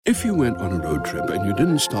If you went on a road trip and you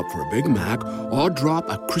didn't stop for a Big Mac or drop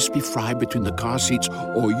a crispy fry between the car seats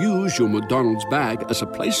or use your McDonald's bag as a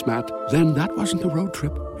placemat, then that wasn't a road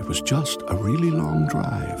trip. It was just a really long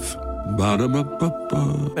drive.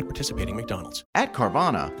 Ba-da-ba-ba-ba. At participating McDonald's. At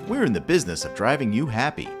Carvana, we're in the business of driving you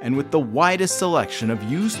happy. And with the widest selection of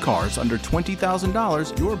used cars under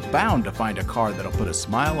 $20,000, you're bound to find a car that'll put a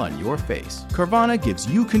smile on your face. Carvana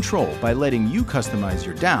gives you control by letting you customize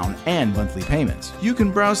your down and monthly payments. You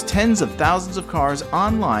can browse tens of thousands of cars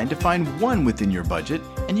online to find one within your budget,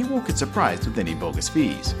 and you won't get surprised with any bogus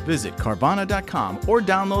fees. Visit Carvana.com or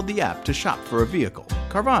download the app to shop for a vehicle.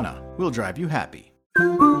 Carvana will drive you happy.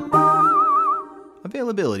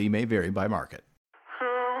 Availability may vary by market.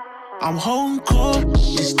 I'm holding court,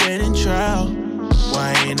 you standing trial.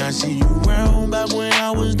 Why ain't I see you around back when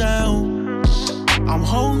I was down? I'm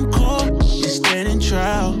holding court, you standing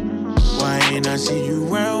trial. Why ain't I see you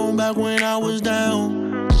around back when I was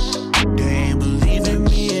down? They ain't believe in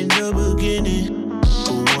me in the beginning,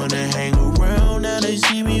 but wanna hang around now they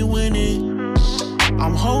see me winning.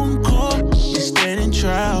 I'm holding court, you standing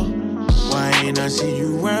trial. Why ain't I see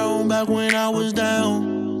you around back when I was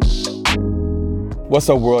down? What's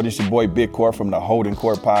up, world? It's your boy Big Court from the Holding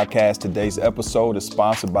Court Podcast. Today's episode is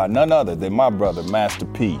sponsored by none other than my brother, Master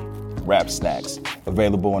P, Rap Snacks.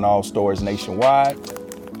 Available in all stores nationwide.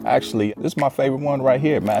 Actually, this is my favorite one right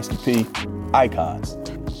here, Master P Icons,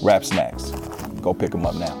 Rap Snacks. Go pick them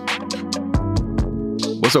up now.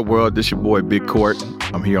 What's up, world? This your boy Big Court.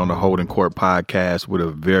 I'm here on the Holding Court Podcast with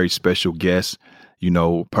a very special guest. You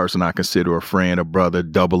know, person I consider a friend, a brother,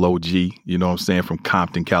 double OG, you know what I'm saying, from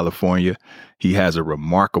Compton, California. He has a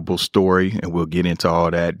remarkable story, and we'll get into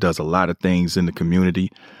all that. Does a lot of things in the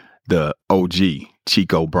community. The OG,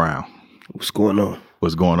 Chico Brown. What's going on?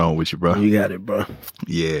 What's going on with you, bro? You got it, bro.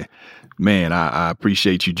 Yeah. Man, I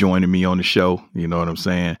appreciate you joining me on the show. You know what I'm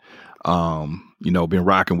saying? You know, been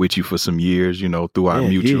rocking with you for some years, you know, through our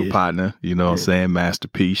mutual partner, you know what I'm saying, Master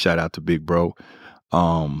P. Shout out to Big Bro.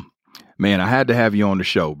 Man, I had to have you on the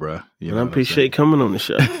show, bro. You know I appreciate coming on the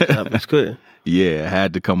show. That's good. Yeah, I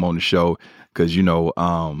had to come on the show because, you know,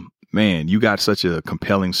 man, you got such a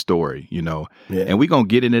compelling story, you know, and we're going to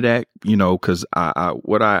get into that, you know, because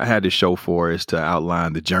what I had the show for is to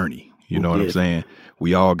outline the journey. You know what I'm saying?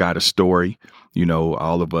 We all got a story, you know,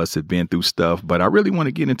 all of us have been through stuff, but I really want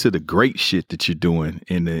to get into the great shit that you're doing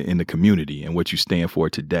in the community and what you stand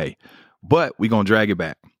for today. But we're going to drag it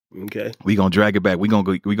back. Okay. We gonna drag it back. We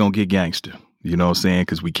gonna get gangster. You know what I'm saying?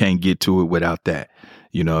 Because we can't get to it without that.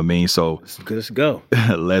 You know what I mean? So let's go.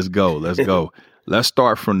 Let's go. Let's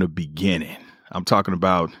start from the beginning. I'm talking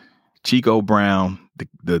about Chico Brown,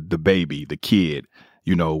 the baby, the kid.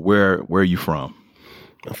 You know, where are you from?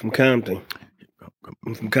 I'm from Compton.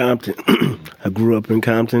 I grew up in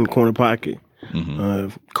Compton, Corner Pocket.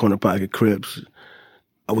 Corner Pocket Crips.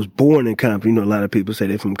 I was born in Compton. You know, a lot of people say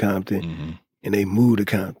they're from Compton. And they moved to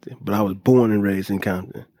Compton, but I was born and raised in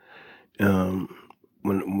Compton.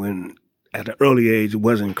 When at an early age, it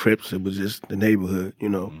wasn't Crips; it was just the neighborhood. You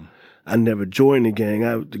know, I never joined the gang.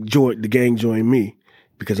 The gang joined me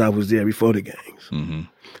because I was there before the gangs.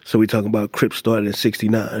 So we talking about Crips started in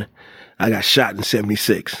 '69. I got shot in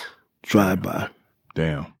 '76, drive-by.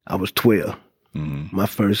 Damn. I was 12. My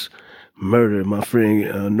first murder, my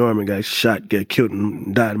friend Norman got shot, got killed,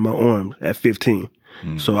 and died in my arms at 15.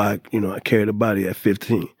 So I carried a body at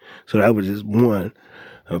 15. So that was just one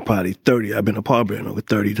of probably 30. I've been a pallbearer over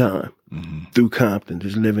 30 times through Compton,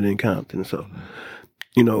 just living in Compton. So,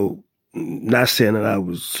 you know, not saying that I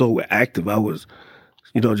was so active. I was,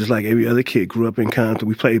 you know, just like every other kid, grew up in Compton.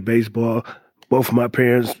 We played baseball. Both of my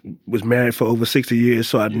parents was married for over 60 years,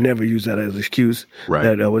 so I'd never use that as an excuse. Right.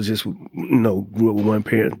 That I was just, you know, grew up with one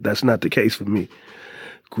parent. That's not the case for me.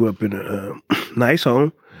 Grew up in a nice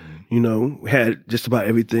home. You know, had just about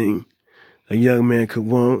everything a young man could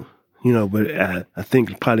want, you know, but I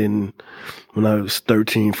think probably when I was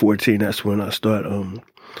 13, 14, that's when I started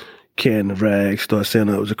carrying the rags, started saying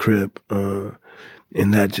I was a Crip,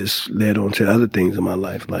 and that just led on to other things in my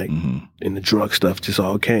life, like in the drug stuff just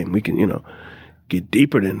all came. We can, you know, get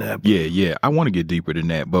deeper than that. Yeah. I want to get deeper than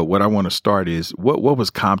that, but what I want to start is, what was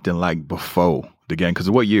Compton like before the gang? Because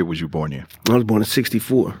what year was you born in? I was born in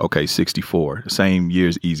 64. Okay, 64. Same year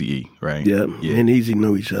as Eazy-E, right? Yeah, and Eazy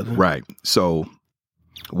knew each other. Right. So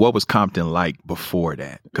what was Compton like before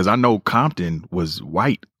that? Because I know Compton was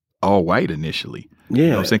white, all white initially. Yeah. You know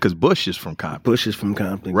what I'm saying? Because Bush is from Compton. Bush is from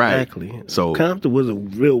Compton, right. Exactly. So Compton was a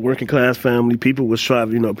real working class family. People was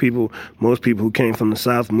striving, you know, most people who came from the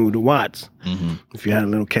South moved to Watts. If you had a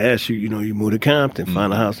little cash, you moved to Compton,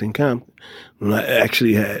 find a house in Compton. When I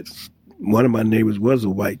actually had, one of my neighbors was a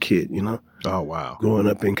white kid, you know. Oh, wow. Growing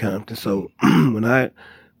up in Compton. So the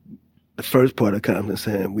first part of Compton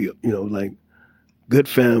saying we, like good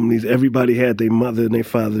families, everybody had their mother and their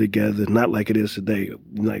father together, not like it is today.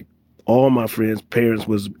 Like all my friends' parents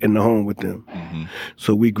was in the home with them. Mm-hmm.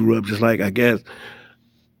 So we grew up just like, I guess,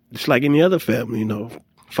 just like any other family,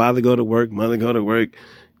 Father go to work, mother go to work,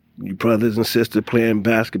 your brothers and sisters playing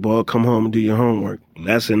basketball, come home and do your homework. Mm-hmm.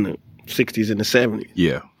 That's in the 60s and the 70s.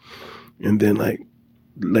 Yeah. And then like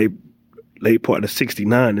late part of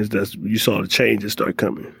 69 is that you saw the changes start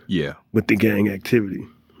coming. Yeah. With the gang activity.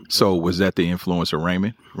 So was that the influence of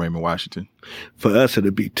Raymond Washington? For us,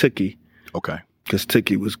 it'd be Tookie. Okay. Because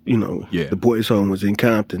Tookie was, the boys' home was in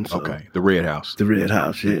Compton. So okay. The Red House. The Red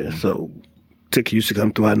House, yeah. Mm-hmm. So Tookie used to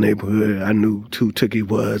come through our neighborhood. I knew who Tookie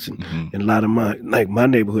was. And, and a lot of my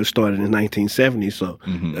neighborhood started in 1970, so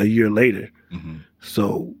a year later. Mm-hmm.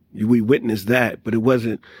 So we witnessed that, but it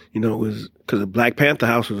wasn't, it was because the Black Panther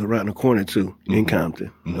House was around the corner too in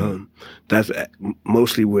Compton. Mm-hmm. That's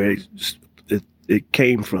mostly where it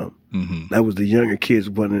came from. Mm-hmm. That was the younger kids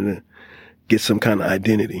wanting to get some kind of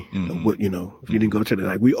identity. Of what, if you didn't go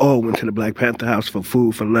to we all went to the Black Panther House for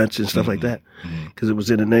food, for lunch and stuff like that, because it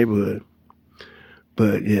was in the neighborhood.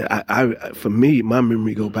 But yeah, I for me, my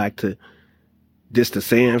memory go back to just the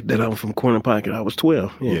saying that I'm from Corner Pocket. I was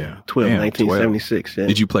 12. Yeah. 12, damn, 1976. 12. Yeah.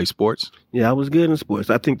 Did you play sports? Yeah, I was good in sports.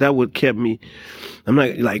 I think that would kept me, I'm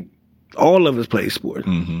not, like, all of us played sports.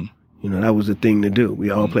 Mm-hmm. That was the thing to do. We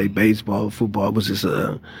all played baseball, football. It was just,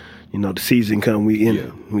 the season come,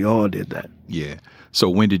 we all did that. Yeah. So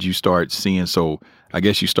when did you start seeing, I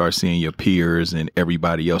guess you start seeing your peers and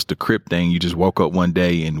everybody else, the Crip thing, you just woke up one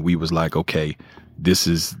day and we was like, okay, this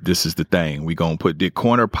is the thing. We gonna did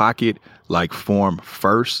Corner Pocket form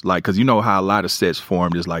first? Cause you know how a lot of sets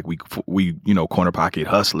formed is like we Corner Pocket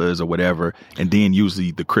Hustlers or whatever. And then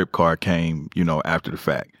usually the Crip card came, after the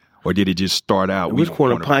fact. Or did it just start out? It was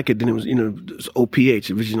Corner Pocket, then it was,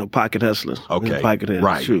 OPH, original Pocket Hustlers. Okay. Pocket Hustlers,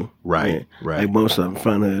 right, true. Right, yeah. Right. Like most of them,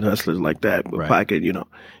 front hood hustlers like that. But Pocket, it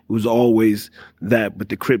was always that. But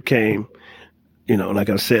the Crip came,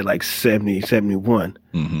 like I said, like 70, 71.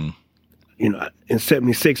 Mm-hmm. In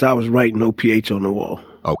 76, I was writing OPH on the wall.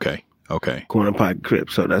 Okay. Corner Pocket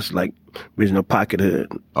Crip. So that's like original Pocket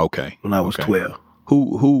Hood. Okay. When I was 12.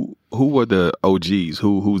 Who were the OGs?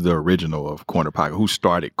 Who's the original of Corner Pocket? Who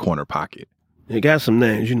started Corner Pocket? It got some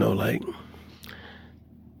names,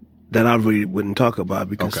 that I really wouldn't talk about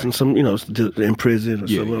because some in prison or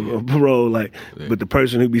some parole, but the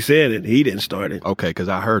person who be saying it, he didn't start it. Okay, because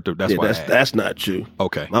I heard that's why that's not true.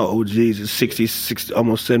 Okay. My OGs is 60,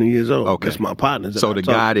 almost 70 years old. Okay. That's my partners. So the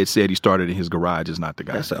guy that said he started in his garage is not the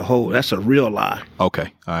guy. That's a real lie.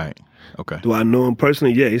 Okay. All right. Okay. Do I know him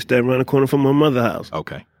personally? Yeah, he stayed around the corner from my mother's house.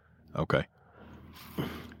 Okay.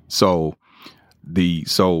 So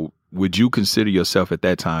would you consider yourself at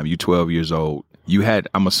that time, you 12 years old,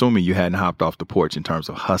 I'm assuming you hadn't hopped off the porch in terms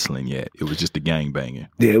of hustling yet. It was just the gang banging.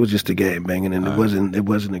 Yeah, it was just the gang banging, and it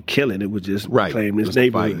wasn't a killing. It was just playing this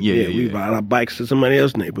neighborhood. We ride our bikes to somebody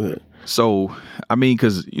else's neighborhood. So, I mean,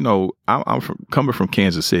 because, I'm coming from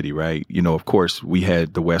Kansas City, right? Of course, we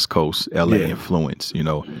had the West Coast, LA influence,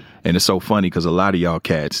 and it's so funny because a lot of y'all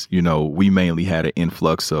cats, we mainly had an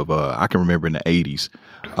influx of, I can remember in the 80s,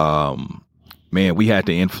 we had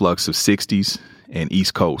the influx of 60s and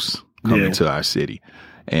East Coast coming to our city.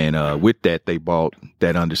 And with that, they bought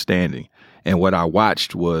that understanding. And what I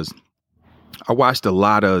watched a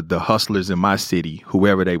lot of the hustlers in my city,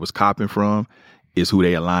 whoever they was copping from, is who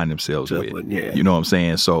they align themselves with. Yeah. You know what I'm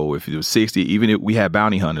saying? So if it was 60, even if we had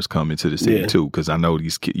bounty hunters coming to the city too, because I know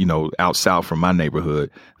these, out south from my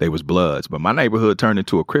neighborhood, they was Bloods. But my neighborhood turned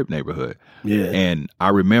into a Crip neighborhood. Yeah. And I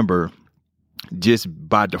remember just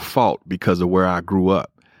by default, because of where I grew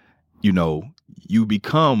up, you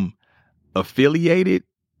become affiliated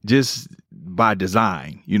just by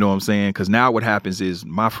design. You know what I'm saying? Because now what happens is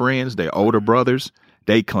my friends, their older brothers,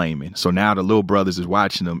 they claiming. So now the little brothers is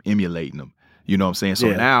watching them, emulating them. You know what I'm saying?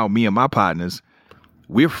 So now me and my partners,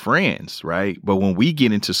 we're friends, right? But when we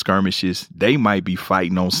get into skirmishes, they might be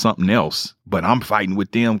fighting on something else, but I'm fighting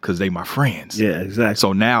with them because they my friends. Yeah, exactly.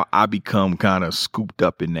 So now I become kind of scooped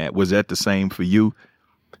up in that. Was that the same for you?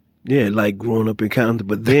 Yeah, like growing up in Compton,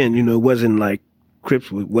 but then, it wasn't like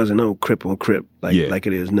Crips, wasn't no Crip on Crip like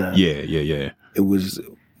it is now. Yeah. It was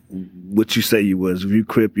what you say you was. If you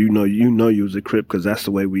Crip, you know you was a Crip because that's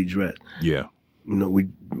the way we dressed. Yeah.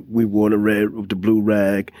 We wore the blue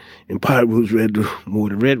rag, and Pyru's wore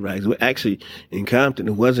the red rags. Well, actually, in Compton,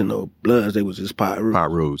 it wasn't no Bloods. They was just Pyru.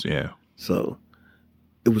 Pyrus, yeah. So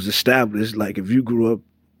it was established, like if you grew up,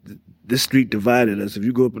 this street divided us. If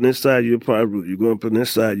you go up on this side, you're a Pyru. You go up on this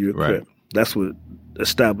side, you're a Crip. That's what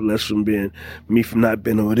established from not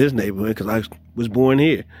being over this neighborhood because I was born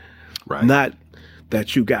here. Right. Not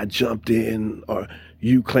that you got jumped in or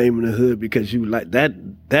you claiming the hood because you like that.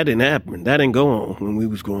 That didn't happen. That didn't go on when we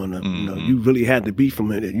was growing up. You know, you really had to be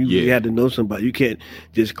from it. You really had to know somebody. You can't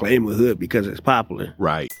just claim a hood because it's popular.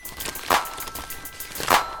 Right.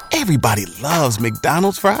 Everybody loves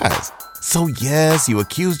McDonald's fries. So yes, you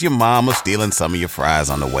accused your mom of stealing some of your fries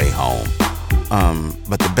on the way home.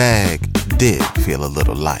 But the bag did feel a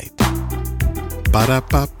little light.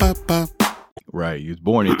 Ba-da-ba-ba-ba. Right, you was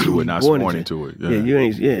born into it, not sworn into it. Yeah, you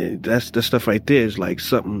ain't. Yeah, that's the stuff right there is like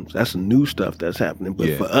something. That's some new stuff that's happening.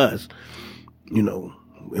 But for us, you know,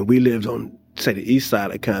 and we lived on say the east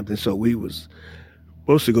side of Compton, so we was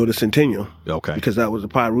supposed to go to Centennial. Okay. Because that was a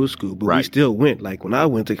Pyru school, but we still went. Like when I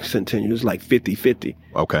went to Centennial, it was like 50-50.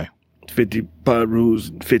 Okay. 50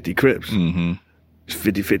 Pyrus, 50 Crips.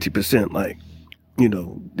 50%. Like, you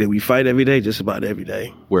know, did we fight every day? Just about every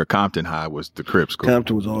day. Where Compton High was the Crips school.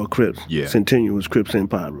 Compton was all Crips. Yeah. Centennial was Crips and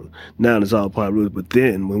Pyrus. Now it's all Pyrus. But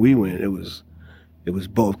then when we went, it was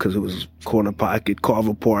both because it was Corner Pocket,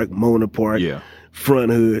 Carver Park, Mona Park,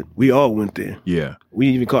 Front Hood. We all went there. Yeah. We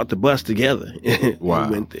even caught the bus together. Wow.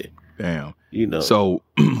 We went there. Damn. You know. So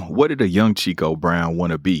what did a young Chico Brown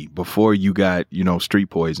want to be before you got, you know, street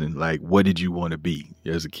poison? Like, what did you want to be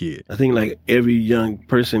as a kid? I think like every young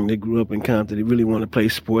person that grew up in Compton, they really want to play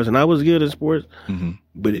sports. And I was good at sports,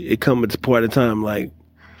 but it come at a part of time like,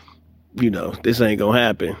 you know, this ain't going to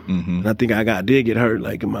happen. And I think I did get hurt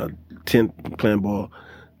like in my 10th playing ball.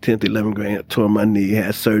 10th, 11th grade, I tore my knee,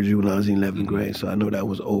 had surgery when I was in 11th grade, so I know that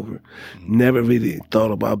was over. Never really thought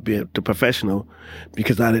about being the professional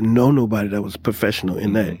because I didn't know nobody that was professional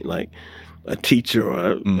in that, like a teacher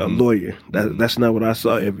or a lawyer. That's not what I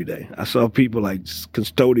saw every day. I saw people like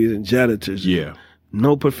custodians and janitors. Yeah.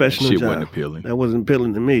 No professional that shit job. Wasn't appealing. That wasn't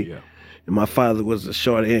appealing to me. Yeah. And my father was a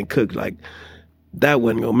short-hand cook. Like, that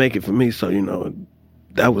wasn't going to make it for me, so, you know,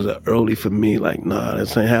 that was early for me. Like, nah,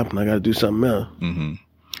 this ain't happening. I got to do something else.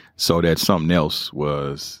 So that something else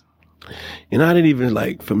was... And I didn't even,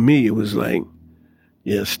 like, for me, it was like,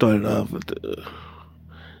 started off with the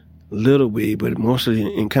Little Weed, but mostly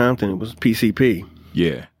in Compton, it was PCP.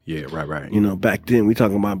 Yeah, right. You know, back then, we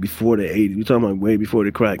talking about before the 80s. We talking about way before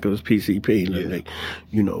the crack, it was PCP. Like,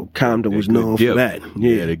 you know, Compton was known for that.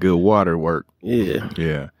 Yeah, the good water work.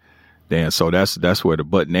 Yeah. Damn, so that's where the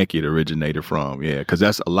butt naked originated from. Yeah, because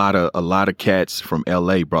that's a lot of cats from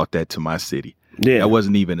LA brought that to my city. Yeah. That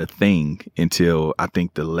wasn't even a thing until I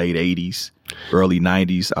think the late 80s, early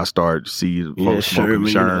 90s. I started seeing folks smoking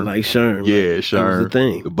Sherm. Like Sherm. Yeah, Sherm. That was the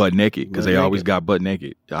thing. Butt naked, because they always got butt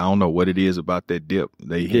naked. I don't know what it is about that dip.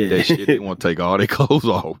 They hit that shit. They want to take all their clothes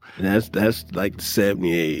off. That's like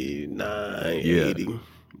 78, 80.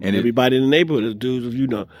 And everybody in the neighborhood is dudes, you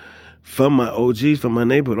know, from my OGs, from my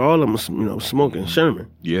neighborhood, all of them, you know, smoking Sherman.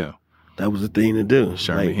 Yeah. That was the thing to do.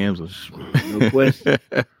 Sherman Hemsley. No question.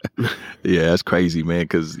 Yeah, that's crazy, man.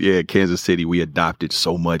 Because, Kansas City, we adopted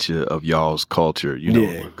so much of y'all's culture, you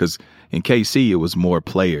know. Because in KC, it was more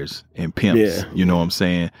players and pimps, you know what I'm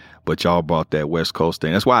saying? But y'all brought that West Coast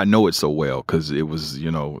thing. That's why I know it so well, because it was,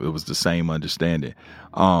 you know, it was the same understanding.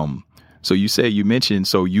 So you mentioned,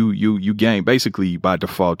 so you gang, basically by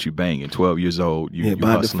default you banging, 12 years old. You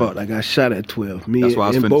by hustling. default, I got shot at 12. Me That's what I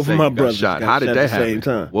was and both of my brothers shot. How did that happen? At the same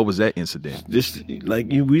time. What was that incident? Just like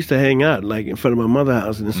we used to hang out like in front of my mother's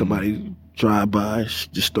house, and then somebody drive by,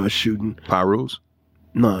 just start shooting. Pyrus?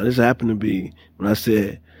 No, this happened to be when I said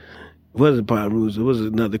it wasn't Pyrus, it was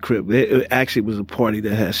another crip. It actually was a party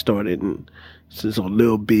that had started and since on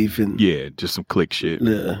Lil Beef and just some click shit.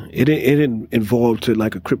 Yeah, it didn't involve to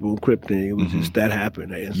like a crip on crip thing. It was just that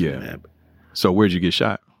happened. That incident happened. So where'd you get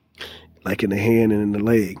shot? Like in the hand and in the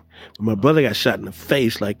leg. But my brother got shot in the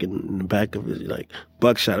face, like in the back of his like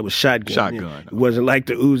buckshot. It was shotgun. Shotgun. It wasn't like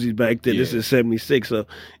the Uzi back then. This is 76.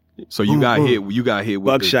 So you got hit. You got hit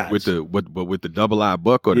with buckshots. with the double eye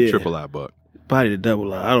buck or the triple eye buck. Probably the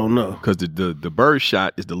double eye. I don't know. Because the bird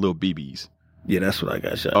shot is the little BBs. Yeah, that's what I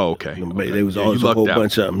got shot. Oh, okay. There was always a whole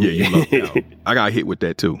bunch of them. Yeah, you lucked out. I got hit with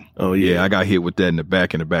that too. Oh, yeah. Yeah, I got hit with that in the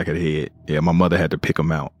back of the head. Yeah, my mother had to pick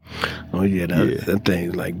them out. Oh, yeah, that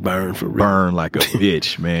thing like burned for real. Burned like a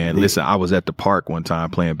bitch, man. Listen, I was at the park one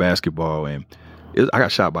time playing basketball, and I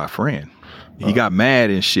got shot by a friend. He got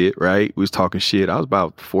mad and shit, right? We was talking shit. I was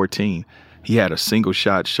about 14. He had a single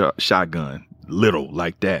shotgun, little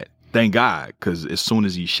like that. Thank God, because as soon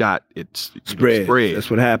as he shot, it spread. That's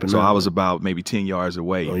what happened. So I was about maybe 10 yards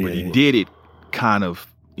away. But he did it kind of,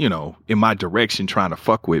 you know, in my direction trying to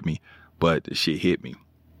fuck with me. But the shit hit me.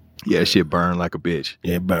 Yeah, that shit burned like a bitch.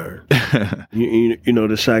 Yeah, it burned. you know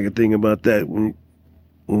the shocking thing about that, when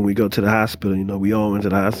when we go to the hospital, you know, we all went to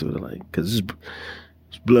the hospital, like, because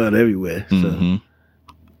there's blood everywhere. So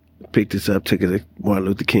picked us up, took us to Martin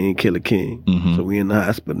Luther King, Killer King. So we in the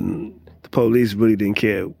hospital. And the police really didn't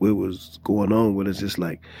care what was going on with us. Just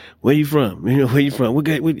like, where you from? You know, where you from?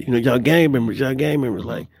 You know, y'all gang members.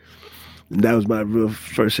 Like, and that was my real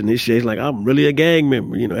first initiation. Like, I'm really a gang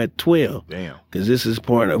member, you know, at 12. Damn. Because this is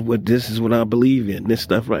part of this is what I believe in, this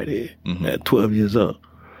stuff right here, at 12 years old.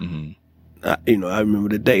 I remember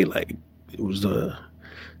the day, like, it was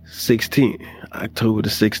 16, October the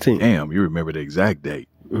 16th. Damn, you remember the exact date.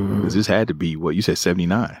 Because this had to be, what, you said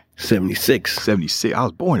 79? 76. 76. I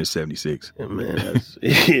was born in 76. Yeah, man,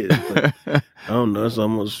 I don't know, it's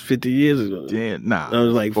almost 50 years ago. Damn, nah. I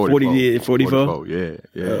was like 40 years, 44?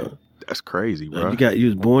 Yeah. That's crazy, bro. You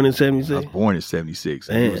was born in 76? I was born in 76.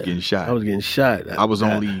 Man, you was getting shot. I was getting shot. I was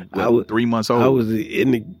only 3 months old. I was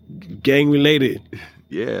in the gang related.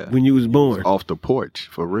 Yeah. When you was born. Off the porch,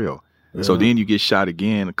 for real. So then you get shot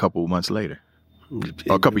again a couple months later.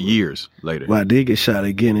 Or a couple years later. Well, I did get shot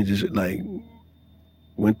again. It just like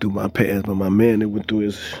went through my pants, but my man, it went through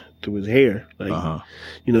his hair. Like,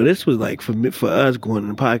 you know, this was like for us going in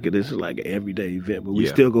the pocket. This is like an everyday event, but we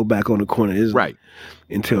still go back on the corner. Right.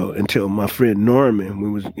 Until my friend Norman, we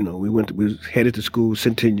was headed to school,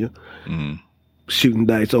 Centennial, shooting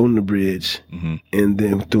dice on the bridge, and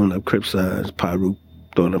then throwing up crip signs, Pyru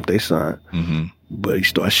throwing up their sign. But he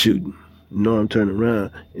started shooting. Norm turned around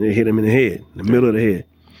and it hit him in the head, in the middle of the head.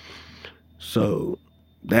 So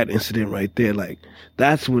that incident right there, like,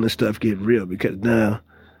 that's when the stuff get real, because now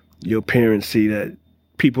your parents see that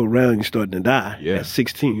people around you starting to die at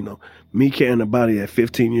 16. You know, me carrying a body at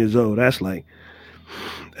 15 years old, that's like,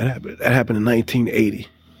 that happened in 1980.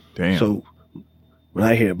 Damn. So when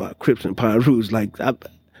I hear about Crips and Pyrus, like,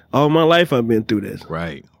 all my life I've been through this.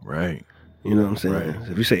 Right. You know what I'm saying? Right.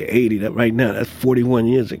 If you say 80, that right now, that's 41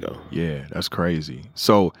 years ago. Yeah, that's crazy.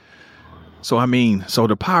 So I mean,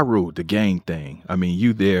 the Pyru, the gang thing, I mean,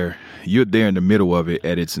 you're there in the middle of it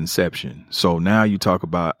at its inception. So now you talk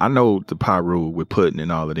about, I know the Pyru with Puddin'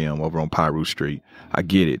 and all of them over on Pyru Street. I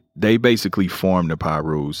get it. They basically formed the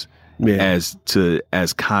Pyrus as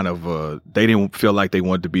kind of they didn't feel like they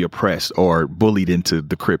wanted to be oppressed or bullied into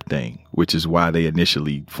the Crip thing, which is why they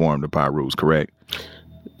initially formed the Pyrus, correct?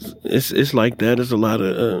 It's like that. There's a lot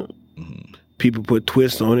of people put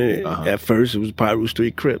twists on it. At first, it was Pyru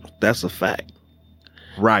Street Crips. That's a fact.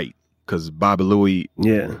 Right, because Bobby Louie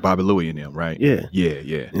and them, right? Yeah.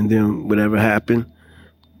 And then whatever happened,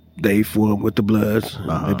 they formed with the Bloods.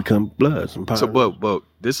 They become Bloods. And so, but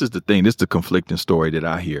this is the thing. This is the conflicting story that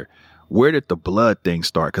I hear. Where did the Blood thing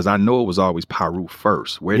start? Because I know it was always Pyru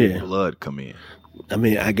first. Where did Blood come in? I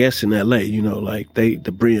mean, I guess in L.A., you know, like the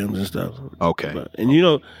Brims and stuff. Okay. And, you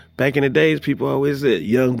know, back in the days, people always said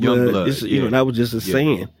young blood. You know, that was just a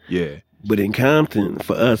saying. Yeah. But in Compton,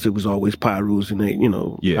 for us, it was always Pyrus and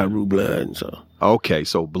Pyru Blood. And so. Okay,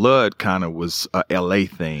 so Blood kind of was a L.A.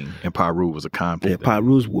 thing and Pyru was a Compton thing.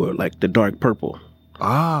 Pyrus were like the dark purple.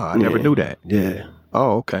 Ah, I never knew that. Yeah.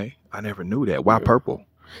 Oh, okay. I never knew that. Why purple?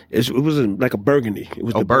 It was like a burgundy. It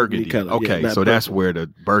was the burgundy color. Okay, so purple. that's where the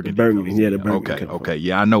burgundy. The burgundy. Okay.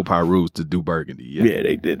 Yeah, I know Pyrus to do burgundy. Yeah,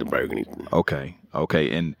 they did the burgundy. Okay,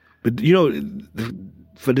 but you know,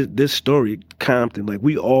 for this story, Compton, like,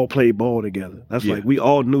 we all played ball together. That's like we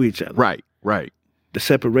all knew each other. Right. The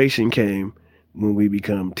separation came when we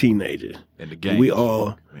become teenagers. And the gang. We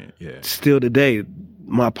all still today.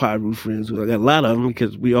 My Pyru friends, I got a lot of them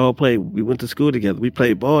because we all played. We went to school together. We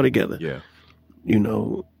played ball together. Yeah. You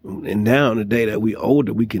know, and now in the day that we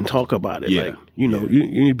older, we can talk about it. Like, you know,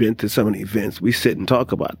 you've been to some of the events. We sit and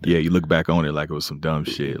talk about it. Yeah, you look back on it like it was some dumb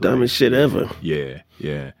shit. Dumbest shit ever.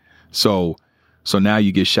 Yeah. So now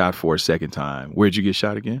you get shot for a second time. Where'd you get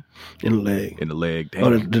shot again? In the leg. In the leg. Damn.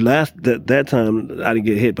 Oh, that time I didn't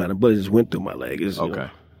get hit by the bullet. It just went through my leg. Okay. You know.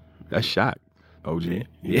 That's shot. OG.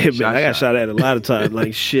 Yeah, man, I got shot at a lot of times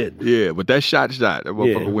like shit. Yeah, but that shot. That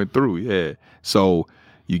motherfucker went through. Yeah. So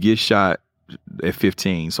you get shot at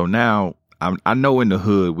 15. So now I know in the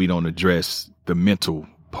hood we don't address the mental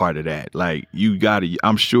part of that. Like, you gotta,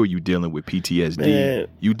 I'm sure you dealing with PTSD. Man,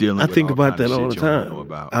 you dealing. I think about that all the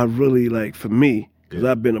time. I really, like, for me, because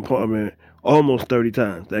I've been a partner almost 30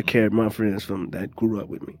 times. That carried my friends that grew up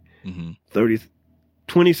with me.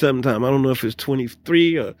 20-something times. I don't know if it's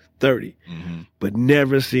 23 or 30, but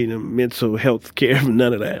never seen a mental health care from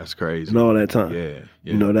none of that. That's crazy. And all that time. Yeah.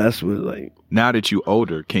 You know, that's what, like. Now that you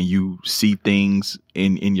older, can you see things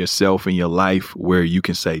in yourself, in your life, where you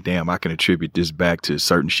can say, damn, I can attribute this back to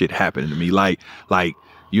certain shit happening to me? Like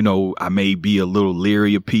you know, I may be a little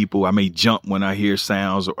leery of people. I may jump when I hear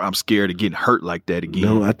sounds, or I'm scared of getting hurt like that again.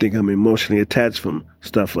 No, I think I'm emotionally attached from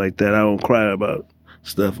stuff like that. I don't cry about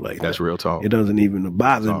stuff like that. That's real talk. It doesn't even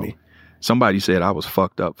bother me. Somebody said I was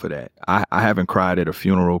fucked up for that. I haven't cried at a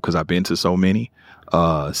funeral because I've been to so many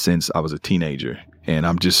since I was a teenager. And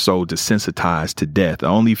I'm just so desensitized to death. The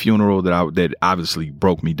only funeral that obviously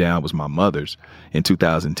broke me down was my mother's in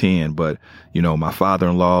 2010. But, you know, my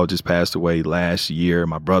father-in-law just passed away last year.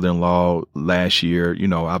 My brother-in-law last year. You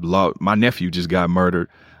know, my nephew just got murdered.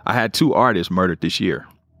 I had 2 artists murdered this year.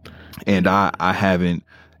 And I haven't,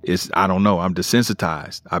 I don't know. I'm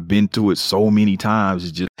desensitized. I've been through it so many times.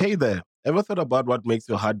 It's just. Hey there. Ever thought about what makes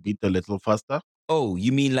your heart beat a little faster? Oh,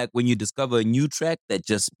 you mean like when you discover a new track that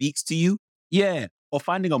just speaks to you? Yeah, or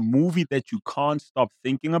finding a movie that you can't stop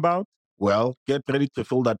thinking about? Well, get ready to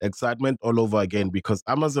feel that excitement all over again because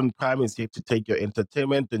Amazon Prime is here to take your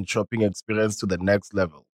entertainment and shopping experience to the next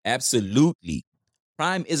level. Absolutely.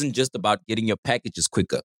 Prime isn't just about getting your packages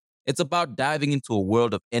quicker. It's about diving into a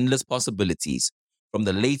world of endless possibilities, from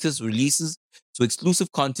the latest releases to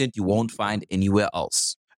exclusive content you won't find anywhere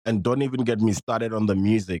else. And don't even get me started on the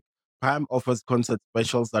music. Prime offers concert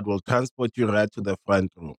specials that will transport you right to the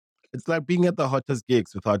front row. It's like being at the hottest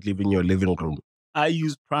gigs without leaving your living room. I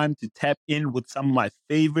use Prime to tap in with some of my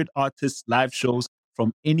favorite artists' live shows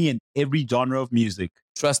from any and every genre of music.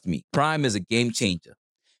 Trust me, Prime is a game changer.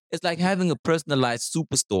 It's like having a personalized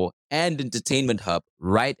superstore and entertainment hub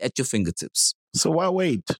right at your fingertips. So why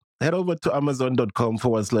wait? Head over to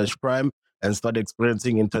amazon.com/Prime and start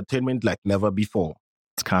experiencing entertainment like never before.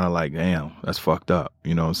 It's kind of like, damn, that's fucked up.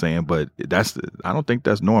 You know what I'm saying? But I don't think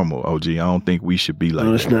that's normal, OG. I don't think we should be like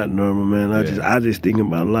No, it's that. not normal, man. I just think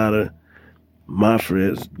about a lot of my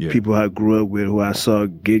friends, people I grew up with, who I saw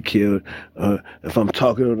get killed. If I'm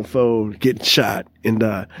talking on the phone, getting shot and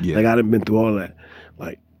die. Yeah. Like, I done been through all that.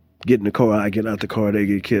 Like, get in the car, I get out the car, they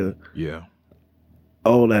get killed. Yeah.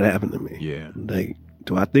 All that happened to me. Yeah. Like,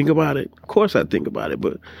 do I think about it? Of course I think about it,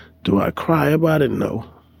 but do I cry about it? No.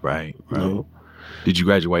 Right. No. Did you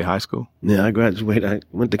graduate high school? Yeah, I graduated. I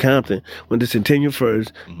went to Compton, went to Centennial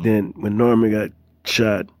first. Mm-hmm. Then when Norman got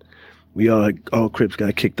shot, we all Crips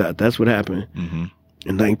got kicked out. That's what happened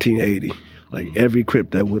in 1980. Like every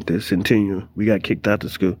Crip that went to Centennial, we got kicked out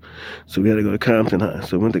of school. So we had to go to Compton High.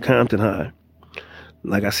 So I went to Compton High.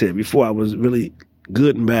 Like I said before, I was really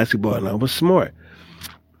good in basketball and I was smart.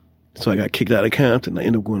 So I got kicked out of Compton. I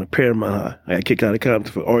ended up going to Paramount High. I got kicked out of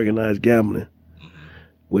Compton for organized gambling,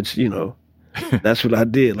 which, you know, that's what I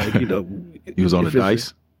did. Like, you know, you was on the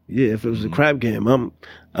dice. If it was a crap game,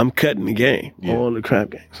 I'm cutting the game on the crap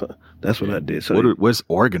game. So that's what I did. So what's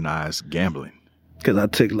organized gambling? Because I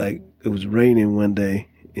took, like, it was raining one day,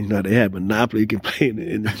 and, you know, they had Monopoly, you can play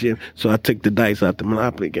in the gym. So I took the dice out the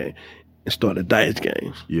Monopoly game and started dice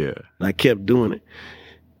games. Yeah. And I kept doing it,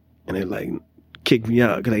 and they like kicked me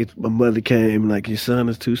out because my mother came like, your son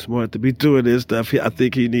is too smart to be doing this stuff. I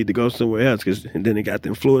think he need to go somewhere else. And then he got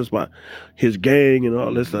influenced by his gang and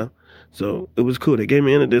all this stuff. So it was cool. They gave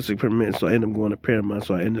me interdistrict permit, so I ended up going to Paramount.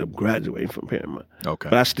 So I ended up graduating from Paramount. Okay.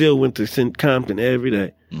 But I still went to Compton every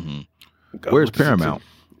day. Mm-hmm. Where's Paramount?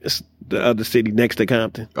 It's the other city next to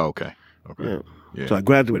Compton. Okay. Yeah. So I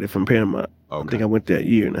graduated from Paramount. Okay. I think I went there a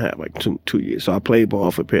year and a half, like two years. So I played ball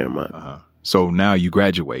for Paramount. So now you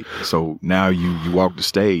graduate. So now you walk the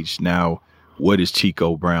stage. Now, what is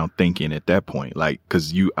Chico Brown thinking at that point? Like,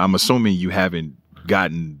 because I'm assuming you haven't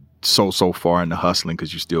gotten so far into hustling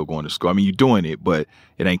because you're still going to school. I mean, you're doing it, but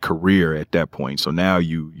it ain't career at that point. So now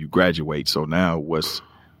you graduate. So now what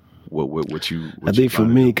you? I think for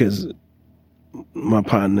me, because my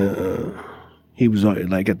partner, he was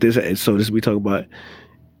like at this age. So we talk about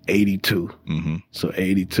 82. Mm-hmm. So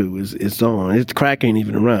 82 it's on. It's crack ain't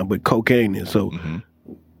even around, but cocaine is. So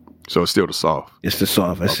so it's still the soft. It's the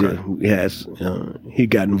soft. I said he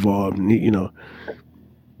got involved, and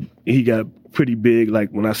he got pretty big. Like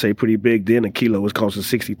when I say pretty big, then a kilo was costing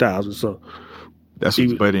 $60,000. So that's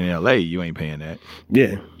but in LA you ain't paying that.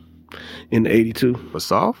 Yeah, in 82 for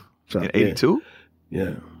soft. In 82.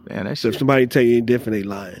 Yeah. Man, that so shit. If somebody tell you any different, they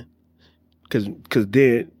lying. Because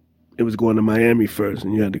then it was going to Miami first,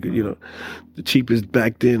 and you had to, you know, the cheapest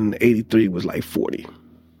back then in 83 was like 40.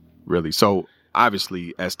 Really? So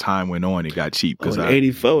obviously, as time went on, it got cheap. Because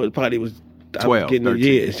 84, it probably was 12,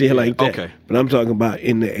 13. Yeah, like that. Okay. But I'm talking about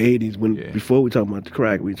in the 80s before we talking about the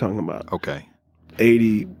crack, we talking about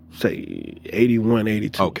 80, say 81,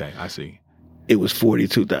 82. Okay, I see. It was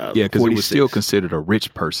 42,000. Yeah, because it was still considered a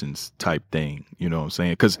rich person's type thing. You know what I'm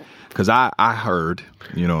saying? Because I heard,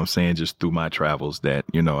 you know what I'm saying, just through my travels that,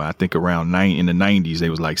 you know, I think around in the 90s, they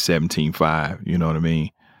was like 17.5. You know what I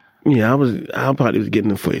mean? Yeah, I probably was getting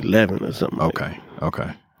them for 11 or something. Okay.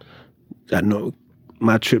 I know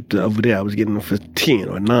my trip to over there, I was getting them for 10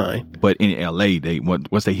 or 9. But in LA,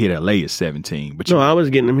 once they hit LA, it's 17. But I was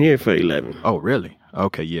getting them here for 11. Oh, really?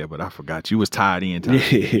 Okay, yeah, but I forgot you was tied in.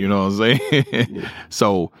 You know what I'm saying? Yeah.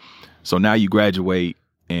 So now you graduate,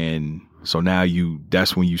 and so now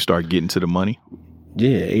that's when you start getting to the money.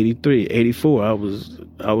 Yeah, 83, 84, I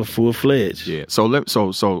was full fledged. Yeah.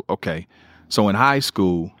 So okay. So in high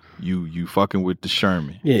school, you fucking with the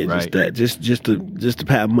Sherman. Yeah, right? just to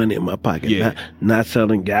have money in my pocket. Yeah. Not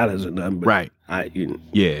selling gallons or nothing. But right. I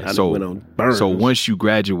So went on burns. So once you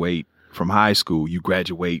graduate from high school, you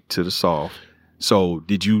graduate to the Soft. So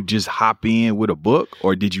did you just hop in with a book,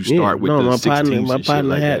 or did you start with the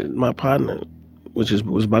 16s? My partner, which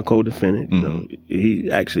was my co-defendant. You know, he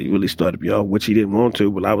actually really started me off, which he didn't want to,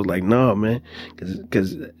 but I was like, no, man,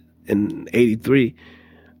 because in '83,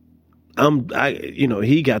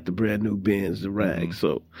 he got the brand new Benz, the rag,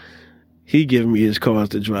 so he giving me his cars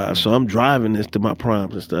to drive. So I'm driving this to my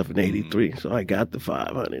proms and stuff in '83. So I got the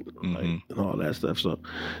 500 and all that stuff. So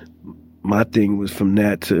my thing was from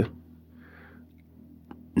that to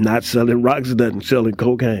not selling rocks, nothing, selling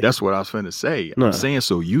cocaine. That's what I was finna say. No. I'm saying,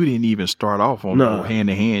 so you didn't even start off on no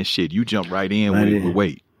hand-to-hand shit. You jumped right in with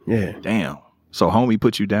weight. Yeah. Damn. So homie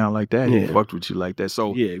put you down like that? Yeah. He fucked with you like that?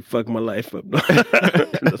 So yeah, he fucked my life up.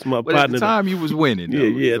 That's my but partner. at the time you was winning. Though,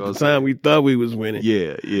 yeah, at the time we thought we was winning.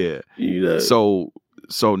 Yeah. You know?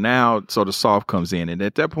 So now the Soft comes in, and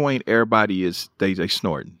at that point everybody is they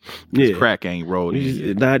snorting. Yeah, crack ain't rolled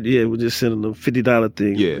in. We're just sending them $50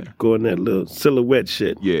 thing. Yeah, going that little silhouette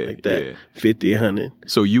shit. Yeah, like that. 50, 100.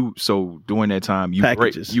 So during that time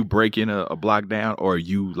you breaking a block down, or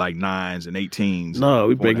you like 9s and 18s? No,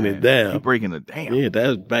 we breaking it down. You breaking it down. Yeah, that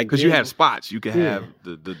was back because you had spots. You could have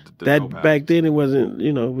the that back then. It wasn't.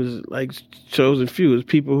 It was like chosen few. It was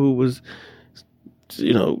people who was,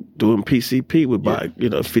 doing PCP would buy,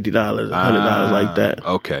 $50, $100 like that.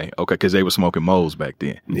 Okay, because they were smoking Moles back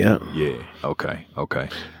then. Yeah. Okay.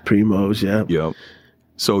 Primos, yeah. Yep.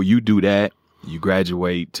 So you do that, you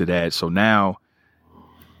graduate to that. So now,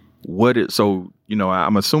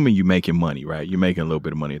 I'm assuming you're making money, right? You're making a little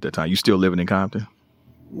bit of money at that time. You still living in Compton?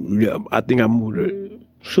 Yeah, I think I moved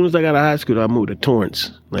as soon as I got out of high school, I moved to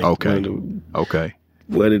Torrance. Okay. I moved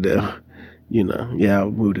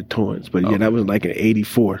to Torrance. But that was like in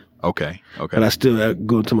 84. Okay. But I still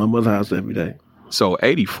go to my mother's house every day. So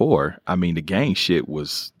 84, I mean, the gang shit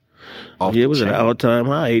was off the chain. It was an all-time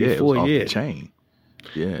high, 84, it was off the chain.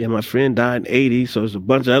 Yeah, my friend died in 80, so there's a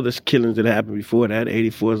bunch of other killings that happened before that.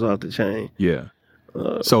 84 is off the chain. Yeah.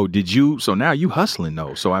 So now you hustling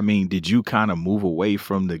though. So I mean, did you kind of move away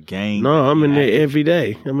from the gang? No, I'm in there every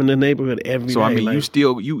day. I'm in the neighborhood every day. So I mean,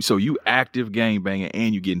 you active gang banging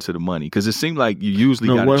and you get into the money, because it seemed like you usually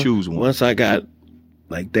got to choose one. Once I got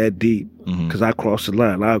like that deep, because I crossed the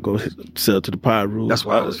line, I'll go sell to the pirate room. That's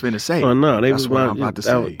what I was finna say. Oh no, that's what I'm about to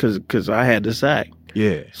say. Because I had the sack.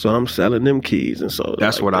 Yeah. So I'm selling them keys, and so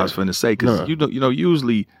that's what I was finna say. Because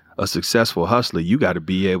usually a successful hustler, you got to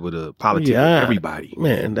be able to politic with everybody.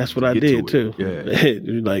 Man, that's what I did too. Yeah.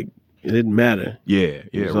 Like, it didn't matter. Yeah.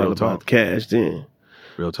 It was all about cash then.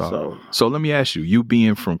 Real talk. So let me ask you, you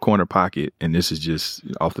being from Corner Pocket, and this is just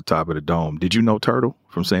off the top of the dome, did you know Turtle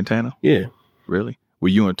from Santana? Yeah. Really? Were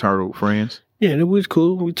you and Turtle friends? Yeah, it was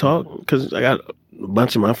cool. We talked, because I got a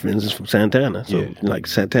bunch of my friends is from Santana. So like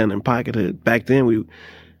Santana and Pocket, back then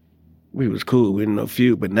we was cool. We didn't know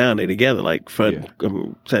few, but now they together like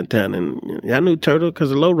Santana. And I knew Turtle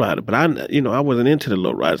because of Lowrider, but I wasn't into the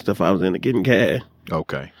Lowrider stuff. I was into getting cash.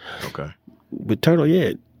 Okay. But Turtle,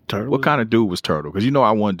 Turtle. What kind of dude was Turtle? Because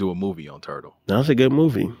I want to do a movie on Turtle. That's a good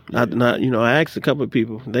movie. Yeah. I asked a couple of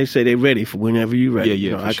people. They say they're ready for whenever you're ready.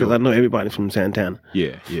 Because I know everybody from Santana.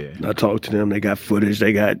 Yeah. I talked to them. They got footage.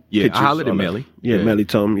 They got pictures. I hollered at Melly. Yeah, Melly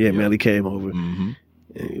told me. Melly came over. Mm-hmm.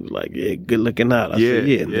 And he was like, good looking out. I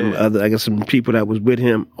said, I got some people that was with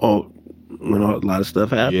him when a lot of stuff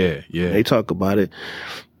happened. Yeah. They talk about it.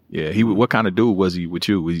 Yeah, what kind of dude was he with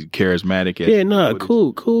you? Was he charismatic?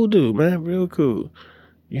 Cool dude, man. Real cool.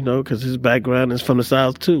 Because his background is from the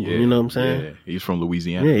South too. Yeah, you know what I'm saying? Yeah, he's from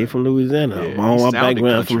Louisiana. Yeah, he's from Louisiana. Yeah, my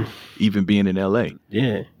background from even being in L.A.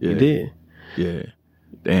 Yeah, he did. Yeah.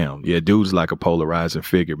 Damn. Yeah, dude's like a polarizing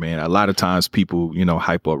figure, man. A lot of times people,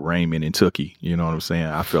 hype up Raymond and Tookie. You know what I'm saying?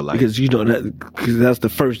 I feel like because because that's the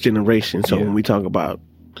first generation. So when we talk about,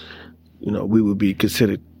 we would be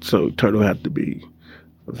considered. So Turtle had to be,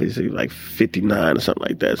 like 59 or something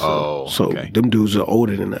like that. So, okay. them dudes are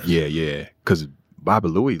older than us. Yeah. Because Bobby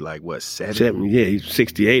Louis, like what, 70? 70, yeah, he's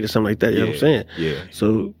 68 or something like that. You know what I'm saying? Yeah.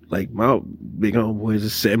 So, like, my big homeboys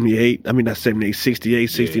is 78. I mean, not 78, 68,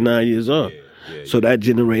 69 years old. Yeah. So that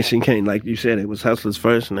generation came, like you said, it was hustlers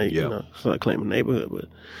first, and they, you know, started claiming neighborhood. But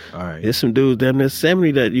all right, there's some dudes down there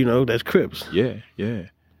 70 that, you know, that's Crips. Yeah.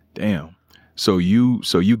 Damn. So you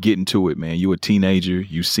get into it, man. You a teenager,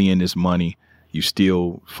 you seeing this money, you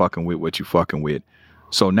still fucking with what you fucking with.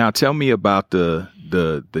 So now tell me about the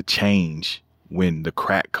change when the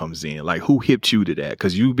crack comes in. Like, who hipped you to that?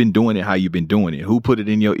 Because you've been doing it how you've been doing it. Who put it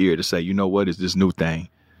in your ear to say, you know what, is this new thing?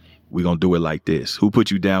 We're going to do it like this. Who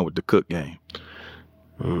put you down with the cook game?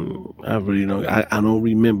 I really don't. I don't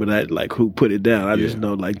remember that, like, who put it down. I just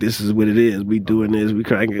know, like, this is what it is. We doing this. We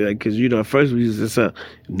cracking it. Because, you know, at first we used to sell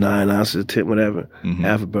 9 ounces, 10, whatever,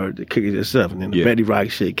 half a bird to cook it yourself. And then the Betty Rock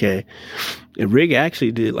shit came. And Rick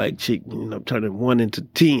actually did, like, turning 1 into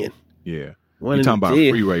 10. Yeah. You talking about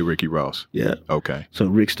Freeway Ricky Ross? Yeah. Okay. So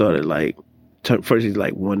Rick started, like, first he's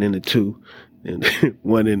like 1 into 2 and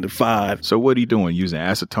 1 into 5. So what he doing? Using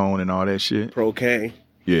acetone and all that shit? Procaine.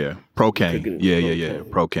 Yeah. Procaine. Yeah.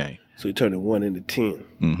 Procaine. So he turned 1 into 10.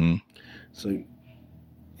 Mm-hmm. So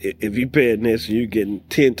if you paying this, you're getting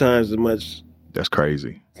 10 times as much. That's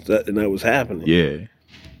crazy. And that was happening. Yeah.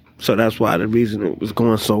 So that's why the reason it was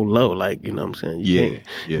going so low, like, you know what I'm saying?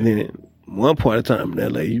 Yeah. And then one part of the time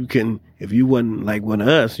in LA, you can, if you wasn't like one of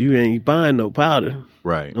us, you ain't buying no powder.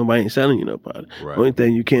 Right. Nobody ain't selling you no powder. Right. Only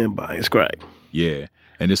thing you can buy is crack. Yeah.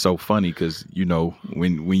 And it's so funny because, you know,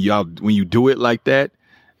 when you do it like that,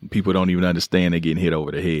 people don't even understand they're getting hit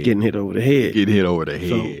over the head.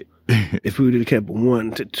 So, if we would have kept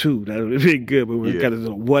 1 to 2, that would have been good. But when we got it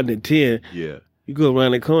to 1 to 10, you go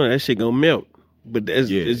around the corner, that shit gonna melt. But it's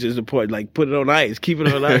just a part, like, put it on ice, keep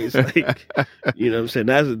it on ice. Like, you know what I'm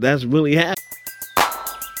saying? That's really happening.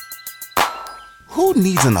 Who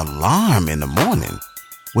needs an alarm in the morning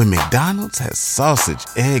when McDonald's has sausage,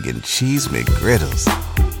 egg, and cheese McGriddles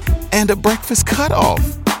and a breakfast cutoff?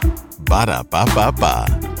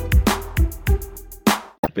 Ba-da-ba-ba-ba.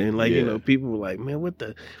 And, like, you know, people were like, man, what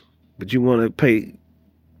the? But you want to pay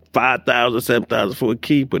 $5,000, $7,000 for a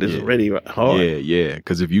key, but it's already hard. Yeah.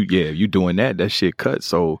 Because if you doing that shit cuts.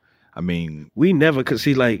 So, I mean, we never could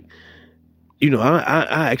see, like, you know,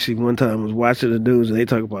 I actually one time was watching the news and they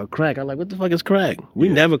talk about crack. I'm like, what the fuck is crack? We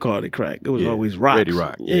never called it crack. It was always rock. Ready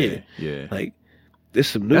Rock. Yeah. Like, there's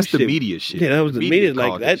some new That's shit. The media shit. Yeah, that was the media.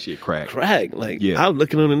 Like, that shit crack. Like, I was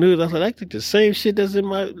looking on the news. I was like, I think the same shit that's in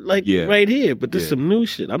my, like, right here. But there's some new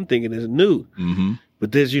shit. I'm thinking it's new. Mm-hmm.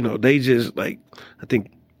 But there's, you know, they just, like, I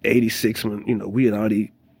think 86 when, you know, we had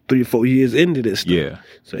already 3 or 4 years into this stuff. Yeah.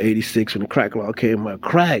 So 86 when the crack law came out,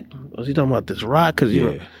 crack. Was he talking about this rock? Because, you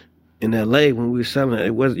know, in LA when we were selling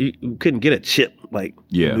it, you couldn't get a chip like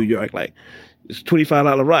in New York. Like, it's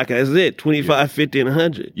 $25 rock. That's it. 25, 50, and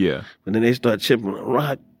 100. Yeah. But then they start chipping a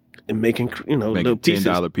rock and making, you know, making little pieces.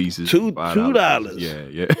 $10 pieces.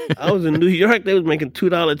 $2. Yeah. I was in New York. They was making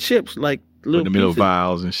 $2 chips, like little in the middle pieces.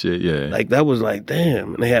 vials and shit. Yeah. Like, that was like,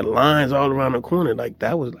 damn. And they had lines all around the corner. Like,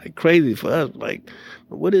 that was like crazy for us. Like,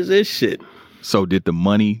 what is this shit? So did the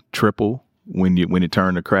money triple when it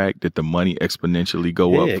turned to crack? Did the money exponentially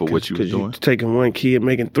go up for what you were doing? Taking 1 key and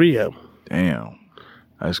making 3 of them. Damn,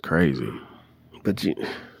 that's crazy. But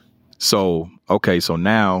so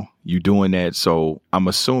now you doing that. So I'm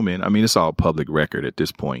assuming, I mean, it's all public record at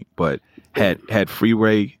this point, but had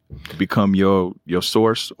Freeway become your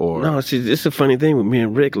source or no? See, it's a funny thing with me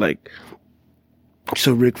and Rick. Like,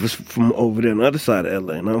 so Rick was from over there on the other side of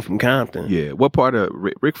LA, and I'm from Compton. Yeah, what part of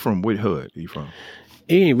Rick from? What hood are you from?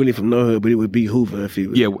 He ain't really from no hood, but it would be Hoover if he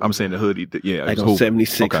was. Yeah, I'm saying the hood. Yeah, like on Hoover.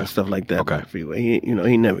 76 and stuff like that. Okay, Freeway.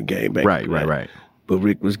 He never gave back. Right. But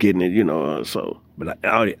Rick was getting it, you know. So, but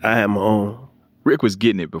I had my own. Rick was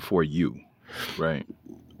getting it before you, right?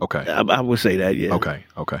 Okay, I would say that. Yeah. Okay.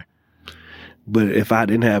 But if I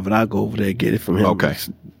didn't have it, I'd go over there and get it from him. Okay.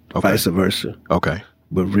 Vice versa. Okay.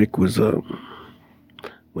 But Rick was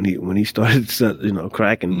when he started, you know,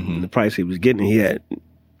 cracking the price he was getting, he had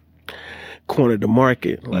cornered the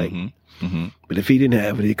market. Like, but if he didn't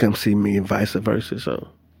have it, he'd come see me and vice versa. So,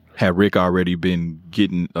 had Rick already been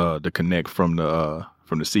getting the connect from the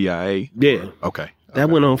CIA? Yeah. Okay. That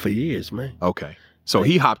went on for years, man. Okay. So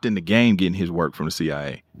he hopped in the game getting his work from the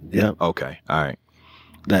CIA. Yeah. Okay. All right.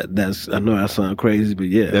 That's I know I sound crazy, but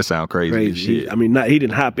yeah. That sound crazy. Shit. I mean, he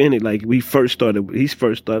didn't hop in it like he first started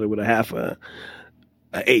with an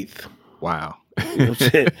eighth. Wow. You know what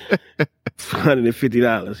I'm saying?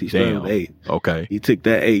 $150. He started with 8. Okay. He took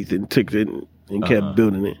that 8th and took it and kept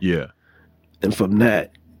building it. Yeah. And from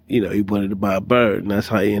that, you know, he wanted to buy a bird, and that's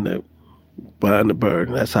how he ended up buying the bird,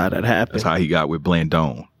 and that's how that happened. That's how he got with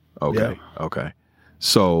Blandone. Okay. Yeah. Okay.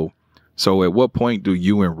 So at what point do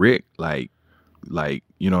you and Rick like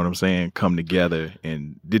you know what I'm saying, come together?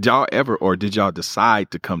 And did y'all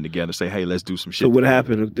decide to come together and say, hey, let's do some shit? So what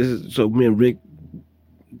happened? So me and Rick,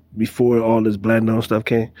 before all this Black Dawn stuff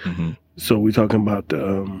came, so we talking about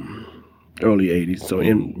the early '80s. So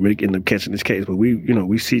Rick ended up catching this case, but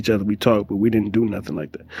we see each other, we talk, but we didn't do nothing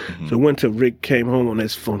like that. So it went till Rick came home on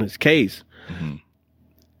his case.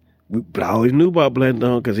 But I always knew about Black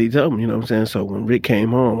Dawn because he told me, you know what I'm saying? So when Rick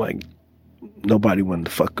came home, like, nobody wanted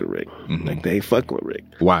to fuck with Rick. Like, they ain't fucking with Rick.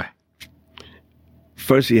 Why?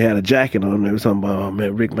 First, he had a jacket on. They was talking about, oh,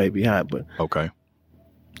 man, Rick might be hot, but... Okay.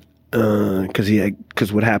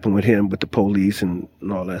 Because what happened with him, with the police and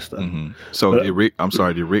all that stuff. So did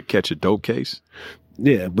Rick catch a dope case?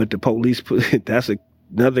 Yeah, but the police, that's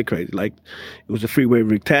another crazy. Like, it was a Freeway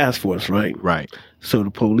Rick task force, right? Right. So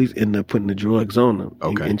the police ended up putting the drugs on them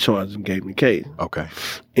and charged them, gave them the case. Okay.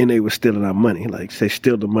 And they were stealing our money. Like, say,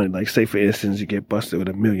 steal the money. Like, say, for instance, you get busted with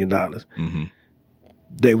 $1 million.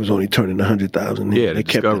 They was only turning 100,000. Yeah, they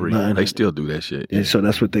kept discovery. It they still do that shit. And so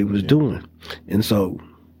that's what they was doing. And so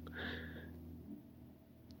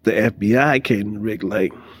the FBI came to Rick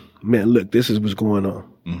like, man, look, this is what's going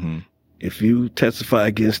on. If you testify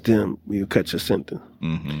against them, we'll cut your sentence.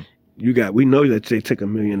 We know that they took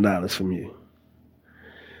 $1 million from you,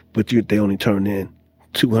 but they only turned in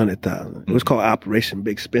 200,000. It was called Operation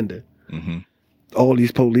Big Spender. All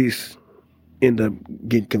these police end up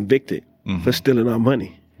getting convicted for stealing our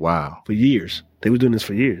money. Wow. For years. They were doing this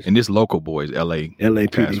for years. And this local boys,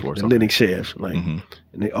 LAPD, the Lennox sheriffs, like, and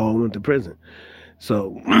they all went to prison. So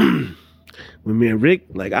when me and Rick,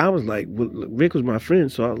 like, I was like, well, Rick was my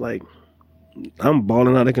friend, so I was like, I'm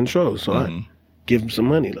balling out of control. So I give him some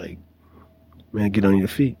money, like, man, get on your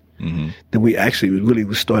feet. Then we actually really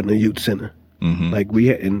was starting a youth center. Like, we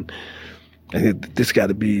had, and this got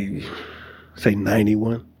to be, say,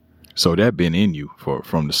 91. So that been in you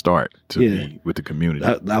from the start to be with the community.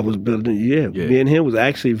 I was building, me and him was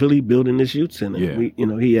actually really building this youth center.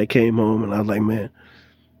 He had came home, and I was like, man,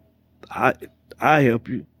 I help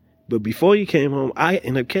you. But before he came home, I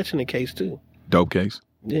ended up catching a case too. Dope case?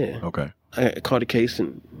 Yeah. Okay. I caught a case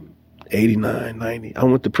in 89, 90. I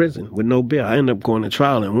went to prison with no bail. I ended up going to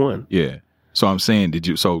trial and won. Yeah. So I'm saying,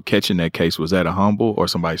 catching that case, was that a humble or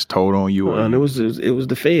somebody's told on you? It was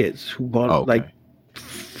the feds who bought like,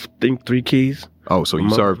 I think 3 keys. Oh, so you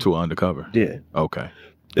served to undercover? Yeah. Okay.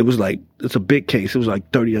 It was like, it's a big case. It was like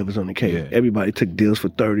 30 of us on the case. Yeah. Everybody took deals for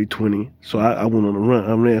 30, 20. So I went on the run.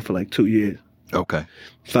 I ran for like 2 years. Okay.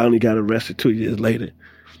 Finally got arrested 2 years later.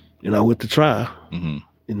 And I went to trial in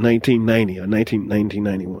 1990 or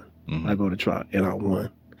 1991. I go to trial and I won.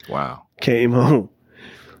 Wow. Came home.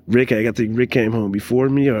 I think Rick came home before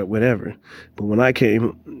me or whatever. But when I came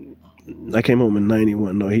home in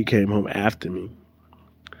 91. No, he came home after me.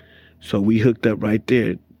 So we hooked up right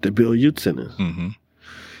there to build youth centers.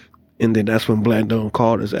 And then that's when Black Dawn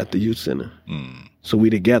called us at the youth center. So we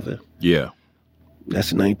together. Yeah.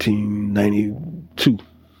 That's 1992.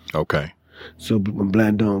 Okay. So when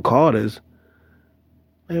Black Dawn called us,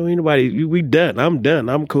 man, we done. I'm done.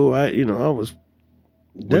 I'm cool. I was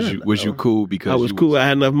done. Was you cool because I was cool. I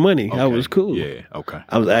had enough money. Okay. I was cool. Yeah. Okay.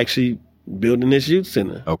 I was actually building this youth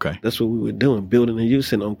center. Okay. That's what we were doing, building a youth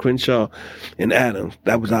center on Crenshaw and Adams.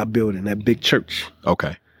 That was our building, that big church.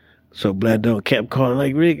 Okay. So Black Dawn kept calling,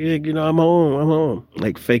 like, Rick, I'm home.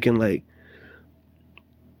 Like, faking, like,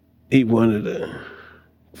 he wanted to,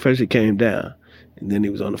 first he came down, and then he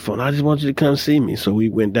was on the phone. I just want you to come see me. So we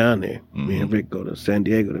went down there. Me and Rick go to San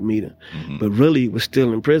Diego to meet him. But really, he was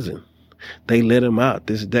still in prison. They let him out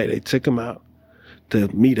this day. They took him out to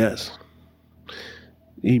meet us.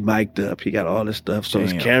 He mic'd up. He got all this stuff. So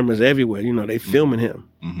his cameras everywhere. They filming him.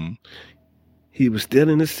 He was still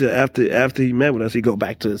in the cell. After he met with us, he go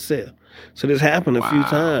back to the cell. So this happened a few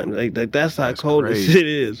times. Like that's how cold this shit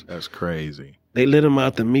is. That's crazy. They let him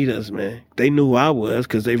out to meet us, man. They knew who I was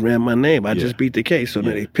because they ran my name. I just beat the case. So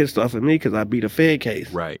then they pissed off at me because I beat a Fed case.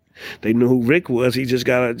 Right. They knew who Rick was. He just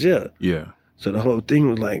got out of jail. Yeah. So the whole thing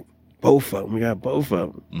was like, both of them. We got both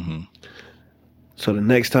of them. So the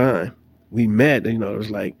next time we met, it was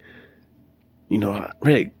like,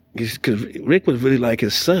 Rick, because Rick was really like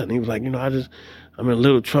his son. He was like, I'm in a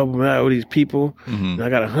little trouble now with these people. And I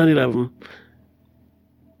got 100 of them.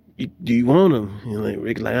 Do you want them? Like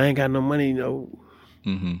Rick, like, I ain't got no money.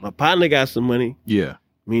 My partner got some money. Yeah.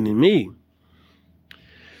 Meaning me.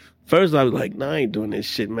 First, I was like, nah, I ain't doing this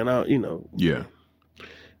shit, man. Yeah.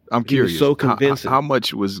 I'm curious. Was so convincing. How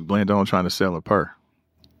much was Black Dawn trying to sell a per?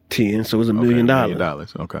 10. So it was $1 million. $1 million.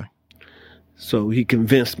 Okay. So he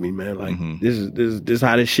convinced me, man. Like this is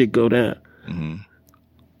how this shit go down.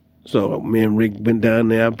 So me and Rick went down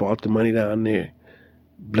there. I brought the money down there.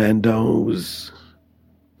 Blandon was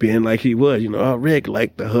being like he was, Rick,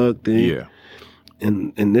 like the hug thing. Yeah.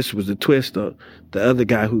 And this was the twist, though. The other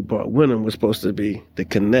guy who brought Wyndham was supposed to be the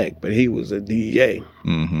connect, but he was a DEA.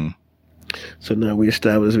 Mm-hmm. So now we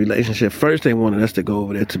established a relationship. First, they wanted us to go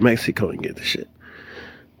over there to Mexico and get the shit.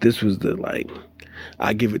 This was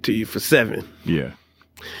I give it to you for $7. Yeah.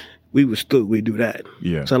 We was through. We do that.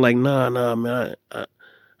 Yeah. So I'm like, nah, man.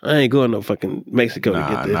 I ain't going no fucking Mexico to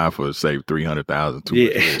get this. Not for say $300,000. Too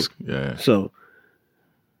much risk. Yeah. So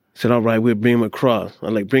I said, all right, we'll bring him across.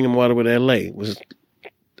 I'm like, bring him all the way to LA. It was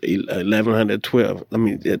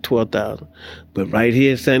 12,000. But right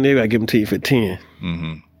here in San Diego, I give them to you for 10.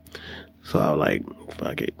 Mm-hmm. So I was like,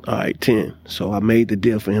 fuck it. All right, 10. So I made the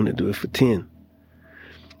deal for him to do it for 10.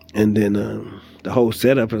 And then the whole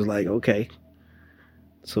setup is like, okay.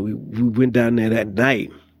 So we went down there that night.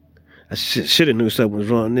 I should have knew something was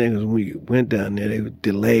wrong there, because when we went down there, they were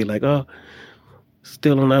delayed, like, oh,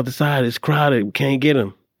 still on the other side, it's crowded, we can't get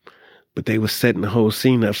them. But they were setting the whole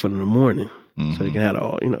scene up for the morning, so they can have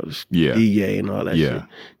all, DEA and all that shit.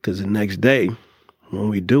 Because the next day, when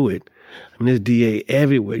we do it, there's DA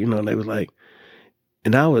everywhere, they was like,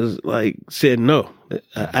 and I was like, said no.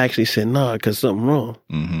 I actually said no, because something wrong.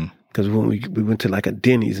 Because when we went to like a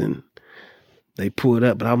Denny's and they pulled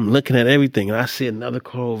up, but I'm looking at everything, and I see another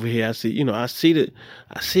car over here. I see, I see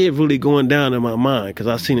it really going down in my mind, because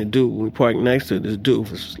I seen a dude when we parked next to it. This dude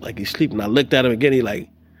was like, he's sleeping. I looked at him again. He like,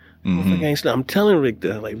 ain't sleep. I'm telling Rick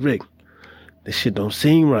that, like, Rick, this shit don't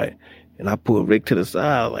seem right. And I pulled Rick to the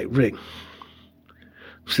side, like, Rick,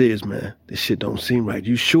 serious, man, this shit don't seem right.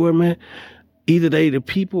 You sure, man? Either they the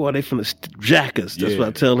people or they from the jackers. That's what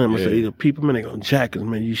I tell him. I said, either people, man, they gonna jack us,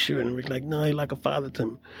 man. You sure? And Rick like, no, he like a father to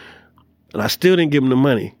me. And I still didn't give him the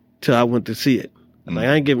money till I went to see it. I'm like,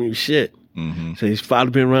 I ain't giving you shit. So he's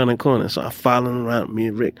following me around the corner. So I followed him around, me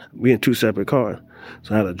and Rick. We in 2 separate cars.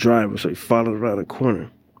 So I had a driver, so he followed around the corner.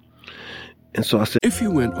 And so I said, if you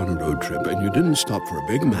went on a road trip and you didn't stop for a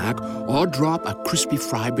Big Mac or drop a crispy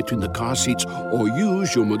fry between the car seats or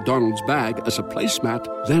use your McDonald's bag as a placemat,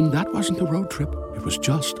 then that wasn't a road trip. It was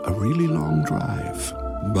just a really long drive.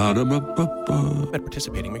 Ba-da-ba-ba-ba. At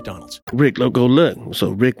participating McDonald's. Rick, go look.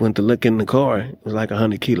 So Rick went to look in the car. It was like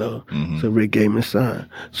 100 kilos. So Rick gave me a sign.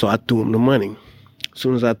 So I threw him the money. As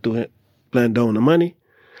soon as I threw Blandon the money,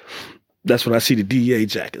 that's when I see the DEA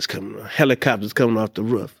jackets coming, helicopters coming off the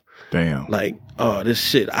roof. Damn. Like, oh, this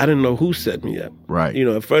shit. I didn't know who set me up. Right.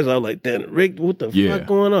 At first I was like, damn, Rick, what the fuck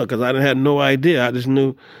going on? Because I didn't have no idea. I just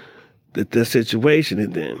knew that the situation.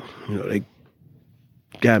 And then, they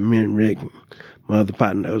got me and Rick, my other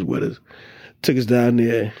partner that was with us, took us down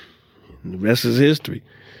there, and the rest is history.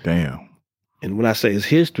 Damn. And when I say it's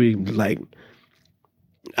history, like,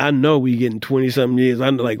 I know we getting 20-something years. I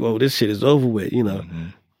know, like, whoa, this shit is over with,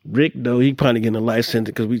 Rick, though, he probably getting a life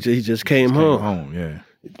sentence because he just came home. Yeah.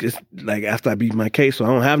 Just like after I beat my case, so I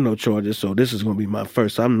don't have no charges, so this is going to be my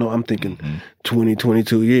first. So I'm thinking 20,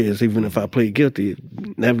 22 years, even if I plead guilty.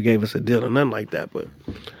 Never gave us a deal or nothing like that, but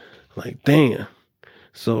like, damn.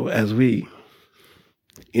 So as we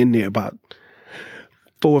in there about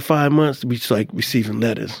 4 or 5 months, we just like receiving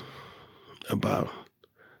letters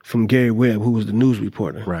from Gary Webb, who was the news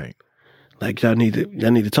reporter. Right. Like, y'all need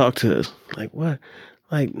to talk to us. Like, what?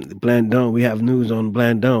 Like, Blandon, we have news on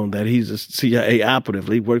Blandon that he's a CIA operative.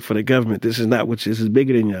 He worked for the government. This is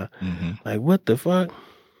bigger than y'all. Like, what the fuck?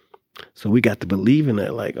 So we got to believe in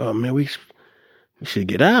that. Like, oh, man, we should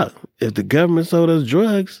get out. If the government sold us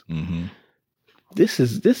drugs, this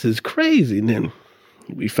is crazy. And then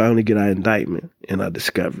we finally get our indictment and our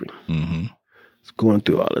discovery. It's going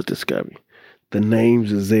through all this discovery. The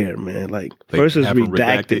names is there, man. Like, first it's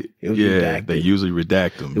redacted. It was redacted. They usually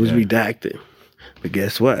redact them. It was redacted. But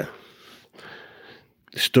guess what?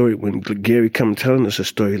 The story, when Gary come telling us a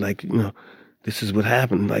story, like, this is what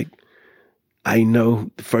happened. Like, I know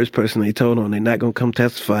the first person they told on, they're not going to come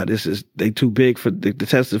testify. They too big to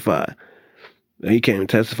testify. He can't even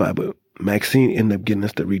testify, but Maxine ended up getting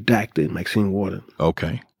us the redacted, Maxine Warden.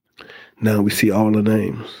 Okay. Now we see all the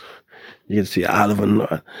names. You get to see Oliver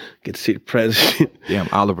North. Get to see the president. Damn,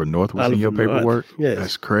 Oliver North was in your paperwork? Yes.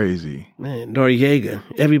 That's crazy. Man, Noriega,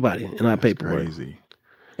 everybody in our paperwork. Crazy.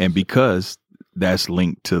 And because that's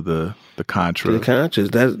linked to the Contra. To the Contras.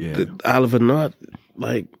 The Oliver North,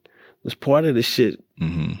 like, was part of the shit.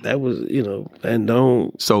 That was, and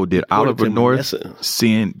don't. So did Oliver North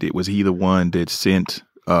was he the one that sent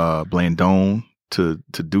Blandon to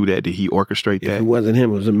do that? Did he orchestrate that? It wasn't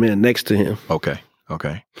him. It was a man next to him. Okay.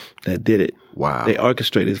 That did it. Wow. They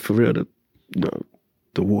orchestrated for real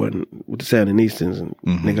the war with the Sandinistas and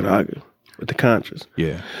Nicaragua. with the Contras.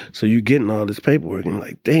 Yeah. So you getting all this paperwork and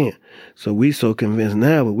like, damn. So we so convinced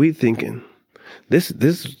now, but we thinking this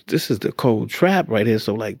is the cold trap right here.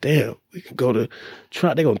 So like, damn, we can go to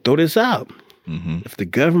trial. They're gonna throw this out. If the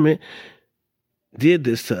government did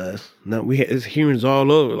this to us, now we had it's hearings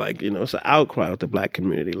all over. Like, it's an outcry with the black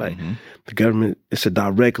community. Like the government, it's a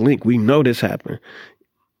direct link. We know this happened.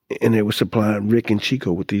 And they were supplying Rick and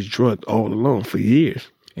Chico with these drugs all along for years.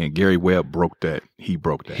 And Gary Webb broke that. He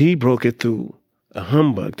broke that. He broke it through a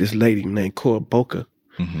humbug, this lady named Cora Boca,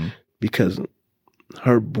 because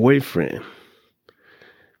her boyfriend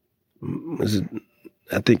was,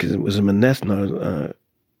 I think it was a Monesno,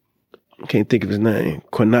 I can't think of his name.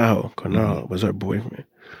 Cornaro was her boyfriend.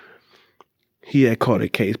 He had caught a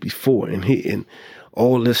case before, and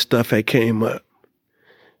all this stuff had came up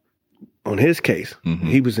on his case.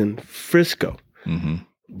 He was in Frisco.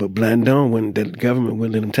 But Blandon, the government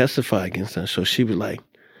wouldn't let him testify against him. So she was like,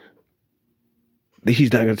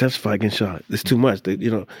 he's not going to testify against y'all. It's too much.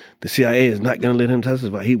 The CIA is not going to let him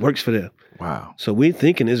testify. He works for them. Wow. So we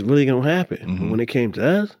thinking it's really going to happen. But when it came to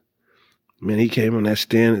us, man, he came on that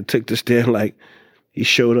stand and took the stand like he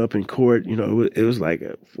showed up in court. It was like,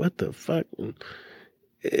 what the fuck? And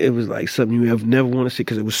it was like something you have never want to see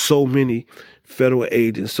because it was so many federal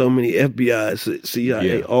agents, so many FBI,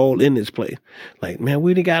 CIA, all in this place. Like, man,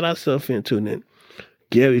 we done got ourselves into it. And then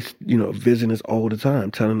Gary's, visiting us all the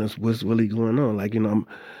time, telling us what's really going on. Like,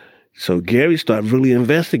 so Gary started really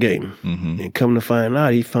investigating and come to find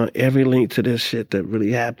out, he found every link to this shit that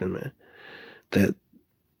really happened, man. That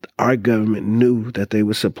our government knew that they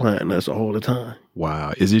were supplying us all the time.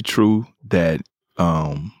 Wow. Is it true that,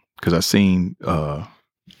 because I seen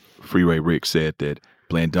Freeway Rick said that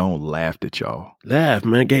Blandon laughed at y'all. Laughed,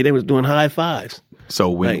 man. They was doing high fives. So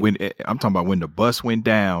when I'm talking about when the bus went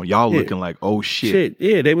down, y'all looking like, oh shit.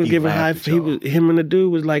 Yeah, they was giving high. Him and the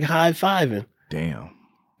dude was like high fiving. Damn.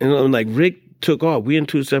 And like Rick took off. We in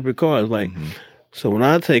two separate cars. Like, so when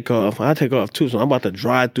I take off too. So I'm about to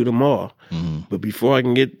drive through the mall. But before I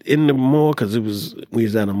can get in the mall, because we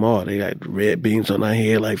was at the mall, they got red beams on our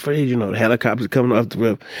head, like, the helicopters coming off the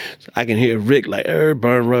roof. So I can hear Rick like,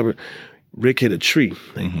 burn rubber. Rick hit a tree,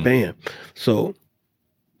 like bam. So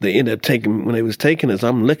they ended up when they was taking us,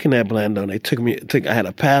 I'm looking at Blandon. They I had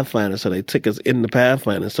a Pathfinder, so they took us in the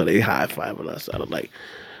Pathfinder, so they high-fiving us. I was like,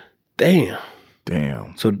 damn.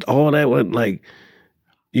 So all that was like,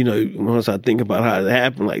 once I think about how it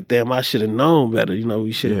happened, like, damn, I should have known better.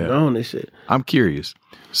 We should have known this shit. I'm curious.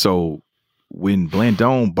 So when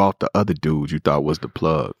Blandon bought the other dude you thought was the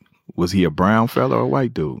plug, was he a brown fella or a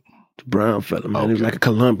white dude? Brown fella, man. He was like a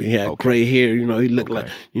Colombian. He had gray hair, he looked like,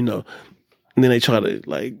 and then they try to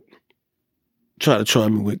try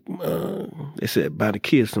me with, they said, buy the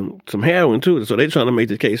kids some heroin too. So they trying to make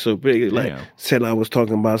the case so big. Like, said I was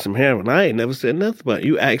talking about some heroin. I ain't never said nothing about it.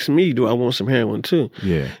 You asked me, do I want some heroin too?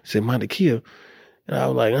 Yeah. Said, by the kill. And I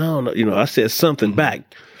was like, I don't know. I said something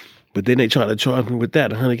back. But then they tried to charge me with that,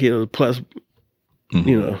 100 kilos plus,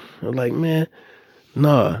 I'm like, man,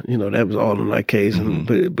 nah, that was all in my case.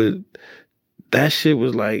 But that shit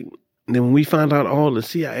was like, then when we found out all the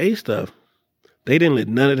CIA stuff, they didn't let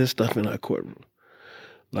none of this stuff in our courtroom.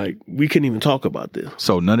 Like, we couldn't even talk about this.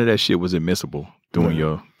 So none of that shit was admissible during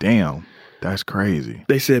your, damn, that's crazy.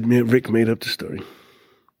 They said me and Rick made up the story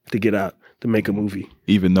to get out, to make a movie.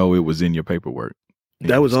 Even though it was in your paperwork.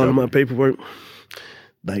 That was all in my paperwork.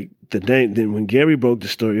 Like, the day, then when Gary broke the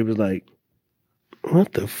story, it was like,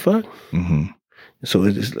 what the fuck? So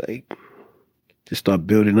it just like, just started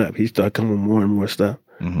building up. He started coming with more and more stuff.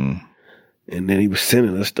 And then he was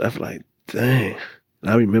sending us stuff like, dang.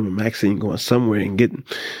 I remember Maxine going somewhere and getting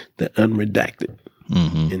the unredacted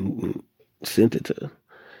and sent it to her.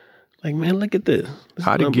 Like, man, look at this.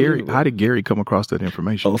 How did Gary come across that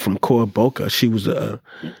information? Oh, from Cora Boca. She was a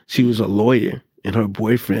lawyer, and her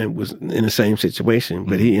boyfriend was in the same situation,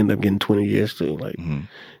 but he ended up getting 20 years too. Like,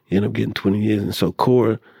 he ended up getting 20 years. And so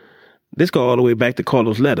Cora, this go all the way back to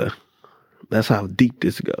Carlos' letter. That's how deep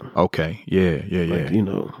this go. Okay. Yeah.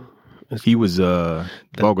 Like, he was Bogota.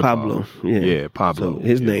 Pablo. Yeah, Pablo. So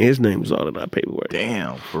his name was all in our paperwork.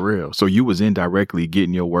 Damn, for real. So you was indirectly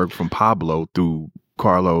getting your work from Pablo through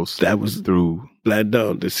Carlos. That was through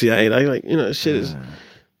Blandon, the CIA. Like, shit is.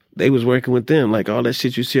 They was working with them. Like, all that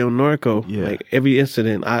shit you see on Narco. Yeah. Like, every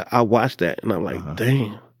incident, I watched that, and I'm like,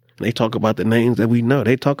 damn. They talk about the names that we know.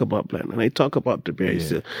 They talk about Blandon. They talk about the Barry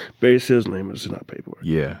Seals. Barry Seals' name is in our paperwork.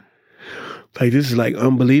 Yeah. Like, this is like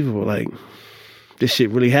unbelievable. Like, this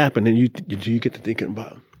shit really happened, and you get to thinking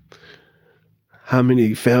about how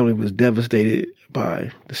many family was devastated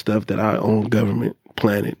by the stuff that our own government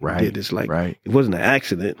planted. Right. Did. It's like, it wasn't an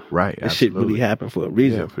accident. Right. This shit really happened for a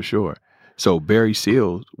reason. Yeah, for sure. So Barry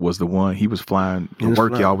Seals was the one, he was flying the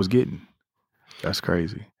work y'all was getting. That's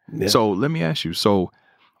crazy. Yeah. So let me ask you, so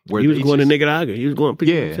he was going to Nicaragua. He was going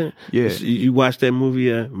to You watched that movie,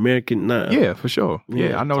 American Nine? Yeah, for sure.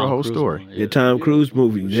 Yeah, I know Tom the whole Cruise story. movie, Tom Cruise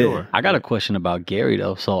movie. Yeah. Sure. I got a question about Gary,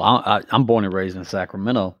 though. So I'm born and raised in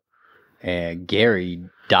Sacramento, and Gary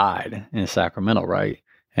died in Sacramento, right?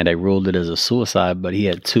 And they ruled it as a suicide, but he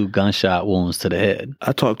had 2 gunshot wounds to the head.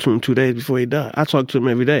 I talked to him 2 days before he died. I talked to him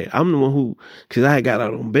every day. I'm the one who, because I had got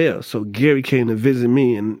out on bail, so Gary came to visit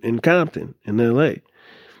me in Compton, in L.A.,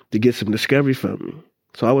 to get some discovery from me.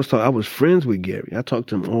 So I was friends with Gary. I talked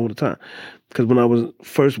to him all the time. Because when I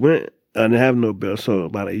first went, I didn't have no bail. So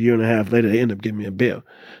about a year and a half later, they ended up giving me a bail.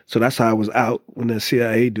 So that's how I was out when that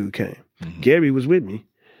CIA dude came. Mm-hmm. Gary was with me.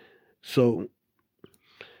 So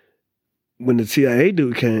when the CIA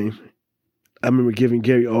dude came, I remember giving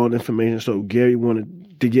Gary all the information. So Gary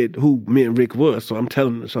wanted to get who me and Rick was. So I'm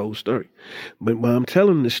telling him this whole story. But while I'm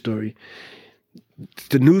telling this story,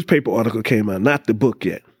 the newspaper article came out, not the book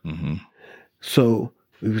yet. Mm-hmm. So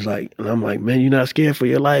we was like, and I'm like, man, you're not scared for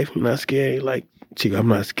your life? You're not scared? Like, Chico, I'm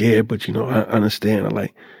not scared, but I understand. I'm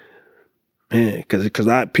like, man, because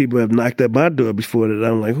people have knocked at my door before that.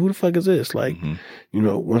 I'm like, who the fuck is this? Like,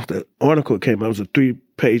 once the article came out, it was a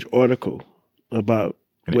 3-page article about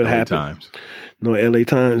what happened. Times. No, LA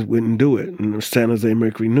Times wouldn't do it. And the San Jose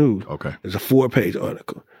Mercury News. Okay. It's a 4-page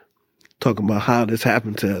article talking about how this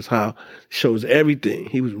happened to us, how it shows everything.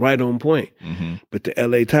 He was right on point. Mm-hmm. But the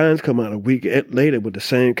LA Times come out a week later with the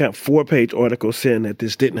same kind of 4-page article saying that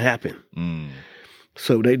this didn't happen. Mm.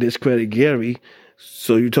 So they discredit Gary.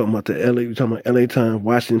 So you're talking about LA Times,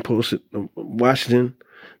 Washington Post, Washington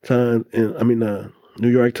Times, and New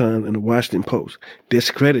York Times and the Washington Post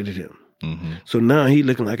discredited him. Mm-hmm. So now he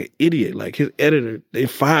looking like an idiot. Like his editor, they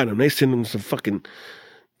fired him. They sent him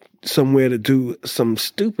somewhere to do some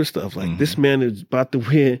stupid stuff. Like this man is about to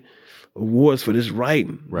win awards for this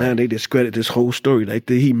writing. Right. Now they discredit this whole story. Like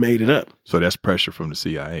he made it up. So that's pressure from the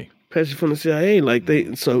CIA. Pressure from the CIA. Like they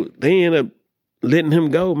end up letting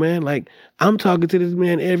him go, man. Like I'm talking to this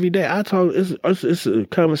man every day. It's a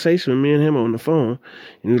conversation with me and him on the phone.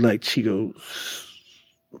 And he was like, Chico,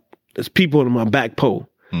 there's people on my back pole.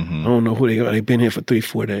 Mm-hmm. I don't know who they are. They've been here for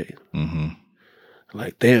 3-4 days. Mm-hmm.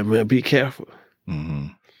 Like, damn, man, be careful. Mm-hmm.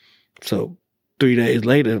 So 3 days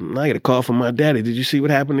later, I get a call from my daddy. Did you see what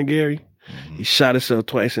happened to Gary? Mm-hmm. He shot himself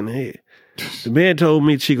twice in the head. The man told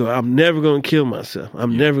me, Chico, I'm never going to kill myself.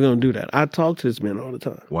 I'm never going to do that. I talk to this man all the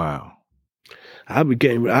time. Wow. I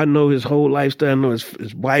know his whole lifestyle. I know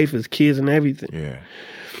his wife, his kids, and everything. Yeah.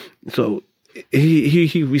 So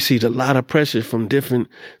he received a lot of pressure from different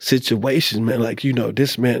situations, man. Like,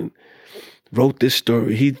 this man wrote this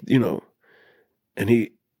story.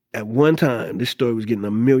 At one time, this story was getting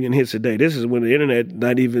 1 million hits a day. This is when the internet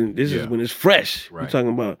is when it's fresh. Right. We're talking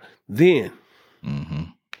about then. Mm-hmm.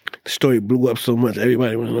 The story blew up so much.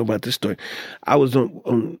 Everybody want to know about this story. I was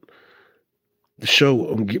on the show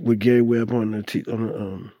with Gary Webb on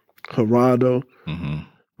Geraldo,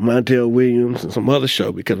 Montel Williams, and some other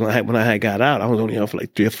show, because when I had got out, I was only out for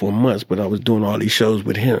like 3 or 4 months, but I was doing all these shows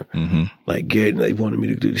with him. Mm-hmm. Like Gary, they wanted me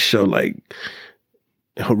to do the show. Like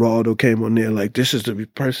Geraldo came on there, like, this is the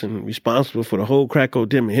person responsible for the whole crack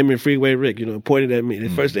epidemic. Him and Freeway Rick, pointed at me.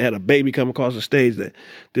 Mm-hmm. First they had a baby come across the stage that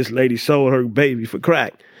this lady sold her baby for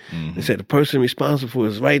crack. Mm-hmm. They said the person responsible for it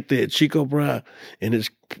is right there, Chico Brown, and it's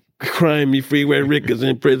crying me Freeway Rick is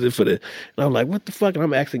in prison for that. And I'm like, what the fuck? And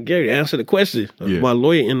I'm asking Gary to answer the question. Yeah. My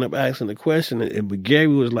lawyer ended up asking the question, but Gary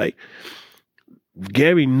was like,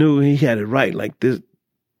 Gary knew he had it right. Like this,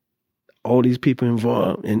 all these people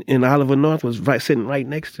involved, and Oliver North was sitting right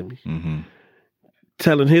next to me,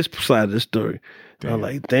 telling his side of the story. I'm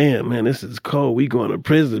like, damn, man, this is cold. We going to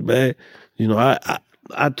prison, man.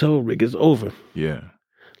 I told Rick it's over. Yeah.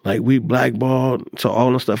 Like, we blackballed. So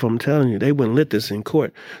all the stuff I'm telling you, they wouldn't let this in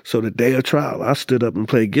court. So the day of trial, I stood up and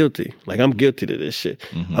played guilty. Like, I'm guilty to this shit.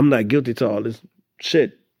 Mm-hmm. I'm not guilty to all this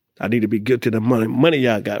shit. I need to be guilty to the money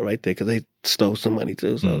y'all got right there, because they stole some money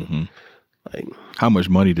too. So, like, how much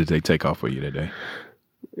money did they take off of you that day?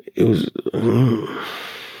 It was,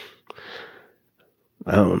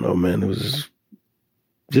 I don't know, man. It was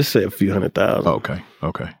just say a few $100,000.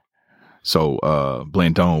 Okay. So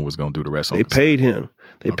Blandon was going to do the rest. They paid him.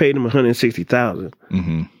 They paid him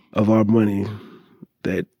 $160,000 of our money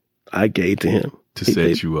that I gave to him to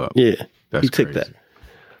set you up. Yeah, he took that.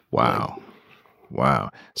 Wow.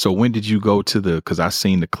 So when did you go to because I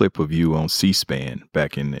seen the clip of you on C-SPAN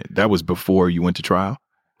back in that was before you went to trial?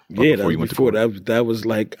 Yeah, that was before. That was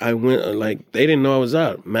like, I went, like, they didn't know I was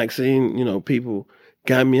out. Maxine, people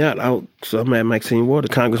got me out. So I'm at Maxine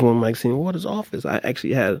Waters, Congresswoman Maxine Waters' office. I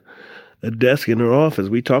actually had a desk in her office.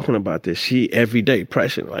 We talking about this. She every day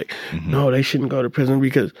pressing like, no, they shouldn't go to prison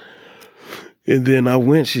because. And then I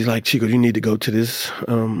went. She's like, Chico, you need to go to this.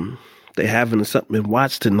 They having something in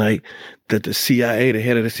Watts tonight that the CIA, the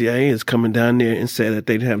head of the CIA, is coming down there and said that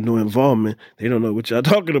they have no involvement. They don't know what y'all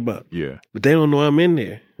talking about. Yeah, but they don't know I'm in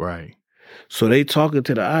there. Right. So they talking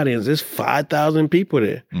to the audience. There's 5,000 people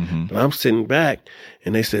there. And I'm sitting back,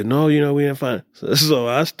 and they said, no, we didn't find. So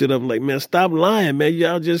I stood up like, man, stop lying, man.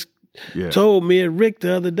 Y'all just told me and Rick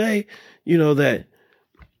the other day, that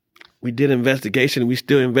we did investigation. We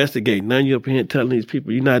still investigate. None of you up here telling these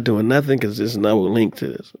people you're not doing nothing because there's no link to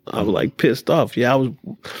this. I was like pissed off. Yeah, I was,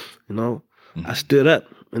 I stood up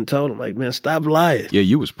and told him like, man, stop lying. Yeah,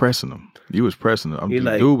 you was pressing them. You was pressing them.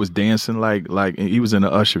 Dude was dancing like he was in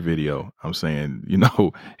the Usher video. I'm saying,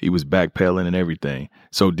 he was backpedaling and everything.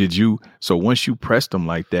 So once you pressed him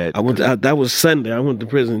like that. That was Sunday. I went to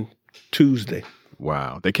prison Tuesday.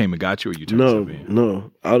 Wow. They came and got you or you turned yourself in?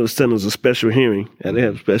 No. All of a sudden it was a special hearing. And they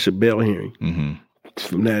had a special bail hearing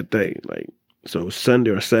from that day. So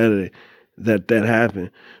Sunday or Saturday that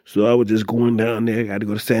happened. So I was just going down there. I had to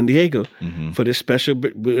go to San Diego for this special,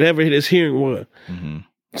 whatever this hearing was.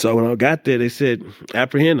 So when I got there, they said,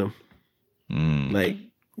 apprehend him.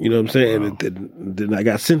 You know what I'm saying? Wow. Then I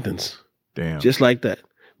got sentenced. Damn. Just like that.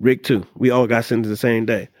 Rick too. We all got sentenced the same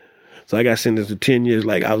day. So I got sentenced to 10 years,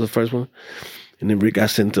 like I was the first one. And then Rick got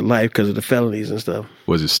sentenced to life because of the felonies and stuff.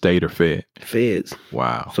 Was it state or fed? Feds.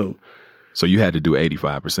 Wow. So you had to do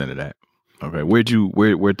 85% of that. Okay. Where'd you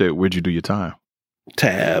do your time?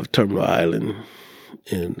 Tav, Terminal Island,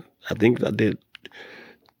 and I think I did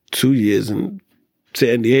 2 years in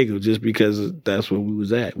San Diego just because that's where we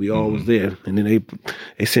was at. We all was there. And then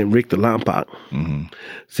they sent Rick to Lompoc.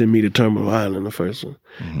 Sent me to Terminal Island, the first one.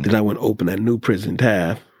 Then I went open that new prison,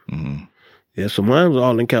 Tav. Yeah, so mine was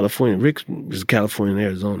all in California. Rick's was California and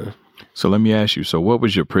Arizona. So let me ask you, so what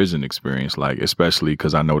was your prison experience like, especially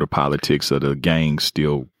because I know the politics of the gangs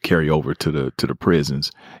still carry over to the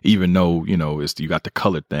prisons, even though, you got the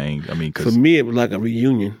colored thing. I mean, for me, it was like a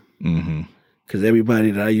reunion. Because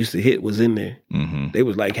everybody that I used to hit was in there. They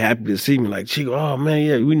was like happy to see me, like, Chico, oh man,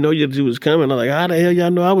 yeah, we know you was coming. I'm like, how the hell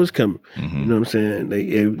y'all know I was coming? You know what I'm saying?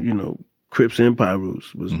 They, Crips Empire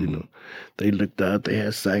Rules was, they looked out, they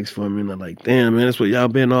had sights for me, and I'm like, damn, man, that's what y'all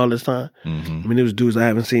been all this time? I mean, it was dudes I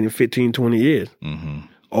haven't seen in 15, 20 years.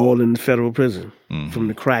 All in the federal prison from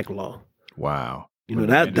the crack law. Wow.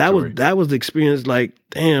 That was the experience, like,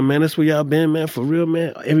 damn, man, that's where y'all been, man, for real,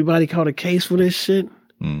 man. Everybody caught a case for this shit.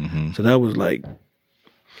 So that was like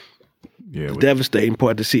devastating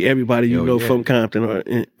part to see everybody from Compton or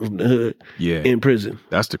from the hood in prison.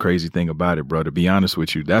 That's the crazy thing about it, bro. To be honest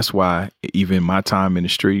with you, that's why even my time in the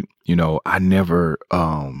street, I never,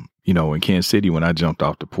 in Kansas City when I jumped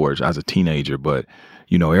off the porch, I was a teenager, but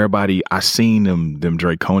everybody, I seen them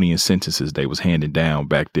draconian sentences they was handing down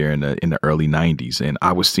back there in the early 90s, and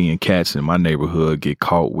I was seeing cats in my neighborhood get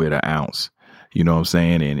caught with an ounce. You know what I'm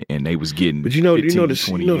saying? And they was getting. But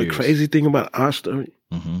the crazy thing about our story?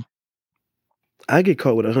 I get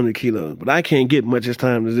caught with 100 kilos, but I can't get much as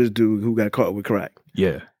time as this dude who got caught with crack.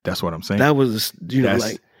 Yeah, that's what I'm saying. That was, and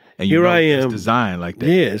here I am. It's designed like that.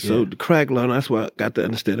 Yeah, so the crack law, that's why I got to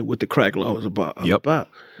understand what the crack law was about. Yep.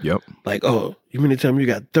 Like, oh, you mean to tell me you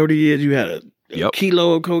got 30 years, you had a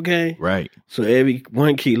kilo of cocaine? Right. So every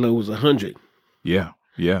 1 kilo was 100. Yeah.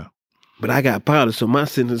 But I got powder, so my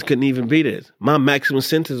sentence couldn't even be this. My maximum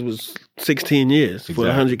sentence was 16 years for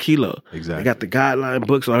 100 kilo. Exactly. I got the guideline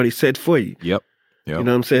books already set for you. Yep. You know what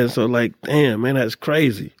I'm saying? So like, damn, man, that's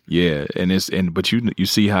crazy. Yeah, but you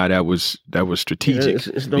see how that was strategic.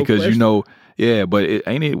 It's no because question. but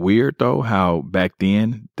ain't it weird though how back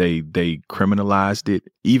then they criminalized it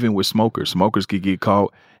even with smokers. Smokers could get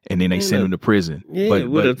caught and then they send them to prison. Yeah,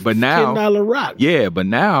 but now $10 rock. Yeah, but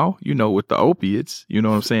now with the opiates, you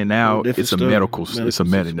know what I'm saying? Now it's a medical.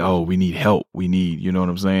 Oh, we need help. We need. You know what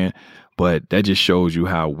I'm saying? But that just shows you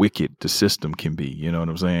how wicked the system can be. You know what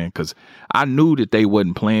I'm saying? Because I knew that they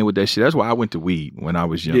wasn't playing with that shit. That's why I went to weed when I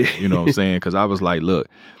was young. You know what I'm saying? Because I was like, look,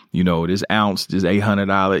 this ounce, this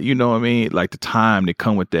 $800, you know what I mean? Like the time that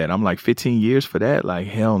come with that. I'm like, 15 years for that? Like,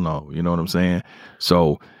 hell no. You know what I'm saying?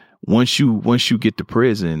 So once you get to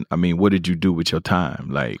prison, I mean, what did you do with your time?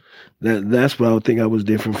 Like that's why I would think I was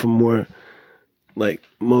different from more like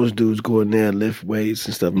most dudes go in there and lift weights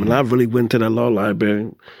and stuff. I mean, I really went to that law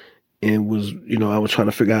library and was, I was trying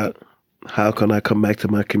to figure out how can I come back to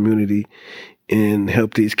my community and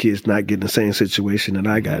help these kids not get in the same situation that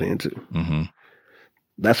I got into.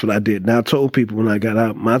 that's what I did. Now I told people when I got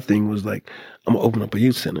out, my thing was like, I'm gonna open up a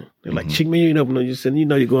youth center. They're like, Chick, man, you ain't open up a youth center. You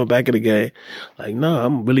know you're going back in the game. Like, no,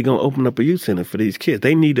 I'm really gonna open up a youth center for these kids.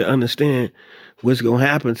 They need to understand what's gonna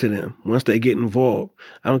happen to them once they get involved.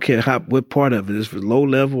 I don't care what part of it is, for low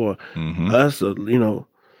level or us, or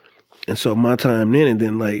And so my time then, and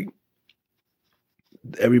then like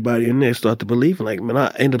everybody in there started to believe. Like, man,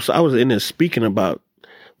 I was in there speaking about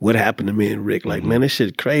what happened to me and Rick. Like, man, this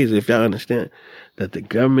shit crazy. If y'all understand that the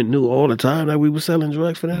government knew all the time that we were selling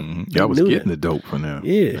drugs for them. Y'all was getting the dope from them.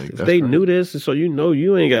 Yeah, like, if they knew this, so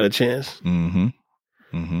you ain't got a chance.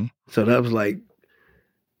 So that was like,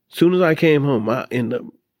 as soon as I came home, I ended up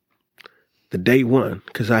the day one,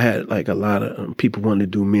 because I had like a lot of people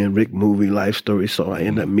wanted to do me and Rick movie life story. So I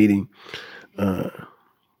ended up meeting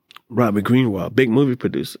Robert Greenwald, big movie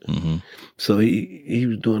producer. So he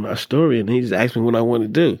was doing our story, and he just asked me what I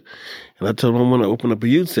wanted to do. And I told him I want to open up a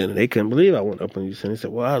youth center. They couldn't believe I want to open a youth center. He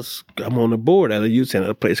said, well, I'm on the board at a youth center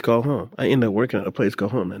at a place called Home. I ended up working at a place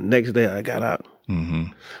called Home. The next day I got out.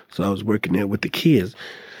 So I was working there with the kids.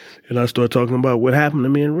 And I started talking about what happened to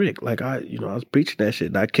me and Rick. Like, I was preaching that shit.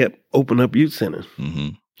 And I kept opening up youth centers.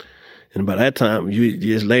 And by that time,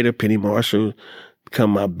 years later, Penny Marshall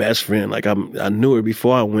become my best friend. Like, I knew her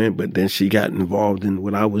before I went, but then she got involved in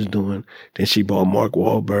what I was doing. Then she bought Mark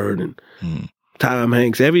Wahlberg and Tom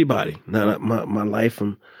Hanks, everybody. Now my life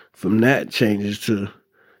from that changes to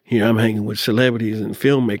here I'm hanging with celebrities and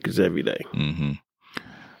filmmakers every day.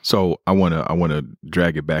 So I wanna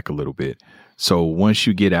drag it back a little bit. So once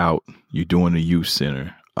you get out, you're doing the youth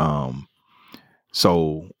center.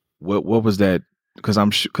 So what was that? Because I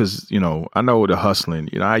know the hustling.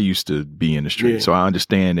 I used to be in the street, so I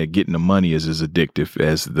understand that getting the money is as addictive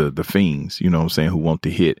as the fiends. You know what I'm saying? Who want to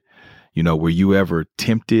hit? Were you ever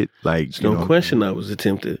tempted? Like, no question, I was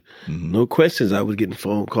tempted. No questions, I was getting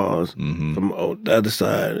phone calls from the other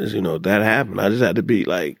side. That happened. I just had to be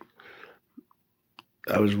like,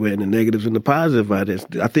 I was weighing the negatives and the positive out of this.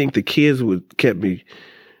 I think the kids kept me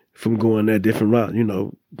from going that different route.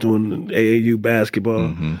 Doing AAU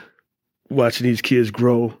basketball. Watching these kids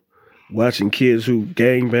grow, watching kids who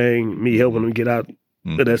gangbang, me helping them get out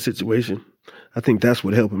of that situation. I think that's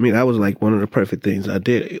what helped me. That was like one of the perfect things I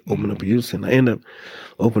did, open up a youth center. I ended up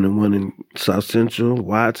opening one in South Central,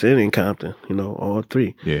 Watts, and in Compton, all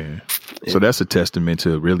three. Yeah. So that's a testament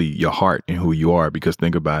to really your heart and who you are, because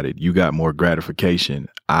think about it. You got more gratification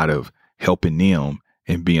out of helping them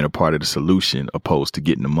and being a part of the solution opposed to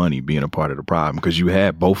getting the money, being a part of the problem, because you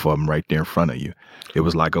had both of them right there in front of you. It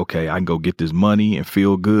was like, okay, I can go get this money and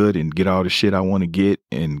feel good and get all the shit I want to get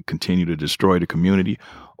and continue to destroy the community,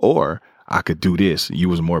 or I could do this. You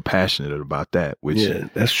was more passionate about that. Which, yeah,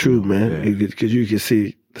 that's true, man. Because you can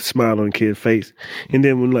see the smile on the kid's face. And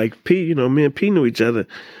then when like P, me and P knew each other,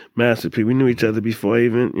 Master P, we knew each other before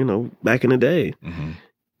even, back in the day.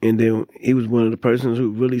 And then he was one of the persons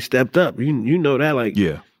who really stepped up. You know that, like,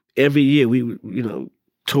 every year we,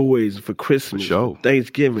 toys for Christmas,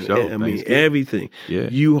 Thanksgiving, everything.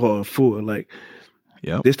 U-Haul full, like,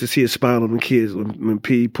 just to see a smile on the kids when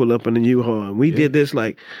P pull up in the U-Haul. And we did this,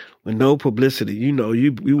 like, with no publicity. You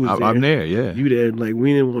was there. I'm there, You there, like,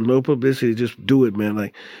 we didn't want no publicity, just do it, man.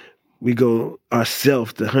 Like, we go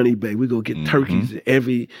ourselves to Honey Bay. We go get turkeys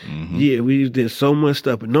every year. We did so much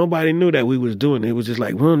stuff, but nobody knew that we was doing it. It was just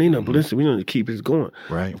like, we don't need no publicity. We need to keep it going.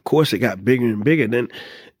 Right. Of course, it got bigger and bigger. Then,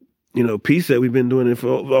 P said we've been doing it for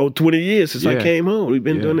over 20 years since I came home. We've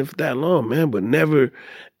been doing it for that long, man, but never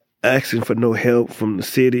asking for no help from the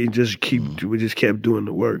city. We just kept doing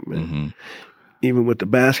the work, man. Even with the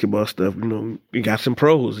basketball stuff, we got some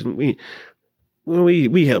pros, and we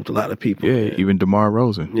helped a lot of people. Yeah, man. even DeMar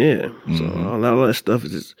Rosen. Yeah. So a lot of that stuff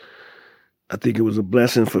is just, I think it was a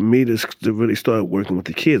blessing for me to really start working with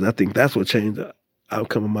the kids. I think that's what changed the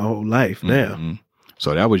outcome of my whole life now.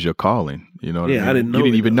 So that was your calling, what I mean? I didn't know You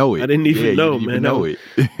didn't even know it. I didn't even know, you didn't man. Even know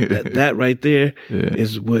it. that right there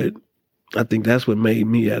is what, I think that's what made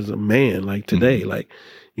me as a man, like today. Like,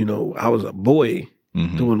 I was a boy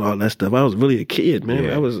doing all that stuff. I was really a kid, man.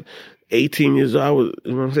 I was 18 years old.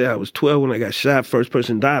 I was 12 when I got shot. First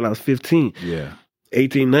person died. I was 15.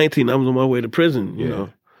 18, 19, I was on my way to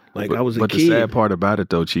prison, Like, I was a kid. But the sad part about it,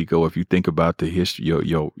 though, Chico, if you think about the history,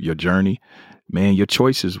 your journey, man, your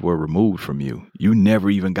choices were removed from you. You never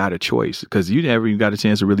even got a choice, because you never even got a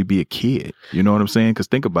chance to really be a kid. You know what I'm saying? Because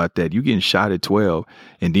think about that. You getting shot at 12,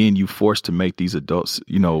 and then you forced to make these adults,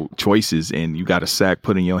 choices, and you got a sack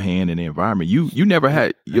put in your hand in the environment. You never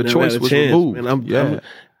had, your choice was removed. Man, I'm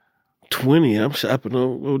 20, I'm shopping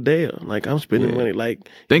on Rodale. Like, I'm spending money like,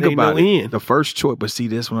 think about it. End. The first choice, but see,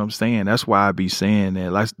 that's what I'm saying. That's why I be saying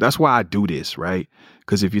that. Like, that's why I do this, right?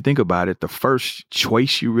 Because if you think about it, the first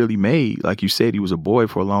choice you really made, like you said, you was a boy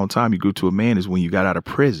for a long time. You grew to a man is when you got out of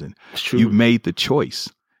prison. It's true. You made the choice.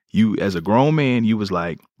 You, as a grown man, you was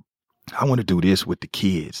like, I want to do this with the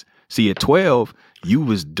kids. See, at 12, you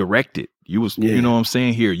was directed. You was, you know what I'm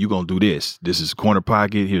saying? Here, you going to do this. This is corner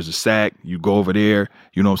pocket. Here's a sack. You go over there.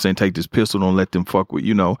 You know what I'm saying? Take this pistol. Don't let them fuck with,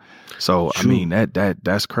 So, True. I mean,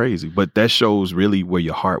 that's crazy. But that shows really where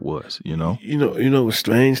your heart was, You know what's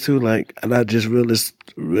strange, too? Like, and I just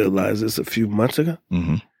realized this a few months ago.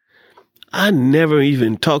 Mm-hmm. I never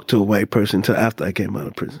even talked to a white person until after I came out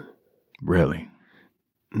of prison. Really?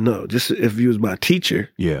 No, just if you was my teacher.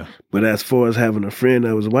 Yeah. But as far as having a friend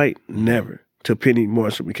that was white, never. Till Penny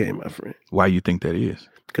Marshall became my friend. Why you think that is?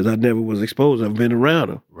 Because I never was exposed. I've been around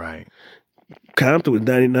them. Right. Compton was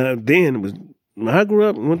 99. Then it was, when I grew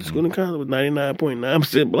up and went to school in Compton, it was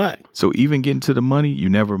 99.9% black. So even getting to the money, you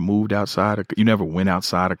never moved you never went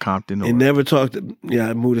outside of Compton? And never talked to,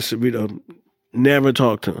 I moved to Cerrito. Never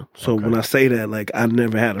talked to him. So when I say that, like, I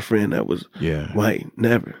never had a friend that was white.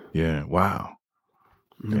 Never. Yeah. Wow.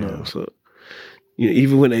 So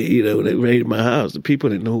even when they raided my house, the people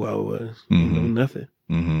didn't know who I was. Nothing.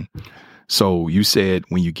 Mm-hmm. So you said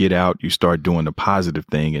when you get out, you start doing the positive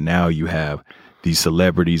thing, and now you have these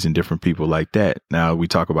celebrities and different people like that. Now we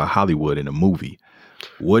talk about Hollywood in a movie.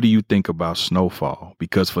 What do you think about Snowfall?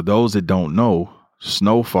 Because for those that don't know,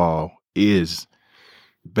 Snowfall is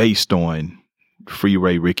based on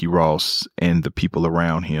Freeway Ricky Ross and the people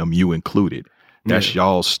around him, you included. That's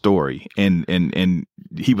y'all's story. And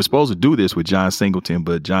he was supposed to do this with John Singleton,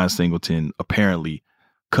 but John Singleton apparently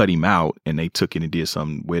cut him out and they took it and did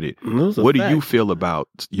something with it. What do you feel about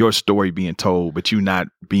your story being told, but you not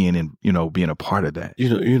being being a part of that?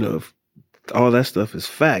 All that stuff is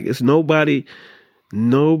fact. It's nobody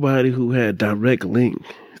who had direct link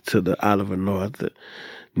to the Oliver North, the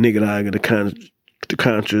Nigga, the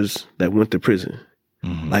Contras that went to prison,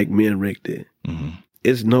 like me and Rick did. Mm-hmm.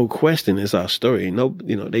 It's no question. It's our story.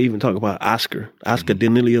 They even talk about Oscar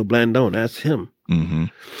Danilo Blandon. That's him. Mm-hmm.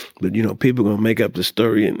 But people gonna make up the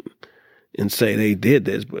story and say they did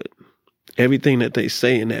this, but everything that they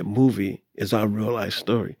say in that movie is our real life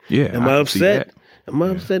story. Yeah, am I upset? Am I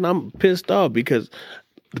upset? I'm pissed off because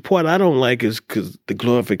the part I don't like is because the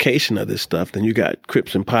glorification of this stuff. Then you got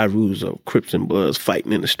Crips and Pyrus or Crips and Bloods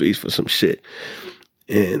fighting in the streets for some shit,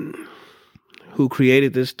 and who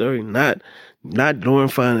created this story? Not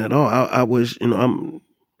glorifying at all. I wish, I'm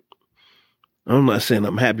not saying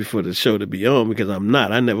I'm happy for the show to be on because I'm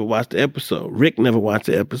not. I never watched the episode. Rick never watched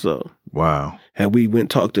the episode. Wow. And we went and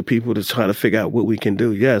talked to people to try to figure out what we can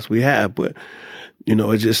do. Yes, we have, but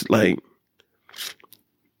it's just like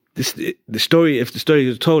the story. If the story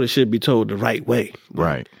is told, it should be told the right way.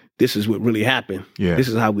 Right. This is what really happened. Yeah. This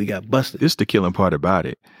is how we got busted. This is the killing part about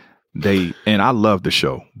it. And I love the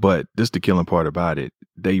show, but this is the killing part about it.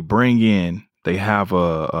 They have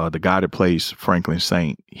the guy that plays Franklin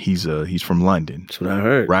Saint. He's from London. That's what I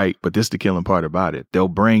heard. Right. But this is the killing part about it. They'll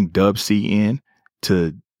bring Dub C in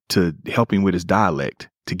to help him with his dialect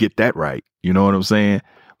to get that right. You know what I'm saying?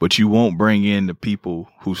 But you won't bring in the people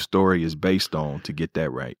whose story is based on to get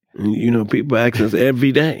that right. People ask us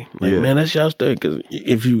every day, like, man, that's y'all story. Because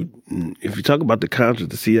if you talk about the Contras,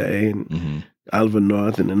 the CIA, and Oliver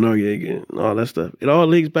North and the Noriega and all that stuff, it all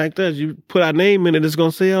links back to us. You put our name in it, it's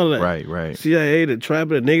gonna say all that. Right. CIA, the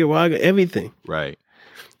Tribe of the Nigga, everything. Right.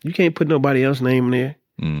 You can't put nobody else's name in there,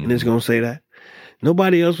 and it's gonna say that.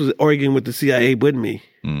 Nobody else was arguing with the CIA but me.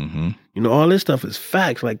 Mm-hmm. All this stuff is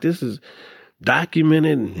facts. Like, this is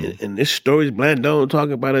documented, and this story's Blandon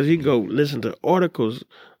talking about us. You can go listen to articles,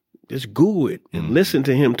 just Google it, and listen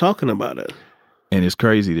to him talking about us. And it's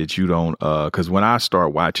crazy that you don't, because when I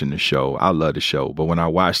start watching the show, I love the show. But when I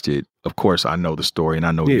watched it, of course, I know the story and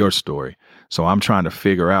I know your story. So I'm trying to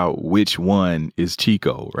figure out which one is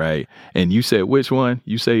Chico, right? And you said which one?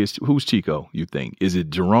 You say who's Chico, you think? Is it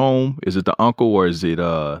Jerome? Is it the uncle, or is it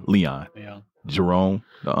Leon? Yeah. Jerome,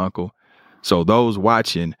 the uncle. So those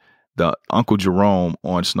watching, the Uncle Jerome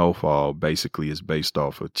on Snowfall basically is based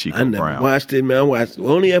off of Chico Brown. I never watched it, man. I watched the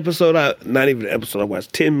only episode, not even the episode, I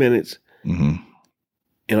watched 10 minutes. Mm-hmm.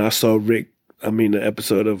 And I saw the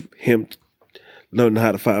episode of him learning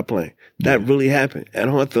how to fly a plane. That really happened at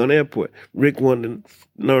Hawthorne Airport. Rick wanted to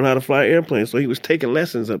learn how to fly an airplane, so he was taking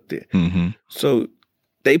lessons up there. Mm-hmm. So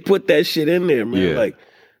they put that shit in there, man. Yeah. Like,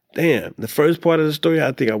 damn, the first part of the story,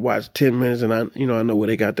 I think I watched 10 minutes, and I know where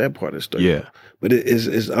they got that part of the story. Yeah. But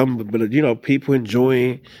it's people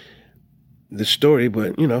enjoying the story,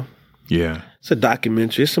 but Yeah. It's a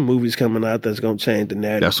documentary. It's some movies coming out that's going to change the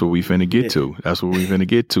narrative. That's what we finna get to. That's what we finna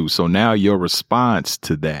get to. So now your response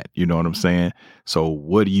to that, you know what I'm saying? So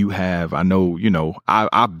what do you have? I know,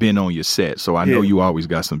 I've been on your set, so I know you always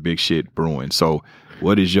got some big shit brewing. So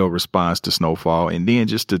what is your response to Snowfall? And then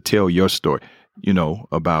just to tell your story,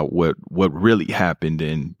 about what really happened,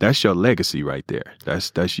 and that's your legacy right there.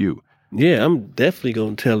 That's you. Yeah, I'm definitely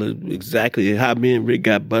going to tell it exactly how me and Rick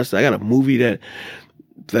got busted. I got a movie that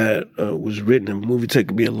was written. The movie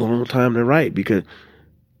took me a long time to write because,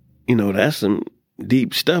 that's some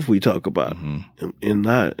deep stuff we talk about. In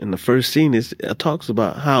the first scene, it talks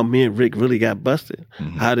about how me and Rick really got busted,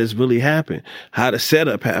 how this really happened, how the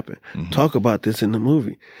setup happened. Talk about this in the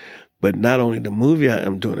movie. But not only the movie,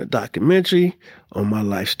 I'm doing a documentary on my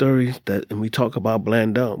life story, and we talk about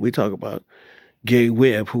Blandon. We talk about Gary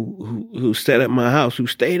Webb, who stayed at my house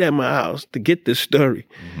to get this story.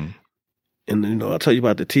 And, I'll tell you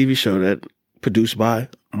about the TV show that produced by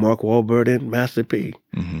Mark Wahlberg and Master P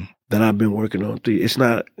that I've been working on. It's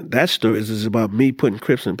not, that story is about me putting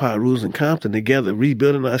Crips and Pyrus and Compton together,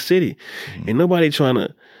 rebuilding our city. Ain't nobody trying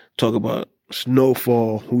to talk about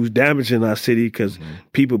Snowfall, who's damaging our city because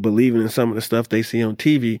people believing in some of the stuff they see on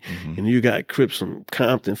TV. And you got Crips from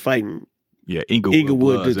Compton fighting. Yeah,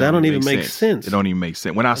 Inglewood. That don't even make sense. It don't even make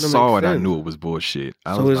sense. When I saw it, I knew it was bullshit.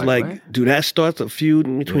 So it's like, dude, that starts a feud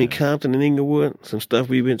between Compton and Inglewood. Some stuff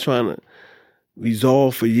we've been trying to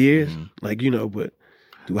resolve for years. But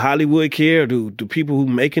do Hollywood care? Do people who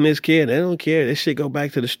making this care? They don't care. That shit go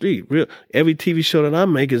back to the street. Every TV show that I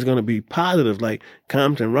make is going to be positive, like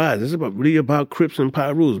Compton Rise. It's really about Crips and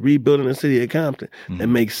Pyrus, rebuilding the city of Compton. That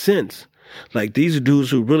makes sense. Like, these are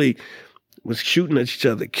dudes who really was shooting at each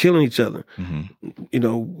other, killing each other.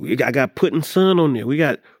 I got Putting Sun on there. We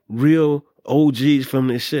got real OGs from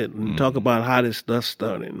this shit. And talk about how this stuff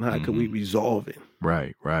started and how could we resolve it.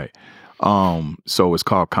 Right. So it's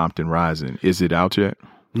called Compton Rising. Is it out yet?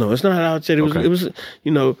 No, it's not out yet. It was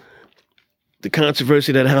the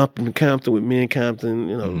controversy that happened in Compton with me and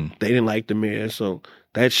Compton, they didn't like the mayor. So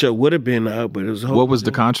that show would have been out, but it was... What was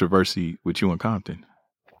the controversy with you and Compton?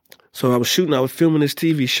 So I was filming this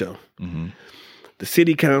TV show. The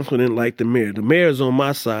city council didn't like the mayor. The mayor's on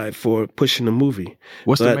my side for pushing the movie.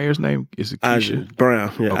 What's the mayor's name? Is it Eazy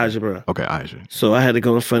Brown? Yeah, okay. Eazy Brown. Okay, Eazy. So I had to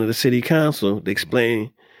go in front of the city council to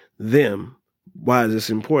explain them why is this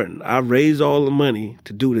important. I raised all the money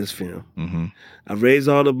to do this film. I raised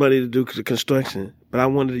all the money to do the construction, but I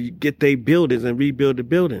wanted to get their buildings and rebuild the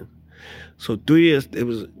building. So 3 years, it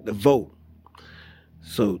was the vote.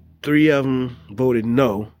 So 3 of them voted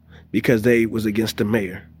no because they was against the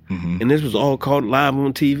mayor. And this was all caught live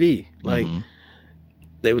on TV. Like,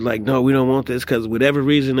 they were like, no, we don't want this because whatever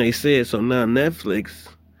reason they said. So now Netflix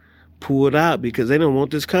pulled out because they don't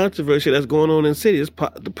want this controversy that's going on in the city.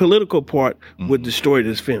 The political part would destroy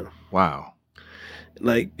this film. Wow.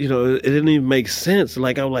 Like, it didn't even make sense.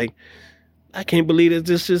 Like, I was like, I can't believe that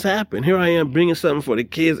this just happened. Here I am bringing something for the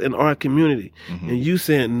kids in our community. And you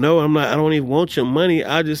saying, no, I don't even want your money.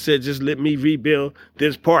 I just said, just let me rebuild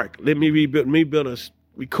this park. Let me build a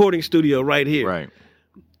recording studio right here. Right.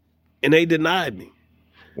 And they denied me.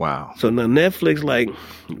 Wow. So now Netflix like,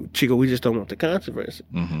 Chico, we just don't want the controversy.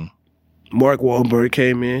 Mark Wahlberg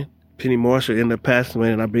came in. Penny Marshall ended up passing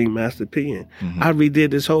away, and I bring Master P in. I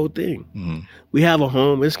redid this whole thing. We have a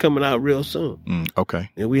home. It's coming out real soon. Okay.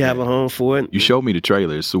 And we have a home for it. You showed me the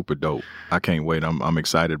trailer. It's super dope. I can't wait. I'm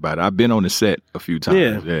excited about it. I've been on the set a few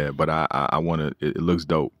times. Yeah, but I want to. It looks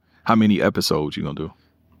dope. How many episodes you gonna do?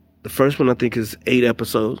 The first one I think is 8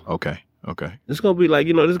 episodes. Okay. It's gonna be like,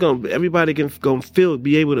 everybody can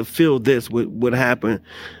be able to feel this what happened,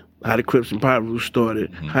 how the Crips and Pyrus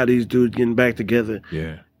started, how these dudes getting back together.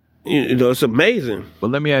 Yeah. It's amazing.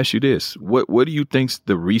 But let me ask you this: what do you think's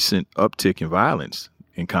the recent uptick in violence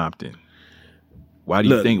in Compton? Why do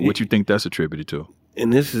you think? What you think that's attributed to?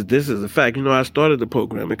 And this is a fact. I started the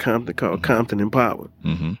program in Compton called Compton Empowered,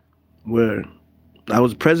 where I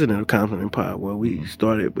was president of Compton Empowered. Where we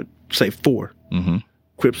started with say 4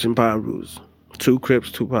 Crips and Pyrus, 2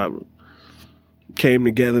 Crips, 2 Pyrus. Came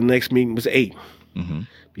together. Next meeting was 8.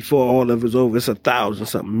 Before all of it was over, it's 1,000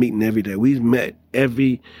 something meeting every day. We met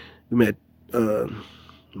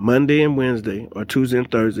Monday and Wednesday or Tuesday and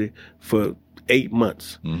Thursday for 8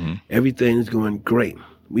 months. Everything's going great.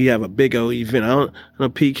 We have a big old event. I know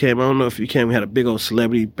Pete came. I don't know if you came. We had a big old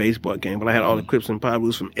celebrity baseball game, but I had all the Crips and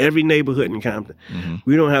Pyrus from every neighborhood in Compton.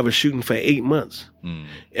 We don't have a shooting for 8 months.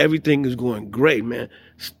 Everything is going great, man.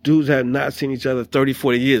 Dudes have not seen each other 30,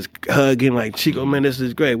 40 years, hugging like, Chico, man, this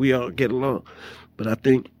is great. We all get along. But I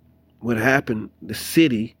think what happened, the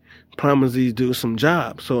city promise these dudes some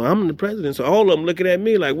jobs. So I'm the president. So all of them looking at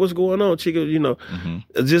me like, what's going on, Chico? You know,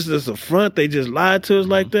 just as a front, they just lied to us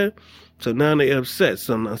like that. So now they upset.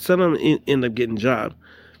 So now some of them end up getting jobs.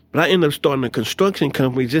 But I end up starting a construction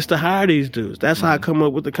company just to hire these dudes. That's how I come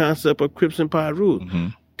up with the concept of Crips and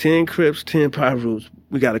Pirus. 10 Crips, 10 Pirus.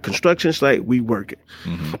 We got a construction site, we work it.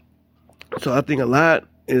 So I think a lot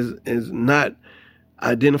is not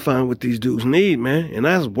identifying what these dudes need, man. And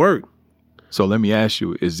that's work. So let me ask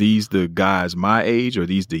you, is these the guys my age or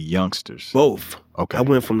these the youngsters? Both. Okay. I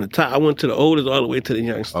went from the top, I went to the oldest all the way to the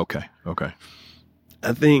youngsters. Okay.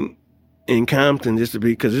 I think in Compton, just to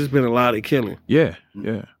be, because there's been a lot of killing. Yeah.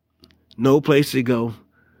 No place to go,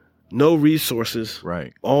 no resources.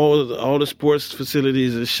 Right. All the sports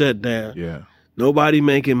facilities are shut down. Yeah. Nobody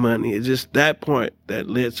making money. It's just that point that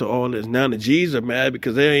led to all this. Now the G's are mad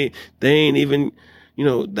because they ain't even, you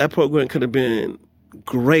know, that program could have been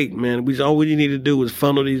great, man. All we need to do was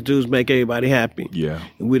funnel these dudes, make everybody happy. Yeah.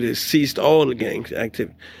 And we'd have ceased all the gang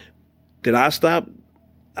activity. Did I stop?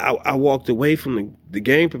 I walked away from the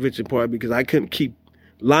gang prevention part because I couldn't keep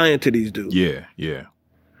lying to these dudes. Yeah.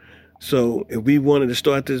 So if we wanted to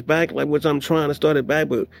start this back, like which I'm trying to start it back,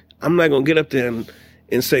 but I'm not going to get up there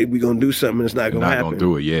and say we're going to do something and it's not going to happen. Not going to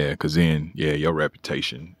do it, yeah, because then, your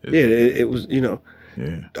reputation. It was, you know.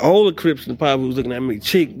 Yeah. All the Crips and the Pop was looking at me,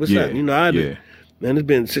 Cheek, what's up? You know, man, there's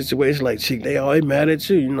been situations like, Cheek, they always mad at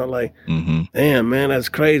you, you know, like, damn, man, that's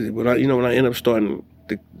crazy. But, when I end up starting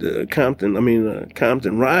the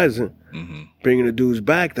Compton Rising, bringing the dudes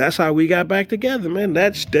back, that's how we got back together, man.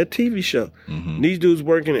 That's that TV show. These dudes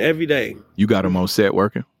working every day. You got them on set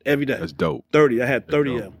working? Every day. That's dope. 30. I had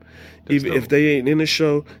 30 of them. Even if they ain't in the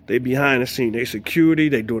show, they behind the scene. They security,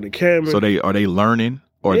 they doing the camera. So are they learning?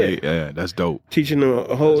 Or that's dope. Teaching them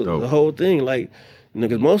the whole thing, like,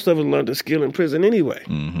 because most of us learned the skill in prison anyway.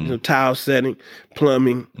 You know, tile setting,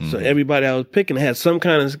 plumbing. So everybody I was picking had some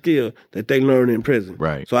kind of skill that they learned in prison.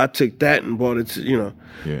 Right. So I took that and brought it to,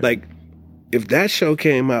 like, if that show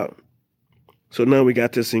came out, so now we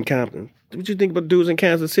got this in Compton. What you think about dudes in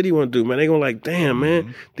Kansas City want to do, man? They gonna like, damn,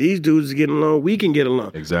 man, these dudes are getting along. We can get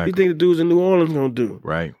along. Exactly. What you think the dudes in New Orleans gonna do?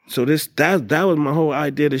 Right. So that was my whole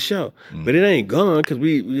idea of the show, but it ain't gone because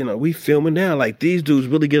we filming now. Like these dudes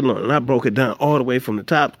really get along, and I broke it down all the way from the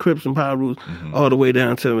top Crips and Pirus all the way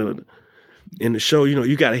down to in the show.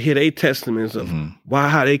 You got to hear their testaments of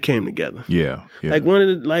how they came together. Yeah. Like one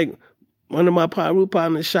of my Piru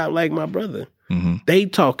partners shot like my brother. They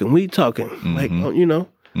talking, we talking, like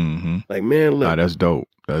like, man, look. Nah, that's dope.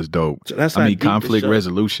 That's dope. So that's conflict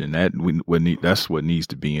resolution. That's what needs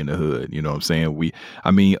to be in the hood. You know what I'm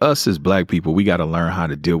saying? Us as black people, we got to learn how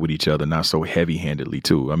to deal with each other, not so heavy-handedly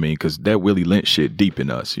too. Because that Willie Lynch shit deep in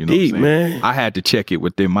us. You know deep, what I'm saying? Man. I had to check it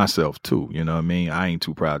within myself too. You know what I mean? I ain't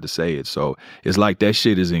too proud to say it. So it's like that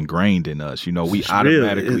shit is ingrained in us. You know, we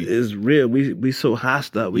automatically. It's real. We so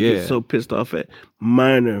hostile. We get so pissed off at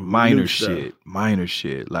minor shit. Minor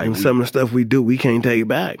shit. Like some of the stuff we do, we can't take it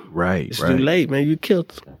back. Right. It's too late, man. You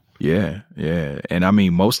killed us. Yeah.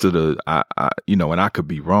 And most of the, and I could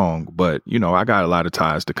be wrong, but, I got a lot of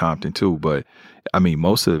ties to Compton too, but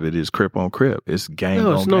most of it is Crip on Crip. It's gang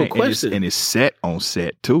on gang. No question. And it's set on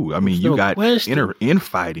set too. You got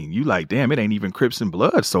infighting. You like, damn, it ain't even Crips and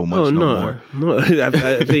Blood so much no more. No,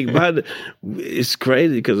 I think it's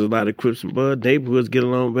crazy because a lot of Crips and Blood neighborhoods get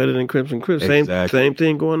along better than Crips and Crips. Exactly. Same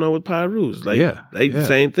thing going on with Pirus.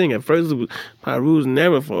 Same thing. At first, Pirus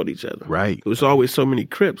never fought each other. Right. It was always so many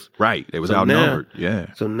Crips. Right. It was outnumbered.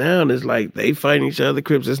 So now it's like they fighting each other,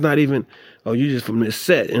 Crips. It's not even, you just from this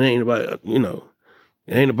set. It ain't about,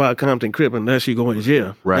 it ain't about Compton Crip unless you go in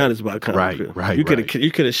jail. Right. Now it's about Compton Crip. Right. You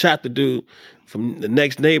could have shot the dude from the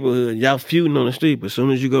next neighborhood. Y'all feuding on the street, but as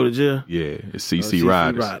soon as you go to jail, it's CC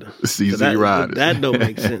Riders. CC Riders. That don't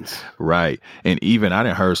make sense. Right. And even I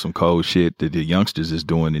done heard some cold shit that the youngsters is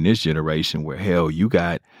doing in this generation where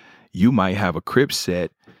you might have a Crip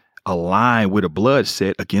set align with a Blood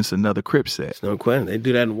set against another Crip set. It's no question. They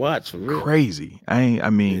do that in Watts for real. Crazy.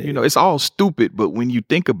 It's all stupid, but when you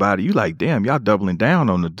think about it, you like, damn, y'all doubling down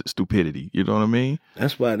on the stupidity. You know what I mean?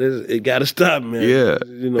 That's why it got to stop, man.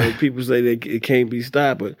 Yeah. People say it can't be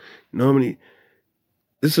stopped, but normally,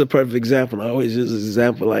 this is a perfect example. I always use this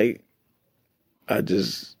example like,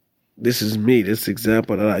 this is me. This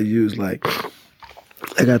example that I use like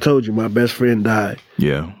I told you, my best friend died.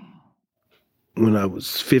 Yeah. When I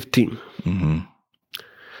was 15. I'm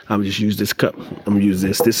gonna just use this cup. I'm gonna use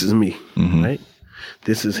this. This is me, right?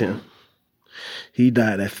 This is him. He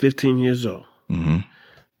died at 15 years old.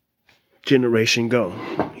 Generation go.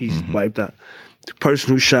 He's wiped out. The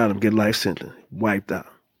person who shot him get life sentence. Wiped out.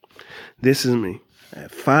 This is me. I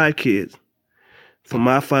had 5 kids, For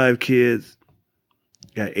my 5 kids,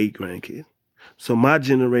 got 8 grandkids. So my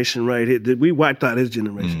generation right here, we wiped out his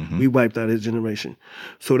generation. Mhm. We wiped out his generation.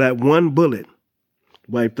 So that one bullet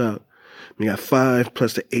wiped out. We got 5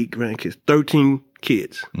 plus the 8 grandkids, 13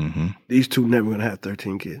 kids. Mm-hmm. These 2 never gonna have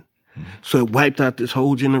 13 kids. So it wiped out this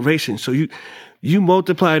whole generation. So you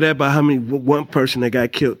multiply that by how many one person that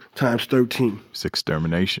got killed times 13. It's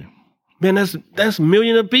extermination. Man, that's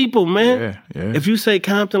millions of people, man. Yeah. If you say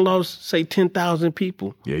Compton lost, say 10,000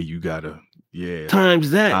 people. Yeah, you gotta,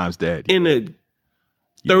 Times that. Times that. In a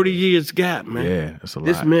 30 years gap, man. Yeah, that's a lot.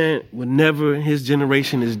 This man would never, his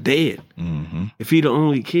generation is dead. Mm-hmm. If he the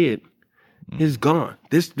only kid, he's gone.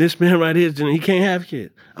 This man right here, he can't have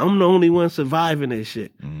kids. I'm the only one surviving this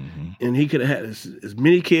shit. Mm-hmm. And he could have had as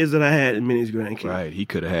many kids that I had and many grandkids. Right. He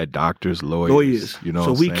could have had doctors, lawyers. You know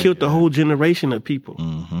so what we I'm saying? killed the whole generation of people.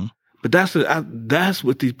 Mm-hmm. But that's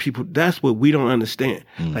what these people, that's what we don't understand.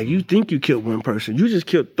 Mm-hmm. Like, you think you killed one person. You just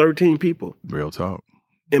killed 13 people. Real talk.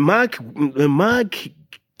 And my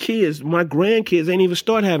kids, my grandkids ain't even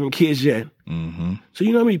start having kids yet. Mm-hmm. So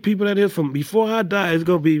you know how many people that is from before I die, it's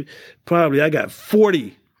going to be probably, I got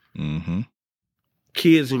 40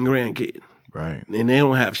 kids and grandkids. Right. And they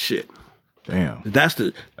don't have shit. Damn. That's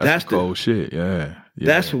the cold shit. Yeah.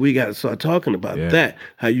 That's what we got to start talking about. Yeah. That,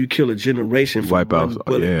 how you kill a generation. Wipe out,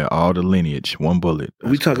 all the lineage, one bullet.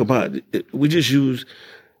 We talk about, we just use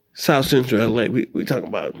South Central LA. We talk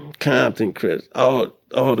about Compton, Crips, all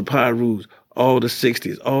the Pyrus, all the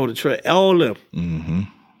 60s, all the all of them. Mm-hmm.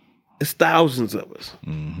 It's thousands of us.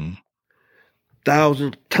 Mm-hmm.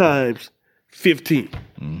 1,000 times 15.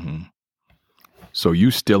 Mm-hmm. So you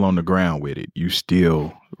still on the ground with it. You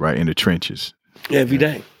still right in the trenches. Every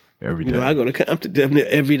day. Every day. You know, I go to Compton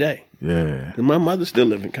every day. Yeah. And my mother still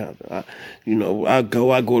live in Compton. I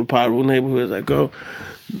go to Pyro neighborhoods. I go.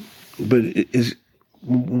 But it's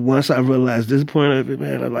once I realized this point of it,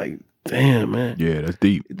 man, I'm like, damn, man. Yeah, that's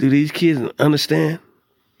deep. Do these kids understand?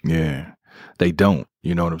 Yeah. They don't.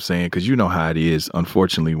 You know what I'm saying? Because you know how it is,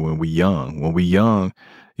 unfortunately, when we young,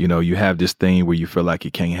 you know, you have this thing where you feel like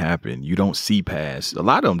it can't happen. You don't see past. A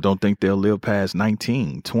lot of them don't think they'll live past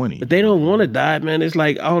 19, 20. But they don't want to die, man. It's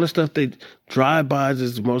like all the stuff they drive-bys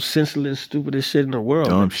is the most senseless, stupidest shit in the world.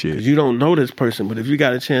 Dumb shit. Because you don't know this person. But if you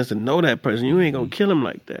got a chance to know that person, you ain't going to kill him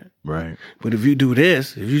like that. Right. But if you do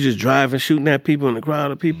this, if you just driving, shooting at people in a crowd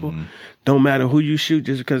of people, don't matter who you shoot,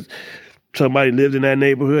 just because somebody lived in that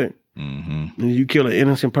neighborhood, and you kill an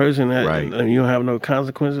innocent person, and you don't have no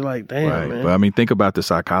consequences, like, damn, man. But I mean, think about the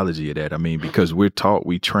psychology of that. I mean, because we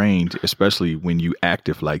trained, especially when you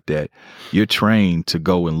active like that, you're trained to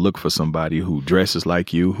go and look for somebody who dresses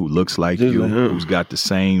like you, who looks like you, who's got the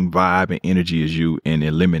same vibe and energy as you, and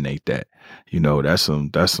eliminate that. You know, that's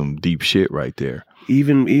some deep shit right there.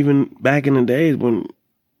 Even back in the days when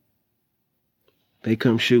they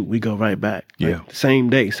come shoot, we go right back. Yeah.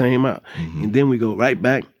 Same day, same out. And then we go right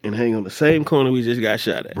back and hang on the same corner we just got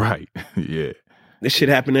shot at. Right. Yeah. This shit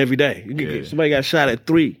happen every day. Somebody got shot at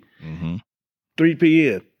 3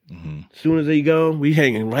 p.m. As soon as they go, we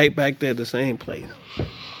hanging right back there at the same place.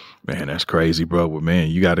 Man, that's crazy, bro. But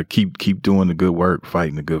man, you got to keep doing the good work,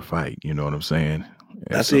 fighting the good fight. You know what I'm saying?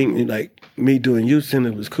 I think like me doing youth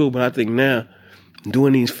center was cool, but I think now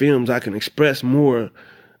doing these films, I can express more.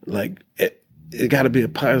 Like it got to be a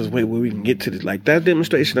positive way where we can get to this. Like that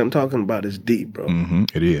demonstration I'm talking about is deep, bro.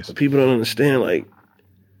 It is. But people don't understand. Like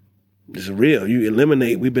it's real.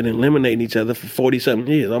 We've been eliminating each other for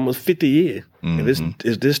 40-something years, almost 50 years.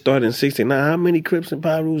 If this started in 69, how many Crips and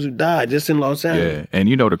Pyrus who died just in Los Angeles? Yeah, and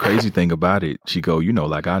you know the crazy thing about it, Chico, you know,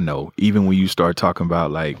 like I know, even when you start talking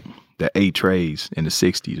about like the 8 trays in the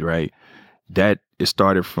 60s, right? That it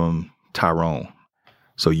started from Tyrone.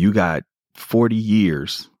 So you got 40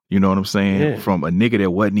 years, you know what I'm saying? From a nigga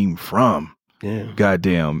that wasn't even from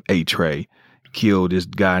goddamn 8 tray, killed this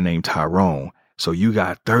guy named Tyrone. So you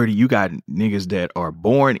got 30, you got niggas that are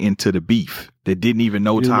born into the beef that didn't even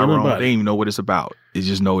know Tyrone. They didn't even know what it's about. They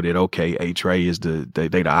just know that, okay, A-Tray is they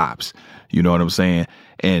the ops. You know what I'm saying?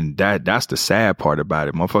 And that's the sad part about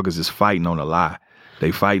it. Motherfuckers is fighting on a lie. They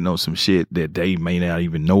fighting on some shit that they may not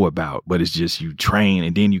even know about, but it's just you train,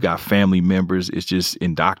 and then you got family members. It's just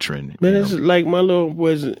indoctrined. Man, it's like my little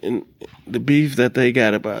boys in the beef that they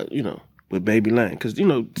got about, you know, with Baby Lang. Because, you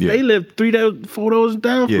know, they live 4 doors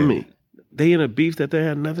down from me. They in a beef that they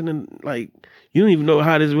had nothing in, like, you don't even know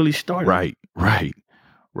how this really started. Right.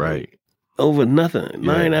 Over nothing.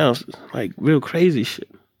 9 ounces. Like, real crazy shit.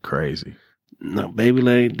 Crazy. No, Baby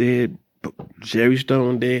Lang dead. Jerry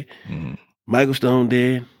Stone dead. Michael Stone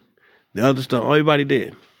dead. The other Stone, everybody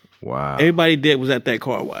dead. Wow. Everybody dead was at that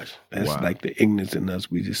car wash. That's Wow. like the ignorance in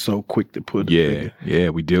us. We just so quick to put we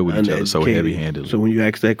deal with each other so heavy-handedly. So when you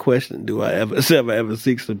ask that question, do I ever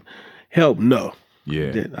seek some help? No.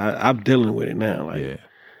 Yeah. I'm dealing with it now. Like,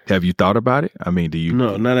 Have you thought about it? I mean, do you?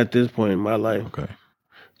 No, not at this point in my life. Okay.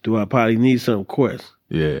 Do I probably need some? Of course.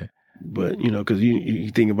 Yeah. But, because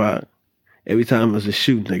you think about every time there's a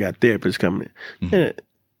shooting, they got therapists coming in.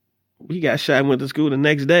 Mm-hmm. We got shot and went to school the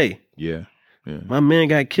next day. Yeah. My man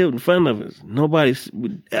got killed in front of us. Nobody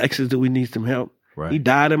asked us, do we need some help? Right. He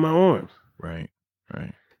died in my arms. Right.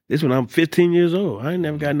 This when I'm 15 years old. I ain't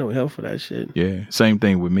never got no help for that shit. Yeah. Same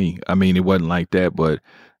thing with me. I mean, it wasn't like that, but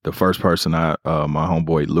the first person my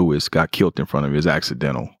homeboy Lewis got killed in front of me was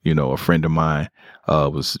accidental. A friend of mine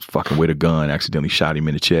was fucking with a gun, accidentally shot him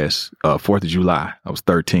in the chest. 4th of July. I was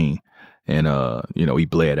 13. And, he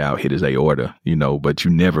bled out, hit his aorta, but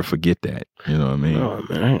you never forget that. You know what I mean? Oh,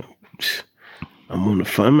 man. I'm on the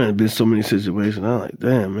fun, man. There's been so many situations. I'm like,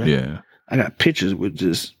 damn, man. Yeah. I got pictures with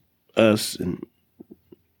just us and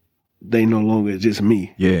they no longer just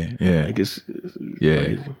me. Yeah. Like it's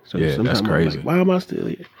crazy. So that's crazy. Like, why am I still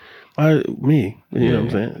here? Why me? You know what I'm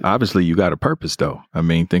saying? Obviously, you got a purpose, though. I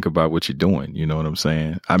mean, think about what you're doing. You know what I'm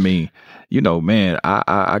saying? I mean, man,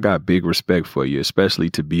 I got big respect for you, especially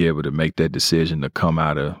to be able to make that decision to come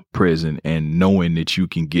out of prison and knowing that you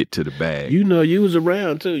can get to the bag. You was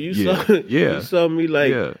around, too. You saw me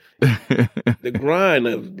like the grind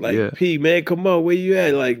of like, P, man, come on, where you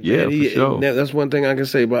at? Like, man, for sure. That's one thing I can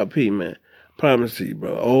say about P, man. Promise to you,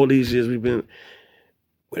 bro. All these years we've been...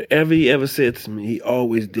 Whatever he ever said to me, he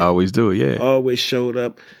always did. Always do it, yeah. Always showed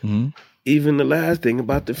up. Mm-hmm. Even the last thing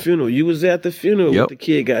about the funeral. You was at the funeral when the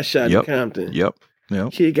kid got shot in Compton. Yep.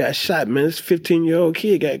 Kid got shot, man. This 15-year-old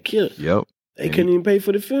kid got killed. Yep. They couldn't even pay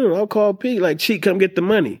for the funeral. I'll call P, like, Cheek, come get the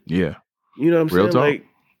money. Yeah. You know what I'm Real saying? talk. Like,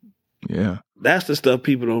 yeah. That's the stuff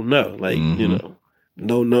people don't know. Like,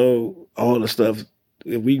 don't know all the stuff.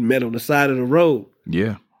 If we met on the side of the road.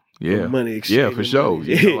 Yeah. Yeah. Money exchange. Yeah, for sure.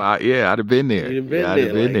 I'd have been there. I'd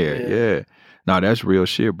have been there. Yeah. No, that's real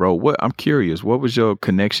shit, bro. I'm curious. What was your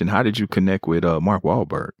connection? How did you connect with Mark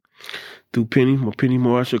Wahlberg? Through Penny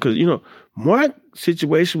Marshall. Because, Mark's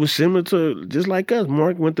situation was similar to just like us.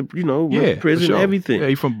 Mark went to, went to prison, everything.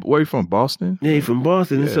 Yeah, where you from? Boston? Yeah, he from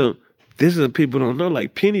Boston. Yeah. And so this is what people don't know.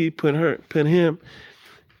 Like Penny put him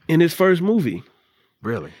in his first movie.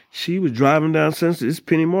 Really? She was driving down Sunset. It's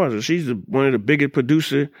Penny Marshall. She's one of the biggest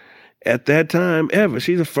producers at that time ever.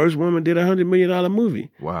 She's the first woman did $100 million movie.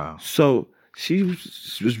 Wow. So she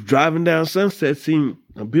was driving down Sunset, seeing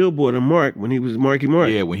a billboard of Mark when he was Marky Mark.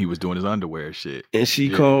 Yeah, when he was doing his underwear shit. And she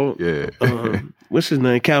called, what's his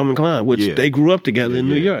name, Calvin Klein, which they grew up together in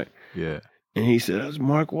New York. Yeah. And he said, that's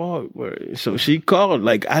Mark Wahlberg. So she called,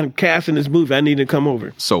 like, I'm casting this movie. I need to come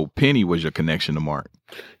over. So Penny was your connection to Mark?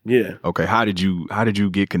 Yeah. Okay. How did you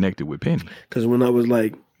get connected with Penny? Because when I was,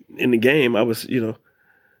 like, in the game, I was,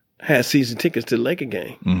 had season tickets to the Laker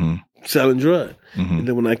game, selling drugs. Mm-hmm. And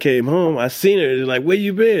then when I came home, I seen her. It's like, where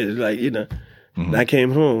you been? It's like, I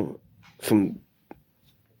came home in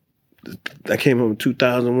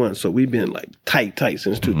 2001. So we've been like tight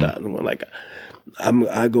since 2001. Like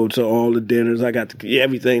I go to all the dinners. I got to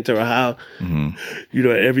everything to her house. Mm-hmm.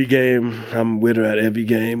 Every game, I'm with her at every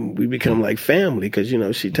game. We become like family because,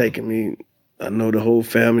 she taking me. I know the whole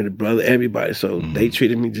family, the brother, everybody. So they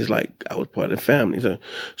treated me just like I was part of the family.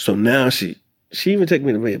 So now she even took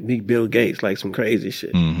me to meet Bill Gates, like some crazy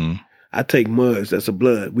shit. Mm-hmm. I take Muggs, that's a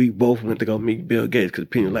blood. We both went to go meet Bill Gates because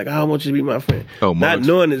Penny was like, I want you to be my friend. Oh, Muggs. Not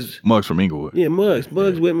knowing this. Muggs from Inglewood. Yeah, Muggs.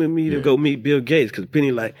 Muggs went with me to go meet Bill Gates because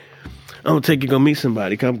Penny like, I'm going to take you to go meet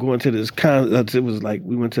somebody. I'm going to this it was like,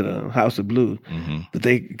 we went to the House of Blues. Mm-hmm. But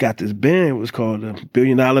they got this band, it was called the $1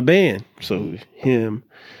 Billion Band. So him,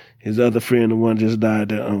 his other friend, the one just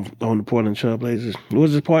died on the Portland Trail Blazers. What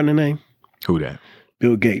was his partner name? Who that?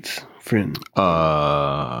 Bill Gates' friend.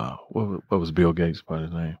 What was Bill Gates'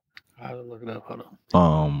 partner's name? I'll look it up. Hold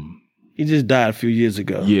on. He just died a few years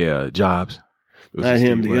ago. Yeah, Jobs. Not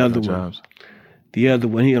him, the other one. Jobs. The other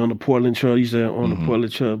one, he on the Portland Trail. He said on the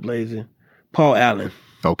Portland Trail Blazing. Paul Allen.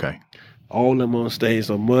 Okay. All of them on stage.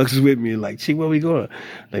 So Muggs is with me. Like, Chief, where we going?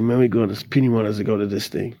 Like, man, we going to Penny want us to go to this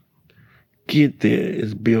thing. Get there.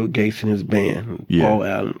 It's Bill Gates and his band. Yeah. Paul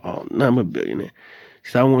Allen. Oh, I'm a billionaire. He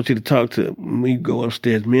said, I want you to talk to when we go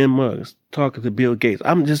upstairs. Me and Muggs talking to Bill Gates.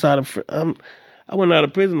 I went out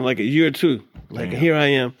of prison like a year or two. Like, here I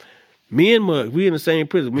am. Me and Muggs, we in the same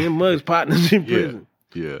prison. Me and Muggs partners in prison.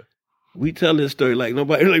 Yeah. We tell this story like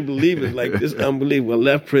nobody really believes it. Like, this unbelievable. I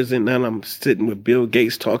left prison, now I'm sitting with Bill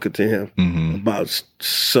Gates talking to him about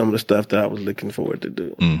some of the stuff that I was looking forward to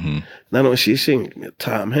do. Mm-hmm. Not only she seen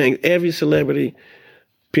Tom Hanks, every celebrity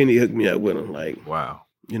Penny hooked me up with him, like, wow.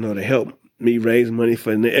 To help me raise money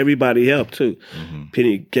for, and everybody helped too.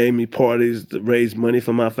 Penny gave me parties to raise money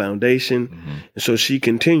for my foundation, and so she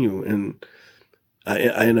continued. And I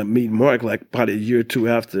ended up meeting Mark like probably a year or two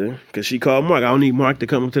after, because she called Mark. I don't need Mark to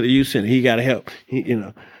come up to the youth center. He got to help.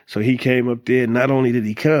 So he came up there. Not only did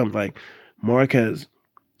he come, like Mark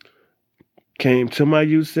came to my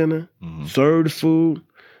youth center, served food.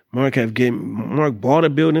 Mark bought a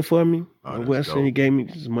building for me. Western, he gave me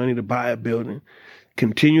some money to buy a building.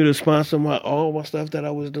 Continue to sponsor all my stuff that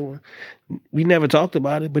I was doing. We never talked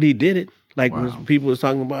about it, but he did it. Like when people was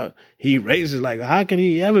talking about he racist, like how can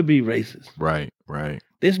he ever be racist? Right.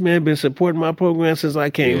 This man been supporting my program since I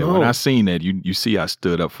came home. When I seen that, you see I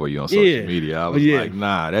stood up for you on social media. I was like,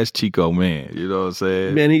 nah, that's Chico, man. You know what I'm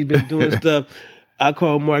saying? Man, he's been doing stuff. I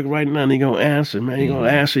call Mark right now and he gonna answer, man. He gonna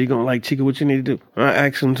answer. He gonna like, Chico, what you need to do? I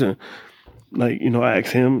asked him to, I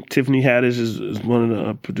asked him. Tiffany Haddish is one of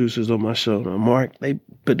the producers on my show. Mark, they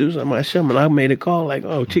produce on my show, and I made a call like,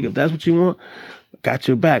 oh, Chico, if that's what you want, got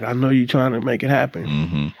your back. I know you trying to make it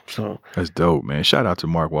happen. So that's dope, man. Shout out to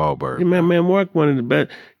Mark Wahlberg. Yeah, man, Mark one of the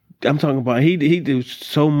best. I'm talking about he did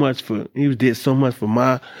so much for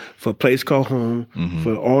a place called home,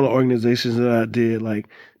 for all the organizations that I did, like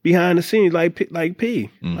behind the scenes, like P.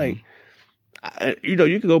 Like, you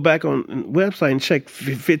could go back on the website and check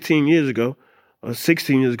 15 years ago or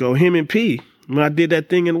 16 years ago, him and P. When I did that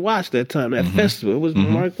thing in Watch that time, that festival, it was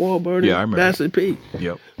Mark Wahlberg and Master P.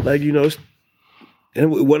 Yep. Like, and it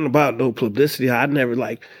wasn't about no publicity. I never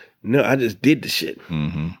I just did the shit.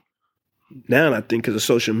 Now I think because of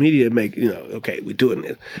social media, okay, we're doing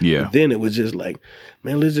this. Yeah. But then it was just like,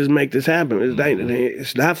 man, let's just make this happen.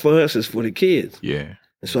 It's not for us, it's for the kids. Yeah.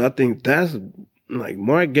 And so I think that's,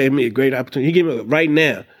 Mark gave me a great opportunity. He gave me, right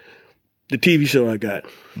now, the TV show I got.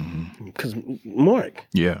 Because Mark.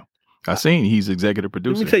 Yeah. I seen he's executive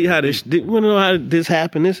producer. Let me tell you how this, you want to know how this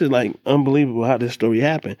happened? This is unbelievable how this story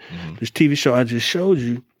happened. This TV show I just showed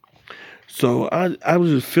you. So I was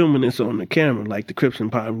just filming this on the camera, like the Crips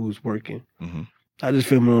and Pyrus working. I just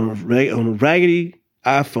filmed it on a raggedy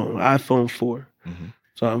iPhone 4.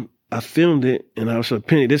 So I filmed it, and I was like,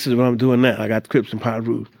 Penny, this is what I'm doing now. I got the Crips and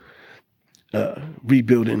Pyrus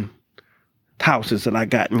rebuilding houses that I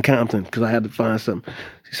got in Compton because I had to find something.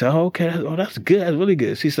 She said, oh, okay, that's good. That's really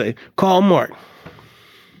good. She said, call Mark.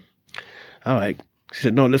 All right. She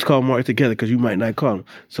said, no, let's call Mark together because you might not call him.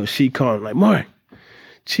 So she called him like, Mark,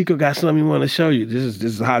 Chico got something he want to show you. This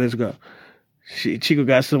is how this go. Chico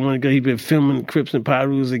got someone. He been filming Crips and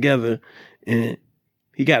Pyrus together, and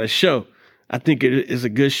he got a show. I think it is a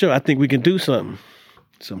good show. I think we can do something.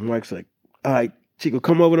 So Mark's like, all right, Chico,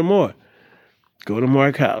 come over tomorrow. Go to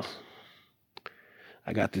Mark's house.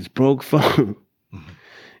 I got this broke phone,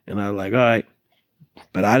 and I was like, all right.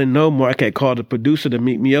 But I didn't know Mark had called the producer to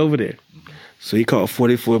meet me over there. So he called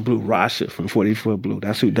 44 Blue, Rasha from 44 Blue.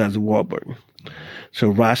 That's who does the Wahlberg.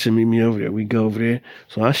 So Rasha meet me over there. We go over there.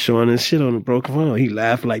 So I'm showing this shit on the broken phone. He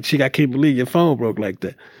laughed like, Chick, I can't believe your phone broke like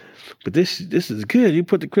that. But this is good. You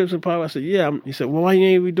put the Crips in power. I said, yeah. He said, well, why you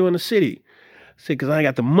ain't redoing the city? I said, because I ain't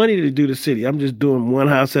got the money to do the city. I'm just doing one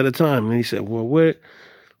house at a time. And he said, well,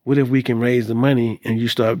 what if we can raise the money and you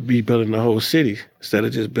start rebuilding the whole city instead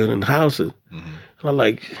of just building houses? And I'm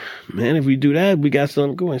like, man, if we do that, we got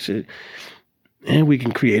something going. Shit. And we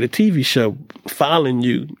can create a TV show following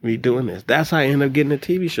you redoing this. That's how I ended up getting a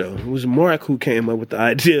TV show. It was Mark who came up with the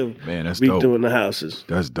idea of redoing the houses.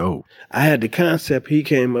 That's dope. I had the concept. He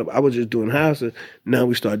came up. I was just doing houses. Now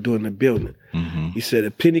we start doing the building. He said,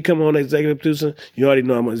 if Penny come on executive producer, you already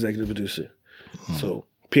know I'm an executive producer. So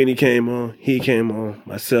Penny came on. He came on.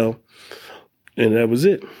 Myself. And that was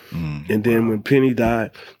it. And then when Penny died,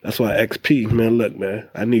 that's why XP, man, look, man,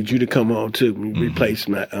 I need you to come on too. Replace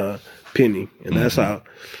my Penny. And that's how,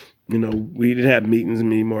 we didn't have meetings,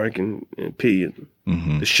 me, Mark, and P.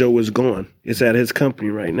 And the show is gone. It's at his company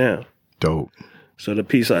right now. Dope. So the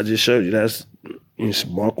piece I just showed you, that's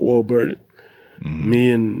Mark Wahlberg,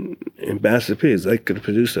 me, and Ambassador P. is like the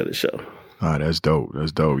producer of the show. Oh, that's dope.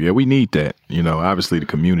 That's dope. Yeah, we need that. Obviously the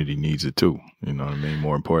community needs it too. You know what I mean?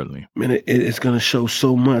 More importantly. Man, it's going to show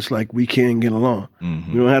so much like we can get along.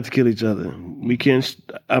 We don't have to kill each other. We can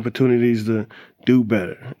opportunities to do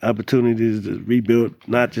better. Opportunities to rebuild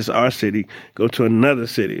not just our city, go to another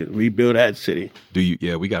city, rebuild that city.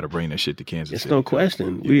 We got to bring that shit to Kansas City. It's no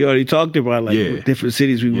question. Yeah. We already talked about what different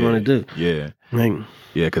cities we want to do. Yeah. Right.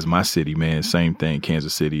 Yeah, because my city, man, same thing.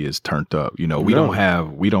 Kansas City is turned up. We don't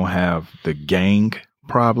have the gang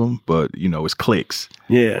problem, but it's cliques.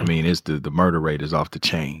 Yeah. I mean, it's the murder rate is off the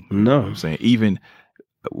chain. No. You know what I'm saying? Even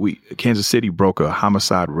Kansas City broke a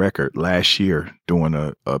homicide record last year during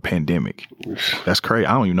a pandemic. That's crazy.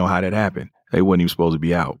 I don't even know how that happened. They wasn't even supposed to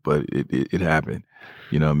be out, but it happened.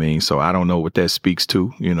 You know what I mean? So I don't know what that speaks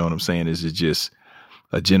to. You know what I'm saying? Is it just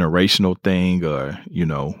a generational thing, or, you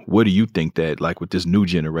know, what do you think that, like, with this new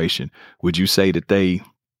generation, would you say that they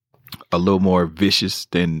a little more vicious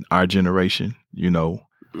than our generation, you know?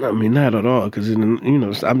 I mean, not at all, because, you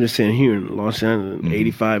know, I'm just saying here in Los Angeles,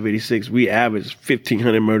 85, 86, we average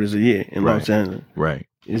 1,500 murders a year in Los Angeles. Right.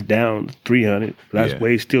 It's down 300. That's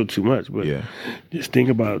way still too much. But just think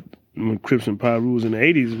about when Crips and Pyrus in the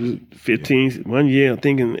 80s, it was 15. One year, I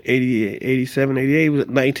think in 87, 88, it was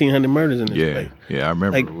 1,900 murders in this place. Yeah, I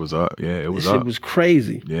remember it was up. Yeah, it was up. It was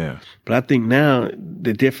crazy. Yeah. But I think now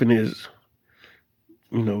the difference is,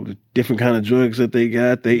 you know, the different kind of drugs that they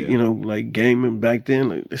got. They, you know, like gaming back then,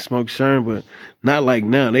 like they smoked Sherm, but not like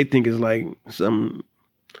now. They think it's like something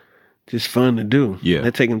just fun to do. Yeah.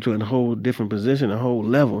 They take them to a whole different position, a whole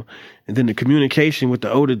level. And then the communication with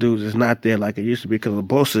the older dudes is not there like it used to be, because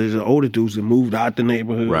most of the older dudes have moved out the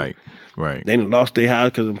neighborhood. Right. They done lost their house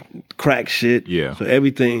because of crack shit. Yeah. So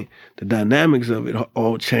everything, the dynamics of it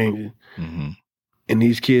all changing. Mm-hmm. And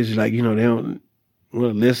these kids, like, you know, they don't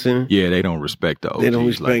want to listen. Yeah, they don't respect the OGs. They don't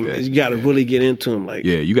respect. Like that. You got to really get into them. Like,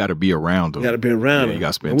 you got to be around them. You got to be around them. You got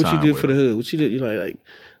to spend time What you do for them. the hood? What you do? You know, like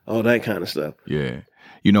all that kind of stuff. Yeah.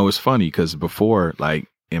 You know, it's funny because before, like,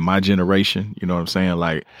 in my generation, you know what I'm saying?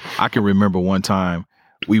 Like, I can remember one time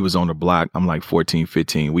we was on the block. I'm like 14,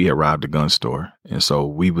 15. We had robbed a gun store. And so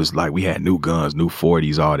we was like, we had new guns, new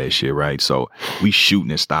 40s, all that shit, right? So we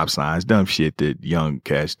shooting at stop signs, dumb shit that young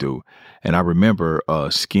cats do. And I remember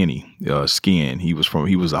Skin. He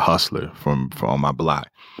was a hustler from on my block.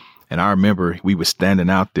 And I remember we was standing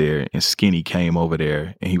out there and Skinny came over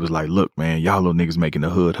there and he was like, look, man, y'all little niggas making the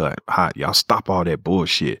hood hot. Y'all stop all that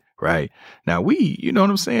bullshit, right? Now you know what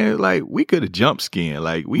I'm saying? Like, we could have jumped Skin.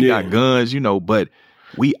 Like, we got guns, you know, but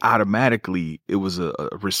we automatically, it was a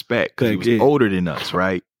respect because he was older than us,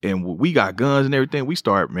 right? And we got guns and everything. We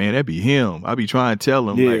start, man, that'd be him. I be trying to tell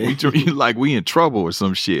him like we in trouble or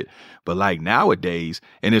some shit. But like nowadays,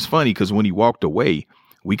 and it's funny because when he walked away,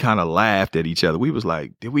 we kind of laughed at each other. We was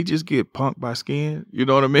like, did we just get punked by Skin? You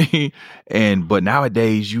know what I mean? But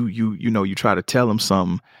nowadays, you know, you try to tell him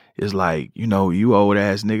something. It's like, you know, you old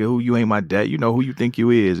ass nigga, who you ain't my dad. You know who you think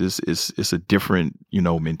you is. It's a different, you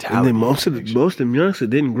know, mentality. And then most of them youngsters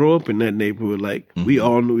didn't grow up in that neighborhood. Like, we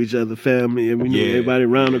all knew each other's family, and we knew everybody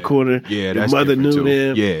around the corner. Yeah, the mother knew too.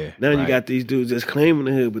 them. Yeah. Now you got these dudes just claiming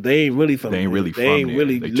the hood, but they ain't really from. They ain't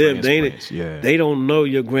really lived. They don't know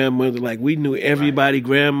your grandmother. Like, we knew everybody,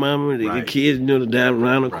 grandmama. The kids knew the down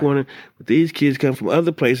around the corner. But these kids come from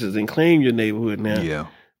other places and claim your neighborhood now. Yeah.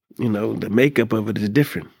 You know, the makeup of it is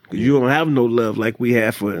different. You don't have no love like we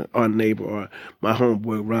have for our neighbor or my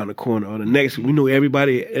homeboy around the corner or the next. We know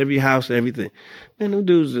everybody, every house, everything. Man, them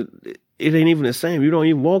dudes, it ain't even the same. You don't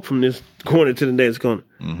even walk from this corner to the next corner.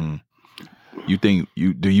 Mm-hmm.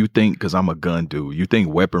 Do you think, because I'm a gun dude, you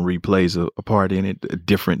think weaponry plays a part in it, a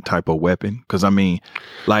different type of weapon? Because I mean,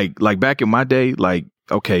 like back in my day, like,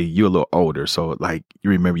 okay, you're a little older, so like you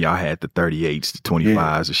remember y'all had the 38s, the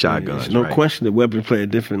 25s, the shotguns. No question, the weapons play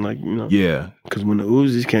different, like, you know. Yeah. Because when the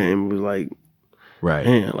Uzis came, it was like,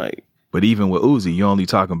 man, like. But even with Uzi, you're only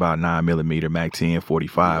talking about 9mm, Mac 10,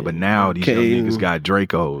 45. But now these young niggas got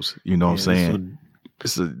Dracos. You know what I'm saying?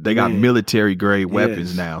 They got military grade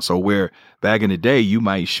weapons now. So where back in the day, you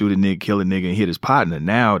might shoot a nigga, kill a nigga, and hit his partner.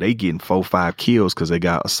 Now they getting 4-5 kills because they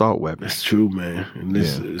got assault weapons. That's true, man. And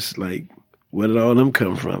this is like, where did all them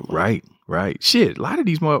come from? Right. Shit, a lot of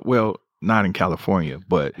these, well, not in California,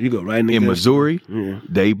 but you go right in Missouri,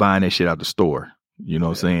 they buying that shit out the store. You know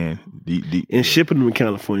what I'm saying? And shipping them in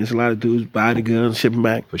California. There's a lot of dudes buy the guns, ship them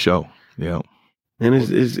back. For sure. Yeah. And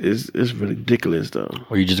it's ridiculous, though.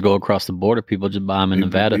 Or you just go across the border, people just buy them in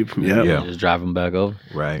Nevada. Yeah. Just drive them back over.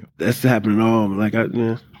 Right. That's happening all. Like,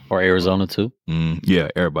 or Arizona, too. Yeah,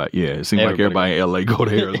 everybody. Yeah, it seems like everybody in LA go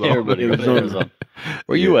to Arizona. Everybody goes to Arizona.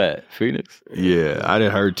 Where you at? Phoenix? Yeah, I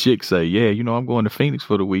done heard chicks say, you know, I'm going to Phoenix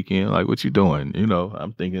for the weekend. Like, what you doing? You know,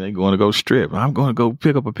 I'm thinking they going to go strip. I'm going to go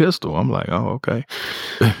pick up a pistol. I'm like, oh, okay.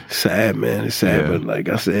 Sad, man. It's sad, but like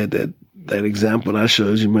I said, that example I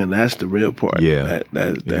showed you, man, that's the real part. Yeah.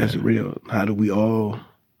 That's real. How do we all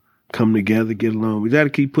come together, get along? We got to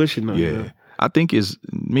keep pushing on it. Man. I think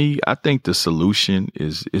I think the solution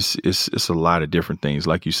is it's a lot of different things.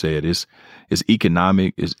 Like you said, it's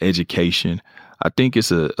economic, it's education. I think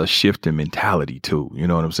it's a shift in mentality too. You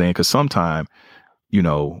know what I'm saying? Because sometimes, you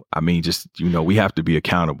know, I mean, just, you know, we have to be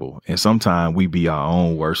accountable. And sometimes we be our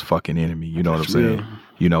own worst fucking enemy. You know what I'm saying?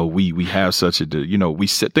 You know, we have such a, you know,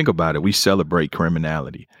 think about it. We celebrate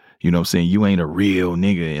criminality. You know what I'm saying? You ain't a real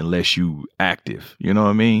nigga unless you active. You know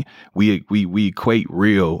what I mean? We equate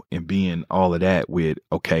real and being all of that with,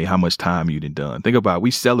 okay, how much time you done. Think about it.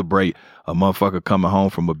 We celebrate a motherfucker coming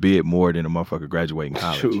home from a bid more than a motherfucker graduating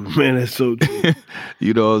college. True, man, that's so true.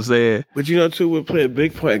 You know what I'm saying? But you know, too, we'll play a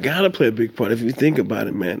big part. Gotta play a big part. If you think about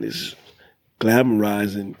it, man, it's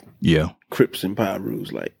glamorizing Crips and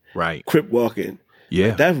Pyrus, like Crip walking. Yeah.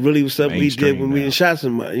 Like, that really was something Mainstream we did when we shot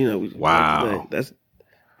somebody, you know. Wow. Like, that's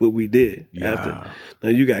what we did. Yeah. After. Now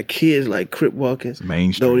you got kids like Crip walking. It's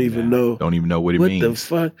mainstream. Don't even know what it means. What the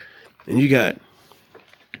fuck? And you got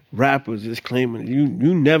rappers just claiming you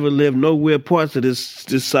never lived nowhere parts of this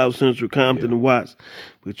South Central Compton and Watts,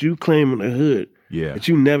 but you claiming the hood. Yeah. But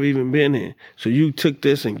you never even been here. So you took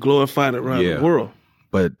this and glorified it around the world.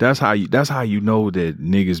 But that's how you know that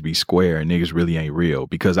niggas be square and niggas really ain't real.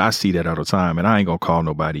 Because I see that all the time, and I ain't gonna call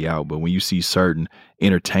nobody out. But when you see certain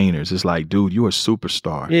entertainers, it's like, dude, you're a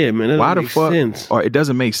superstar. Yeah, man. That Why the make fuck? Sense. Or it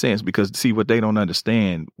doesn't make sense because see what they don't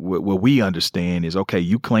understand. What we understand is okay,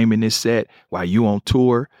 you claiming this set while you on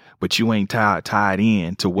tour, but you ain't tied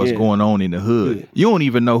in to what's going on in the hood. Yeah. You don't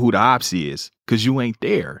even know who the ops is because you ain't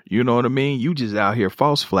there. You know what I mean? You just out here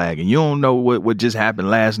false flagging. You don't know what just happened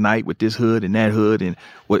last night with this hood and that hood, and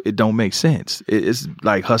what it don't make sense. It's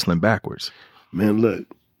like hustling backwards. Man, look,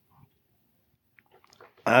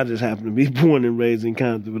 I just happen to be born and raised in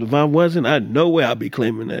Compton, but if I wasn't, I'd know where I'd be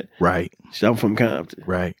claiming that. Right. I'm from Compton.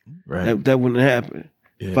 Right. That wouldn't happen.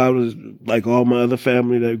 Yeah. If I was like all my other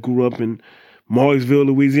family that grew up in Morrisville,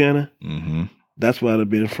 Louisiana, that's where I'd have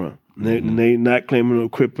been from. They not claiming no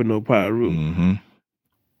Crip or no Piru.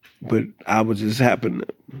 But I was just happen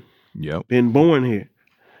to been born here.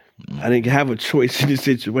 I didn't have a choice in the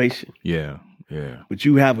situation. Yeah. But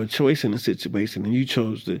you have a choice in the situation, and you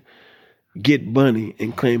chose to get money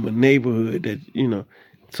and claim a neighborhood that, you know.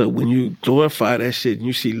 So when you glorify that shit and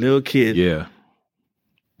you see little kids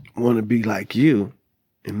want to be like you,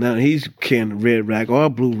 and now he's carrying a red rag or a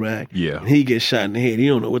blue rag. Yeah. And he gets shot in the head. He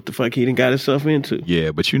don't know what the fuck he done got himself into.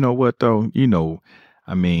 Yeah, but you know what though? You know,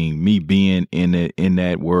 I mean, me being in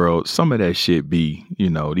that world, some of that shit be, you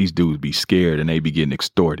know, these dudes be scared and they be getting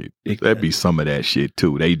extorted. Exactly. That be some of that shit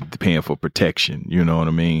too. They paying for protection, you know what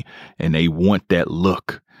I mean? And they want that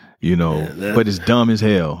look, you know. But it's dumb as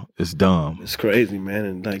hell. It's dumb. It's crazy, man.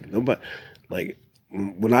 And like nobody, like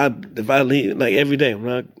if I leave, like every day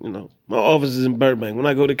when I, you know, my office is in Burbank. When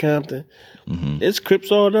I go to Compton, it's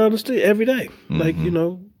Crips all down the street every day. Like, you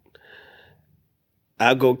know,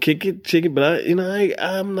 I go kick it, but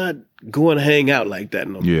I'm not going to hang out like that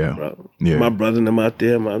no more, bro. Yeah. My brother and them out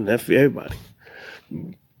there, my nephew, everybody.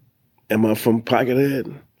 Am I from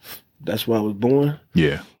Pockhead? That's where I was born.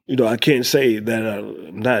 Yeah. You know, I can't say that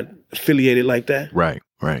I'm not affiliated like that. Right.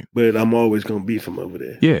 But I'm always going to be from over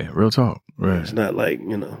there. Yeah, real talk. Right. It's not like,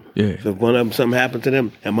 you know, if one of them, something happened to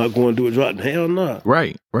them, am I going to do a drop? Hell no.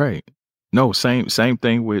 Right. No, same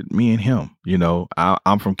thing with me and him. You know,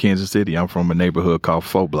 I'm from Kansas City. I'm from a neighborhood called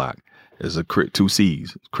Faux Block. It's a two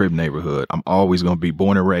C's, crib neighborhood. I'm always going to be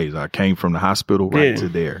born and raised. I came from the hospital right to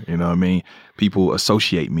there. You know what I mean? People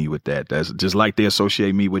associate me with that. That's just like they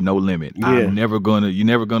associate me with No Limit. Yeah. You're never going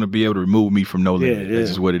to be able to remove me from No Limit. That's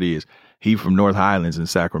just what it is. He from North Highlands in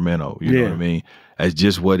Sacramento. You know what I mean? That's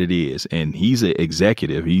just what it is. And he's an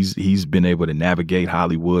executive. He's been able to navigate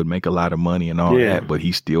Hollywood, make a lot of money and all that, but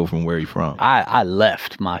he's still from where he's from. I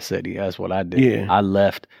left my city. That's what I did. Yeah. I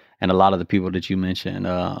left. And a lot of the people that you mentioned,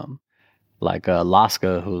 like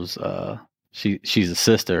Laska, who's she's a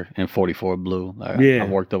sister in 44 Blue. I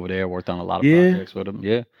worked over there, worked on a lot of projects with them.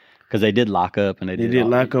 Yeah. Because they did lock up and they did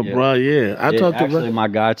lock up, bro. Yeah, I talked to actually my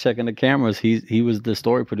guy checking the cameras. He was the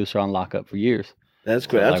story producer on Lock Up for years. That's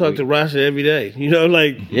great. I talk to Rasha every day. You know,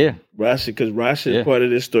 like Rasha, because Rasha is part of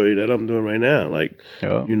this story that I'm doing right now. Like,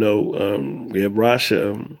 you know, we have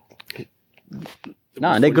Rasha.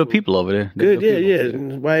 And they good people over there. Good,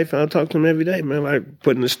 and his wife, I talk to him every day, man. Like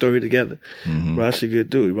putting the story together. Rasha good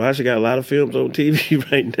dude. Rasha got a lot of films on TV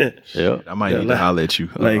right now. Yeah, I might need to holler at you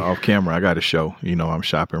off camera. I got a show. You know, I'm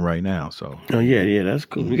shopping right now. So. Oh yeah, that's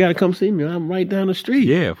cool. You got to come see me. I'm right down the street.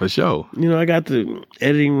 Yeah, for sure. You know, I got the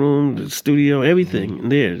editing room, the studio, everything in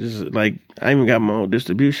there. This is like I even got my own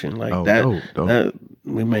distribution. Like that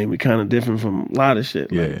we made me kind of different from a lot of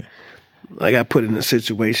shit. Yeah. Like I put in a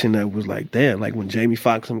situation that was like, damn, like when Jamie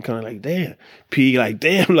Foxx, I'm kind of like, damn, P, like,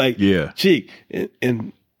 damn, like, Cheek.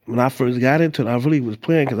 And when I first got into it, I really was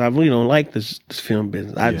playing because I really don't like this film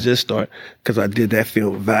business. I just started because I did that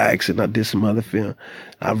film Vax and I did some other film.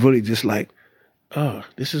 I really just like, oh,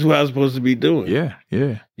 this is what I was supposed to be doing.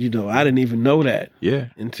 Yeah. You know, I didn't even know that. Yeah.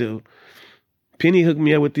 Until Penny hooked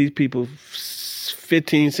me up with these people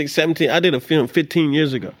 15, 16, 17. I did a film 15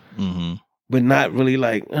 years ago. Mm-hmm. But not really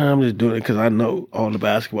like, I'm just doing it because I know all the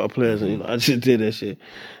basketball players. And, I just did that shit.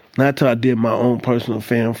 Not until I did my own personal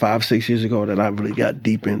film 5, 6 years ago that I really got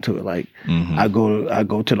deep into it. Like, I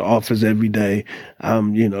go to the office every day.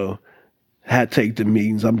 I'm, take the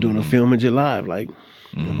meetings. I'm doing a film in July, like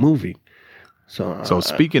a movie. So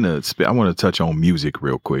speaking of, I want to touch on music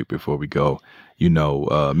real quick before we go.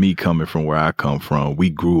 Me coming from where I come from, we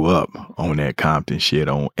grew up on that Compton shit,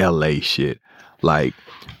 on LA shit. Like,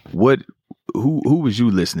 who was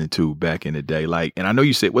you listening to back in the day? Like, and I know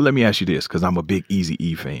you said, well, let me ask you this, because I'm a big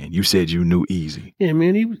Eazy-E fan. You said you knew Eazy. Yeah,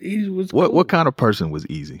 man, he was cool. What kind of person was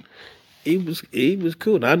Eazy? He was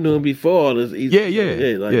cool. I knew him before all this. Yeah.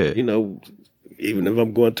 Even if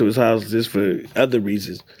I'm going to his house just for other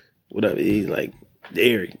reasons, whatever, he's like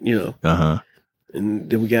there, And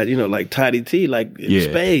then we got, like Tidy T, like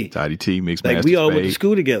Spade. Tidy T, Mixed Like Master we all Spade. went to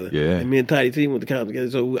school together. Yeah. And me and Tidy T went to college together.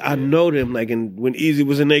 So I know them like when Eazy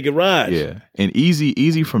was in their garage. Yeah. And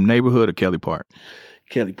Eazy from Neighborhood or Kelly Park?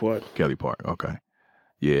 Kelly Park. Kelly Park, okay.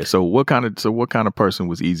 Yeah. So what kind of person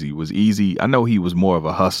was Eazy? Was Eazy, I know he was more of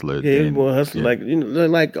a hustler. Yeah, he was more a hustler. Yeah.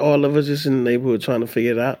 Like all of us just in the neighborhood trying to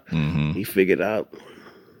figure it out. Mm-hmm. He figured it out.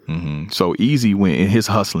 Mm-hmm. So Eazy went in his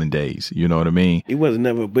hustling days, you know what I mean? He wasn't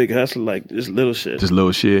never a big hustler, like just little shit. Just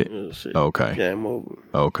little shit? Little shit. Okay. Game over.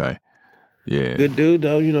 Okay. Yeah. Good dude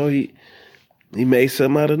though, he made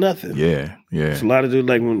something out of nothing. Yeah. It's a lot of dudes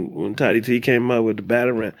like when Tidy T came up with the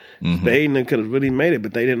battle rap, Spade and them could have really made it,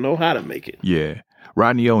 but they didn't know how to make it. Yeah.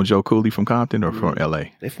 Rodney O and Joe Cooley from Compton or from LA?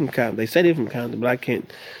 They from Compton. They say they from Compton, but I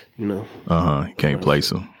can't, Can't place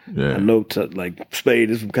them. Yeah. I know like Spade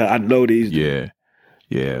is from Compton. I know these dudes.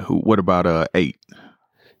 Yeah. What about 8?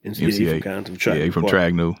 MCA from Compton. He from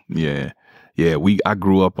Tragnu. Yeah. Yeah, I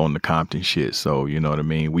grew up on the Compton shit, so you know what I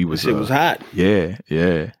mean? That shit was hot. Yeah.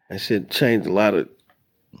 That shit changed a lot of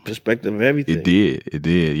perspective of everything. It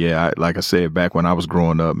did. Yeah, like I said, back when I was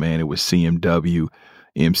growing up, man, it was CMW,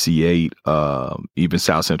 MC8, even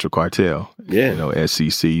South Central Cartel. Yeah.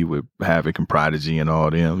 SCC with Havoc and Prodigy and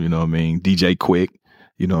all them, you know what I mean? DJ Quick,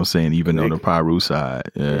 you know what I'm saying? Even on the Pyru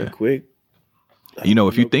side. Yeah, Quick.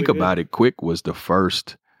 If you think about it, Quick was the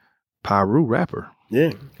first Pyru rapper.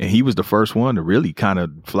 Yeah. And he was the first one to really kind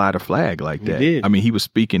of fly the flag like that. He did. I mean, he was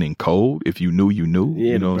speaking in code. If you knew, you knew.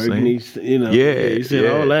 Yeah, you know what I'm saying? He said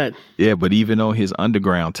all that. Yeah, but even on his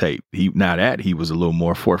underground tape, he was a little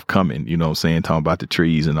more forthcoming, you know what I'm saying, talking about the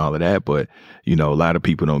trees and all of that. But, a lot of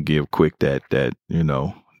people don't give Quick that the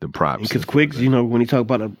props. Because Quick, when he talk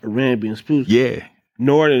about a Ramby and Spruce. Yeah.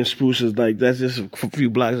 Nord and Spruce is like, that's just a few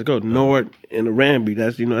blocks ago. Nord and the Ramby,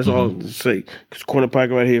 that's, that's all to say. Because Corner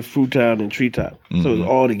Pocket right here, Fruitown and Treetop. So it's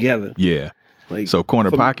all together. Yeah. Like, so Corner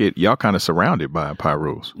Pocket, y'all kind of surrounded by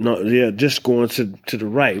Pyrus. No, yeah, just going to the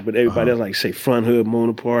right. But everybody else, like, say, Front Hood,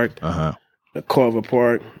 Mona Park, Carver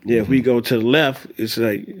Park. Yeah, if we go to the left, it's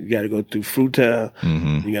like, you got to go through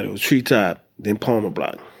Fruitown, you got to go Treetop, then Palmer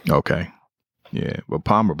Block. Okay. Yeah, well,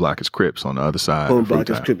 Palmer Block is Crips on the other side. Palmer Block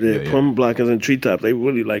is Crips. Yeah. Palmer Block is in Treetop. They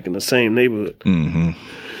really like in the same neighborhood. Mm-hmm.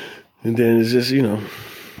 And then it's just,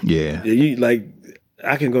 Yeah. You like,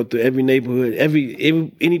 I can go through every neighborhood,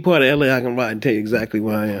 any part of LA I can ride and tell you exactly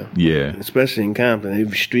where I am. Yeah. Especially in Compton,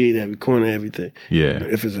 every street, every corner, everything. Yeah.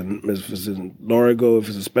 If it's in Largo, if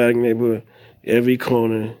it's a Hispanic neighborhood, every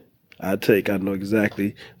corner I know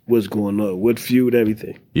exactly what's going on, what feud,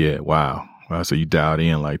 everything. Yeah. Wow. So you dialed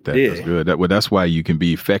in like that. Yeah. That's good. That's why you can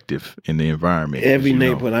be effective in the environment. Every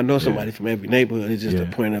neighborhood. I know somebody from every neighborhood. It's just a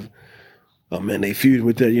point of, oh man, they feud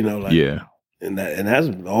with that, Yeah. And that's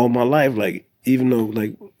all my life. Like, even though,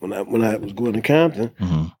 like, when I was going to Compton,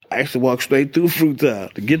 I actually walked straight through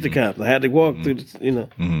Fruitown to get to Compton. I had to walk through,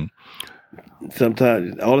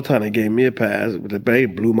 Sometimes, all the time they gave me a pass, but the bay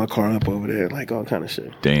blew my car up over there, like all kind of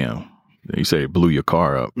shit. Damn. You say it blew your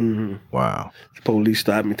car up. Mm-hmm. Wow. The police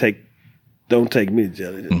stopped me, don't take me to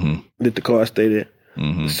jail. Just let the car stay there.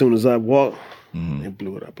 As soon as I walked, they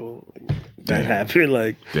blew it up. That happened,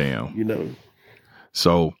 like, damn.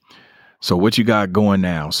 So what you got going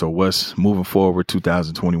now? So what's moving forward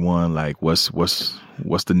 2021? Like what's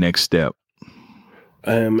the next step?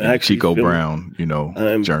 Actually Chico Brown,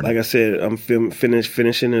 journey. Like I said, I'm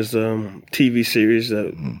finishing this TV series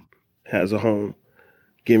that has a home.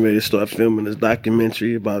 Getting ready to start filming this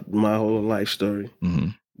documentary about my whole life story.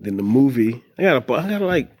 Then the movie, I got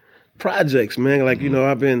like projects, man. Like,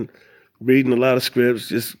 I've been reading a lot of scripts,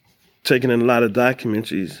 just taking in a lot of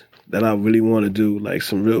documentaries that I really want to do, like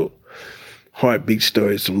some real heartbeat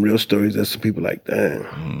stories, some real stories that some people like,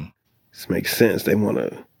 damn, this makes sense. They want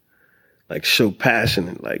to like show passion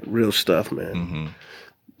and like real stuff, man.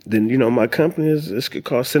 Then, my company is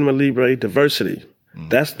called Cinema Libre Diversity.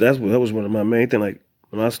 That was one of my main things. Like,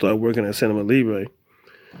 when I started working at Cinema Libre,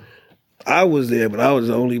 I was there, but I was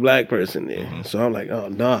the only black person there. So I'm like, oh,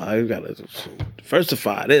 no, I got to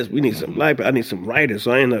diversify this. We need some black people. I need some writers.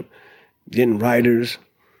 So I ended up getting writers,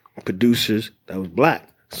 producers that was black.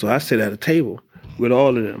 So I sit at a table with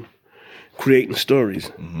all of them, creating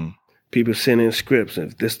stories. People send in scripts,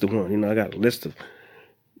 and if this the one, I got a list of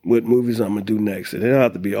what movies I'm going to do next. And it don't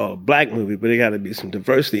have to be all black movies, but it got to be some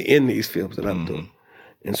diversity in these films that I'm doing.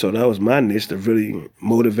 And so that was my niche to really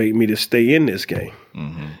motivate me to stay in this game.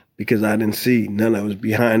 Because I didn't see none of it was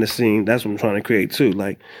behind the scene. That's what I'm trying to create too.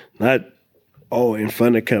 Like, not all in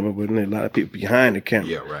front of the camera, but a lot of people behind the camera.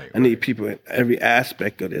 Yeah, right. I need people in every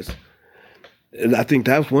aspect of this. And I think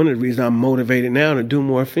that's one of the reasons I'm motivated now to do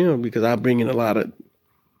more film, because I bring in a lot of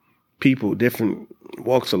people, different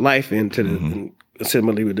walks of life into the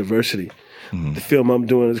Assembly with Diversity. The film I'm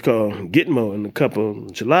doing is called Gitmo in a couple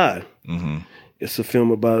of July. It's a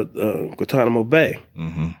film about Guantanamo Bay.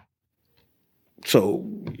 So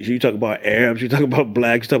you talk about Arabs, you talk about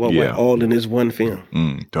blacks, you talk about white, all in this one film.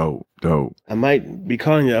 Dope. I might be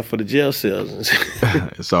calling y'all for the jail cells.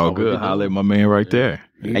 It's all good. Holla at my man right there.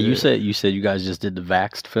 And you said you guys just did the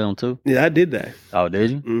Vaxxed film too? Yeah, I did that. Oh,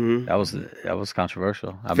 did you? That was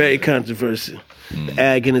controversial. Very controversial.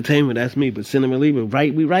 Ag Entertainment, that's me. But Cinema Libre,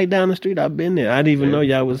 we right down the street. I've been there. I didn't even know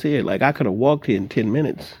y'all was here. Like, I could have walked here in 10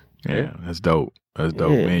 minutes. Yeah, that's dope. That's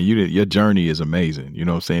dope, man. Your journey is amazing. You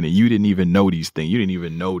know what I'm saying? And you didn't even know these things. You didn't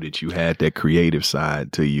even know that you had that creative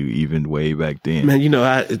side to you even way back then. Man,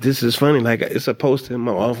 this is funny. Like, it's a poster in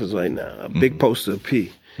my office right now, a big poster of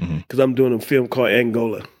P, because I'm doing a film called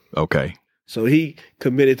Angola. Okay. So he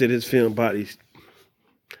committed to this film body.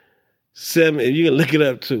 You can look it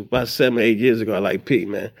up too. About 7 or 8 years ago, I like, P,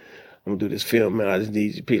 man, I'm gonna do this film, man. I just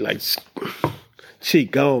need you, P. Like,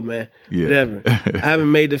 Chico, man. Yeah. Whatever. I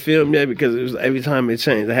haven't made the film yet because it was every time it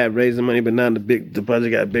changed. I had raised the money, but now the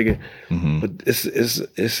budget got bigger. But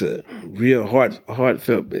it's a real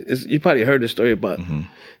heartfelt. You probably heard the story about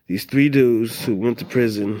these 3 dudes who went to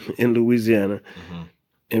prison in Louisiana,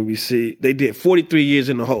 and they did 43 years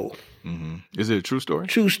in the hole. Is it a true story?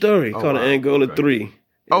 True story. Called Angola 3.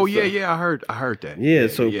 Oh, yeah, I heard that. Yeah,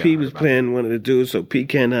 so P was playing one of the dudes. So P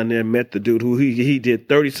came down there and met the dude who he did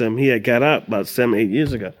 30-something. He had got out about 7, 8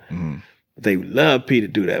 years ago. They love P to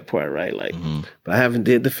do that part, right? Like, but I haven't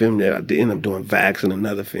did the film yet. I did end up doing Vax and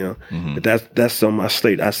another film. But that's on my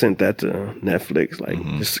slate. I sent that to Netflix, like,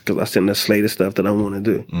 just because I sent a slate of stuff that I want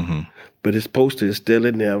to do. But his poster is still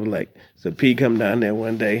in there. I was like, so P come down there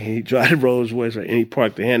one day, he drive the Rolls Royce, right, and he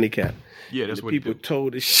parked the handicap. Yeah, that's what people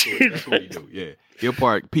told his shit. That's what he do. Yeah, he'll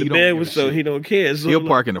park. The man was so he don't care. So he'll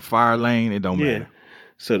park in the fire lane. It don't matter.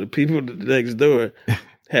 So the people next door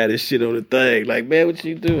had his shit on the thing. Like, man, what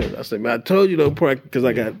you doing? I said, man, I told you don't park because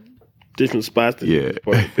I got different spots to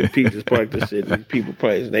park. Pete just parked the shit. And people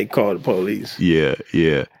probably they call the police. Yeah.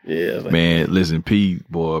 Like, man, listen, P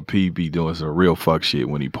be doing some real fuck shit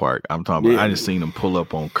when he park. I'm talking about. I just seen him pull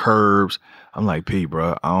up on curbs. I'm like, P,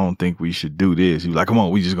 bro, I don't think we should do this. He was like, come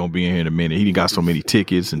on, we just gonna be in here in a minute. He got so many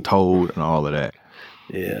tickets and towed and all of that.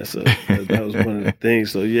 Yeah, so that was one of the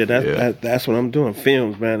things. So that's what I'm doing.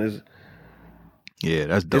 Films, man.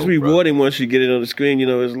 That's dope. It's rewarding once you get it on the screen.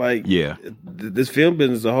 It's like, yeah, this film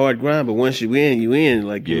business is a hard grind, but once you in,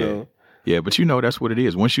 like, you know. Yeah, but that's what it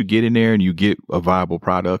is. Once you get in there and you get a viable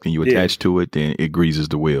product and you attach to it, then it greases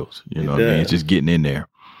the wheels. You know what I mean? It's just getting in there.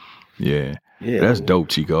 Yeah. That's dope,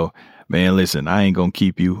 Chico. Man, listen, I ain't gonna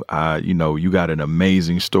keep you. You got an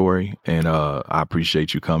amazing story, and I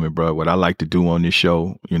appreciate you coming, bro. What I like to do on this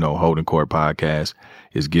show, Holding Court Podcast,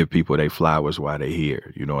 is give people their flowers while they're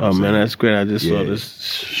here. You know what I'm saying? Oh, man, that's great. I just saw this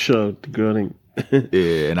show, the girl.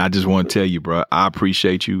 Yeah, and I just want to tell you, bro, I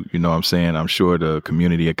appreciate you. You know what I'm saying? I'm sure the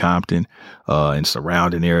community of Compton and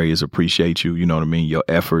surrounding areas appreciate you. You know what I mean? Your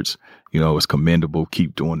efforts, it's commendable.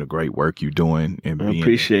 Keep doing the great work you're doing and being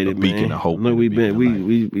a beacon of hope. No,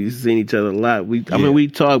 we've seen each other a lot. We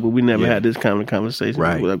talk, but we never had this kind of conversation.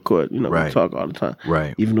 Right. Of course, we talk all the time.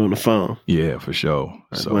 Right. Even on the phone. Yeah, for sure.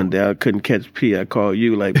 So one day I couldn't catch P. I called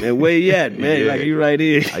you like, man, where you at, man? Like, you right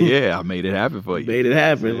here. Yeah, I made it happen for you. Made it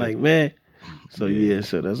happen. Like, man. So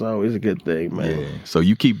so that's always a good thing, man. Yeah. So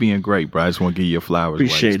you keep being great, bro. I just want to give you your flowers.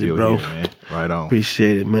 Appreciate it, bro. Here, man. Right on.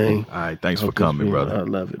 Appreciate it, man. All right, thanks for coming, brother. I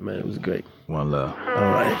love it, man. It was great. One love. All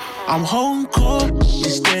right. I'm home court, you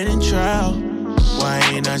standing trial. Why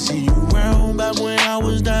ain't I see you around back when I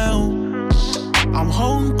was down? I'm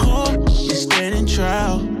home court, you standing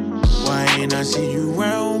trial. Why ain't I see you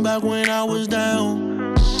around back when I was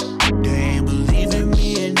down? They ain't believe in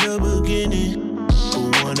me in the beginning,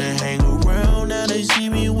 but wanna hang around now they see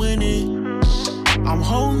me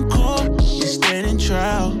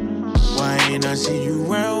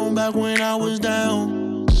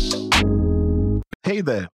Hey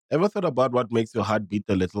there, ever thought about what makes your heart beat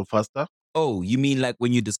a little faster? Oh, you mean like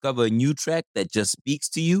when you discover a new track that just speaks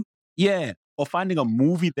to you? Yeah, or finding a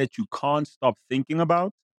movie that you can't stop thinking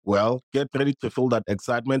about? Well, get ready to feel that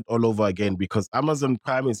excitement all over again because Amazon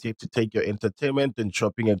Prime is here to take your entertainment and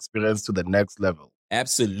shopping experience to the next level.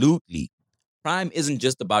 Absolutely. Prime isn't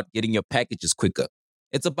just about getting your packages quicker.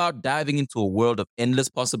 It's about diving into a world of endless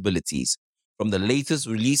possibilities, from the latest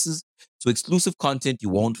releases to exclusive content you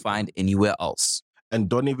won't find anywhere else. And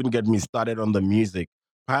don't even get me started on the music.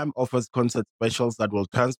 Prime offers concert specials that will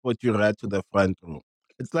transport you right to the front row.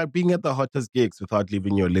 It's like being at the hottest gigs without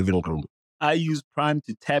leaving your living room. I use Prime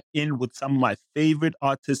to tap in with some of my favorite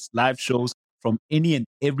artists' live shows from any and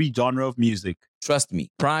every genre of music. Trust me,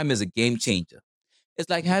 Prime is a game changer. It's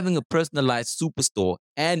like having a personalized superstore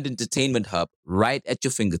and entertainment hub right at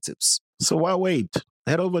your fingertips. So why wait?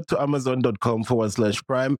 Head over to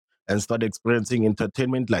amazon.com/Prime and start experiencing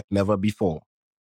entertainment like never before.